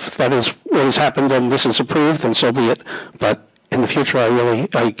chance, if that is what has happened and this is approved, then so be it. But in the future,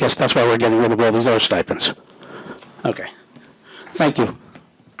 I guess that's why we're getting rid of all these other stipends. Okay. Thank you.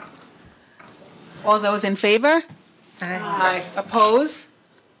 All those in favor? Aye. Oppose?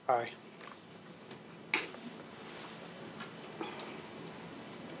 Aye.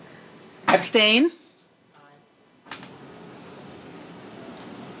 Abstain?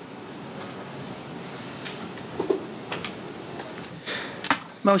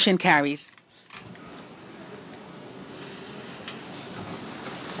 Motion carries.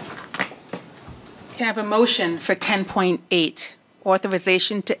 Can I have a motion for 10.8,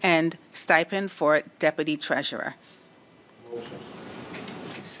 authorization to end stipend for deputy treasurer?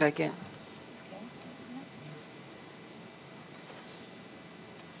 Second.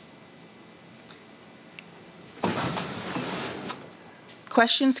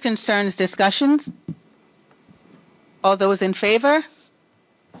 Questions, concerns, discussions? All those in favor?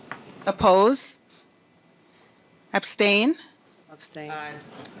 Oppose? Abstain? Abstain.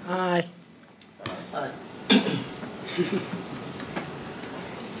 Aye. So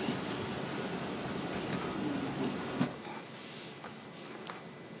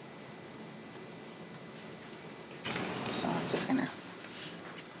I'm just gonna.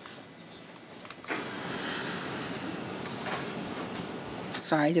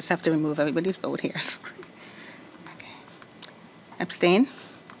 Sorry, I just have to remove everybody's vote here. Sorry. Okay. Abstain?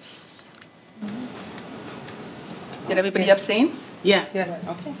 Did everybody abstain? Yeah. Yes.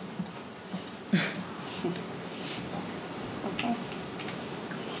 Okay. Okay.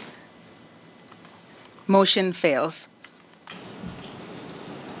 Motion fails.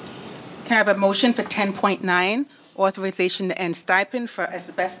 Can I have a motion for 10.9, authorization to end stipend for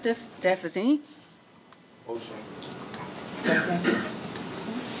asbestos designee? Motion. Second.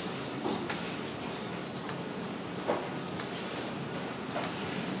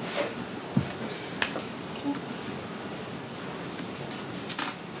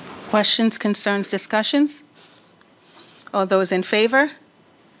 Questions, concerns, discussions? All those in favor?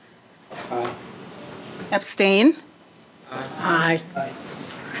 Aye. Abstain? Aye.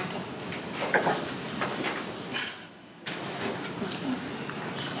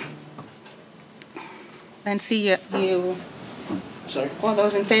 Nancy, you, Sorry? all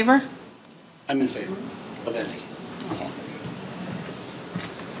those in favor? I'm in favor of ending. Okay.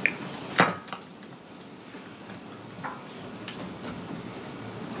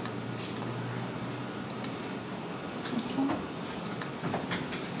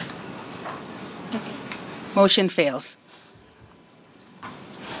 Motion fails.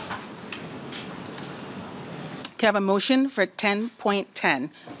 Can I have a motion for 10.10,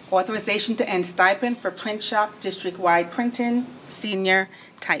 authorization to end stipend for print shop district-wide printing senior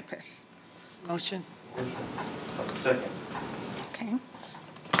typists? Motion. Second. Okay.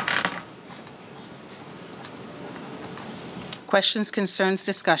 Questions, concerns,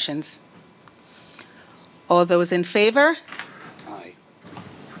 discussions? All those in favor? Aye.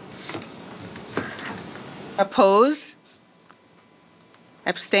 Oppose?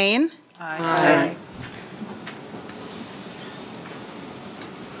 Abstain? Aye.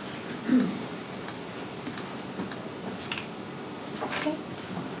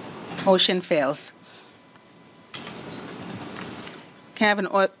 Motion fails. Can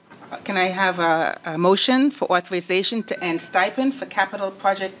I have a motion for authorization to end stipend for capital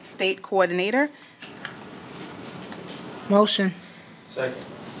project state coordinator? Motion. Second.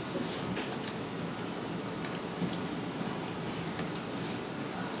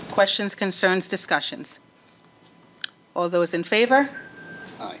 Questions, concerns, discussions? All those in favor?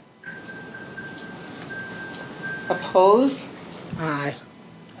 Aye. Oppose? Aye.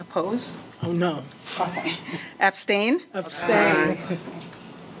 Oppose? Oh, no. Okay. Abstain? Abstain.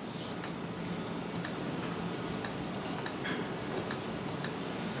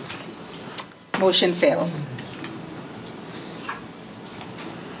 Motion fails.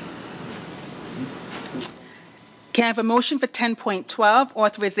 Can I have a motion for 10.12,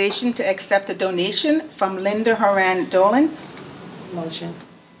 authorization to accept a donation from Linda Horan Dolan? Motion.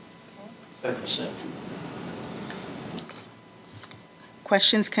 Second.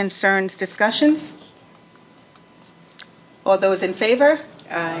 Questions, concerns, discussions? All those in favor?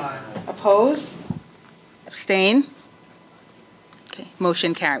 Aye. Oppose? Abstain? Okay,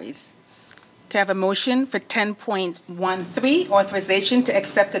 motion carries. Can I have a motion for 10.13, authorization to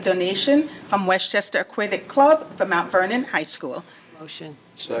accept a donation from Westchester Aquatic Club for Mount Vernon High School? Motion.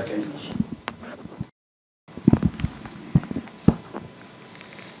 Second.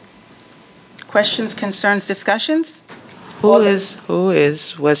 Questions, concerns, discussions? Who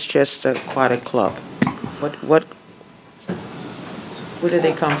is Westchester Aquatic Club? Where did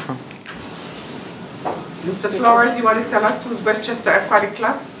they come from? Mr. Flores, you want to tell us who's Westchester Aquatic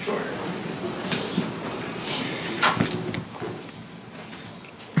Club? Sure.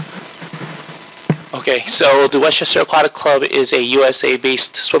 Okay, so the Westchester Aquatic Club is a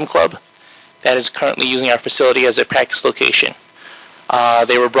USA-based swim club that is currently using our facility as a practice location.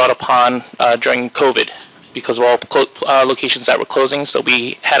 They were brought upon during COVID because of all locations that were closing, so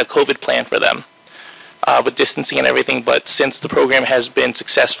we had a COVID plan for them with distancing and everything, but since the program has been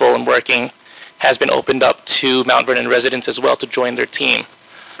successful and working, has been opened up to Mount Vernon residents as well to join their team.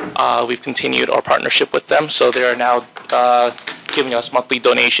 we've continued our partnership with them, so they are now giving us monthly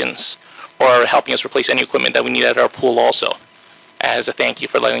donations or helping us replace any equipment that we need at our pool also, as a thank you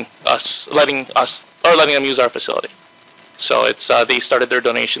for letting them use our facility. So it's they started their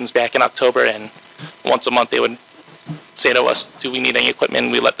donations back in October, and once a month they would say to us, do we need any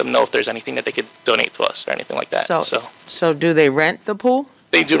equipment? We let them know if there's anything that they could donate to us or anything like that. So do they rent the pool?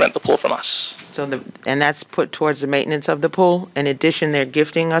 They do rent the pool from us. And that's put towards the maintenance of the pool? In addition, they're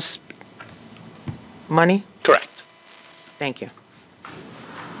gifting us money? Correct. Thank you.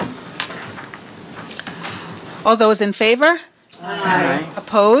 All those in favor? Aye.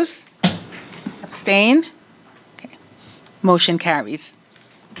 Oppose? Abstain? Okay. Motion carries.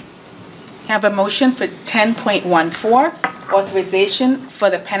 Have a motion for 10.14, authorization for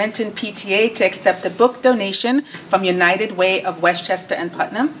the Pennington PTA to accept a book donation from United Way of Westchester and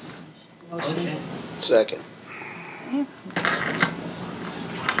Putnam. Motion. Second.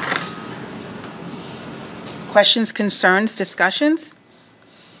 Questions, concerns, discussions?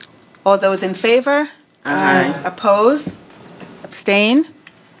 All those in favor? Aye. Oppose? Abstain?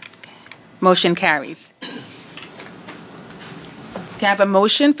 Motion carries. Can I have a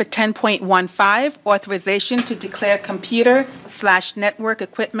motion for 10.15, authorization to declare computer/network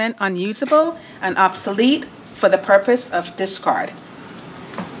equipment unusable and obsolete for the purpose of discard?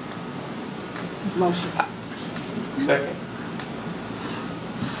 Motion. Second.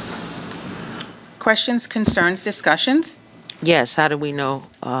 Questions, concerns, discussions? Yes, how do we know?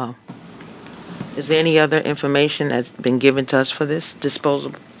 Is there any other information that's been given to us for this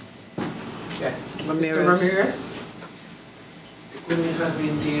disposal? Yes. Mr. Ramirez? Equipment has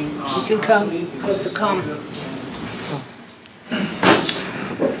been deemed. You can come. You have to come.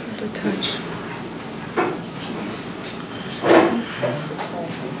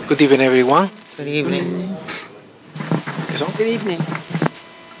 Good evening, everyone. Good evening. Good evening.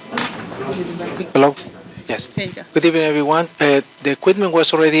 Hello? Yes. Good evening, everyone. The equipment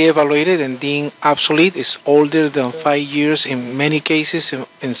was already evaluated and deemed obsolete. It's older than 5 years in many cases,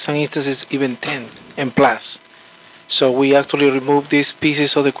 in some instances even 10 and plus. So we actually removed these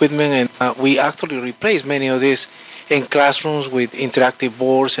pieces of the equipment, and we actually replaced many of these in classrooms with interactive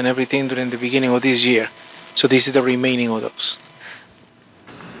boards and everything during the beginning of this year. So this is the remaining of those.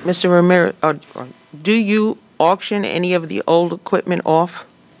 Mr. Ramirez, do you auction any of the old equipment off?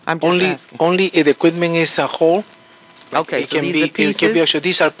 I'm just asking. Only if the equipment is a whole. Okay, so these are pieces? It can be actually,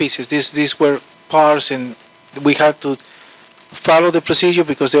 these are pieces. These were parts, and we had to follow the procedure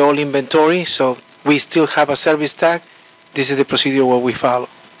because they're all inventory. So we still have a service tag. This is the procedure what we follow.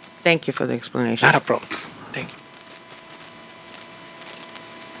 Thank you for the explanation. Not a problem. Thank you.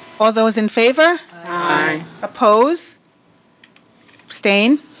 All those in favor? Aye. Oppose?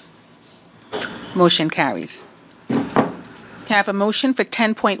 Abstain? Motion carries. Can I have a motion for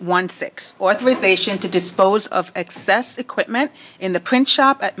 10.16, authorization to dispose of excess equipment in the print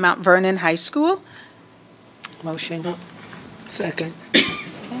shop at Mount Vernon High School? Motion. Second.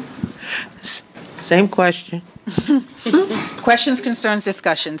 Same question. Questions, concerns,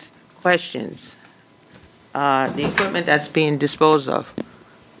 discussions? Questions. The equipment that's being disposed of,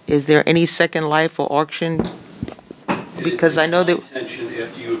 is there any second life or auction? Because I know that... Intention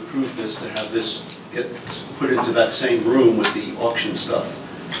after you approve this to have this get put into that same room with the auction stuff.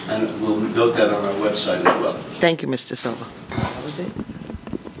 And we'll note that on our website as well. Thank you, Mr. Silva. That was it.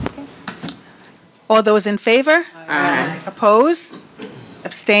 All those in favor? Aye. Oppose?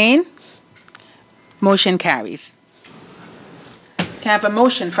 Abstain? Motion carries. Can I have a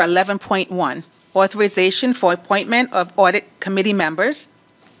motion for 11.1, authorization for appointment of audit committee members?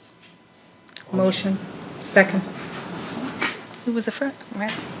 Motion. Second. Who was the first?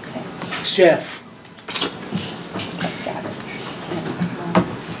 Right. It's Jeff.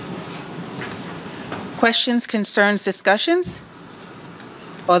 Questions, concerns, discussions?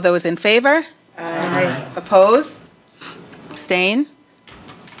 All those in favor? Aye. Oppose? Abstain?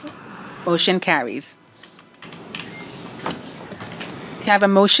 Motion carries. Can I have a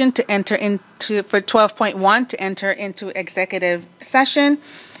motion to enter into, for 12.1, to enter into executive session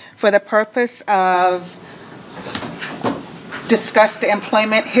for the purpose of discuss the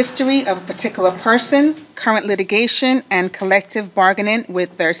employment history of a particular person, current litigation, and collective bargaining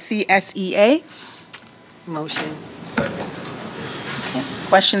with their CSEA? Motion.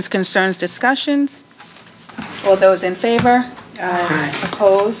 Questions, concerns, discussions? All those in favor? Aye.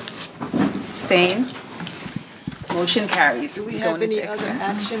 Oppose? Abstain? Motion carries. Do we Going have any into other exec.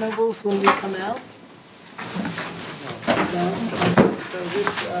 actionables when we come out? No? So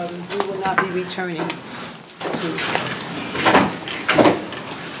this, we will not be returning to.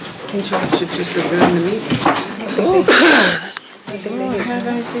 I think you should just adjourn the meeting.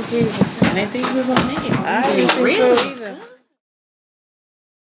 let me see Jesus. I didn't think you were gonna make it. I didn't think so either.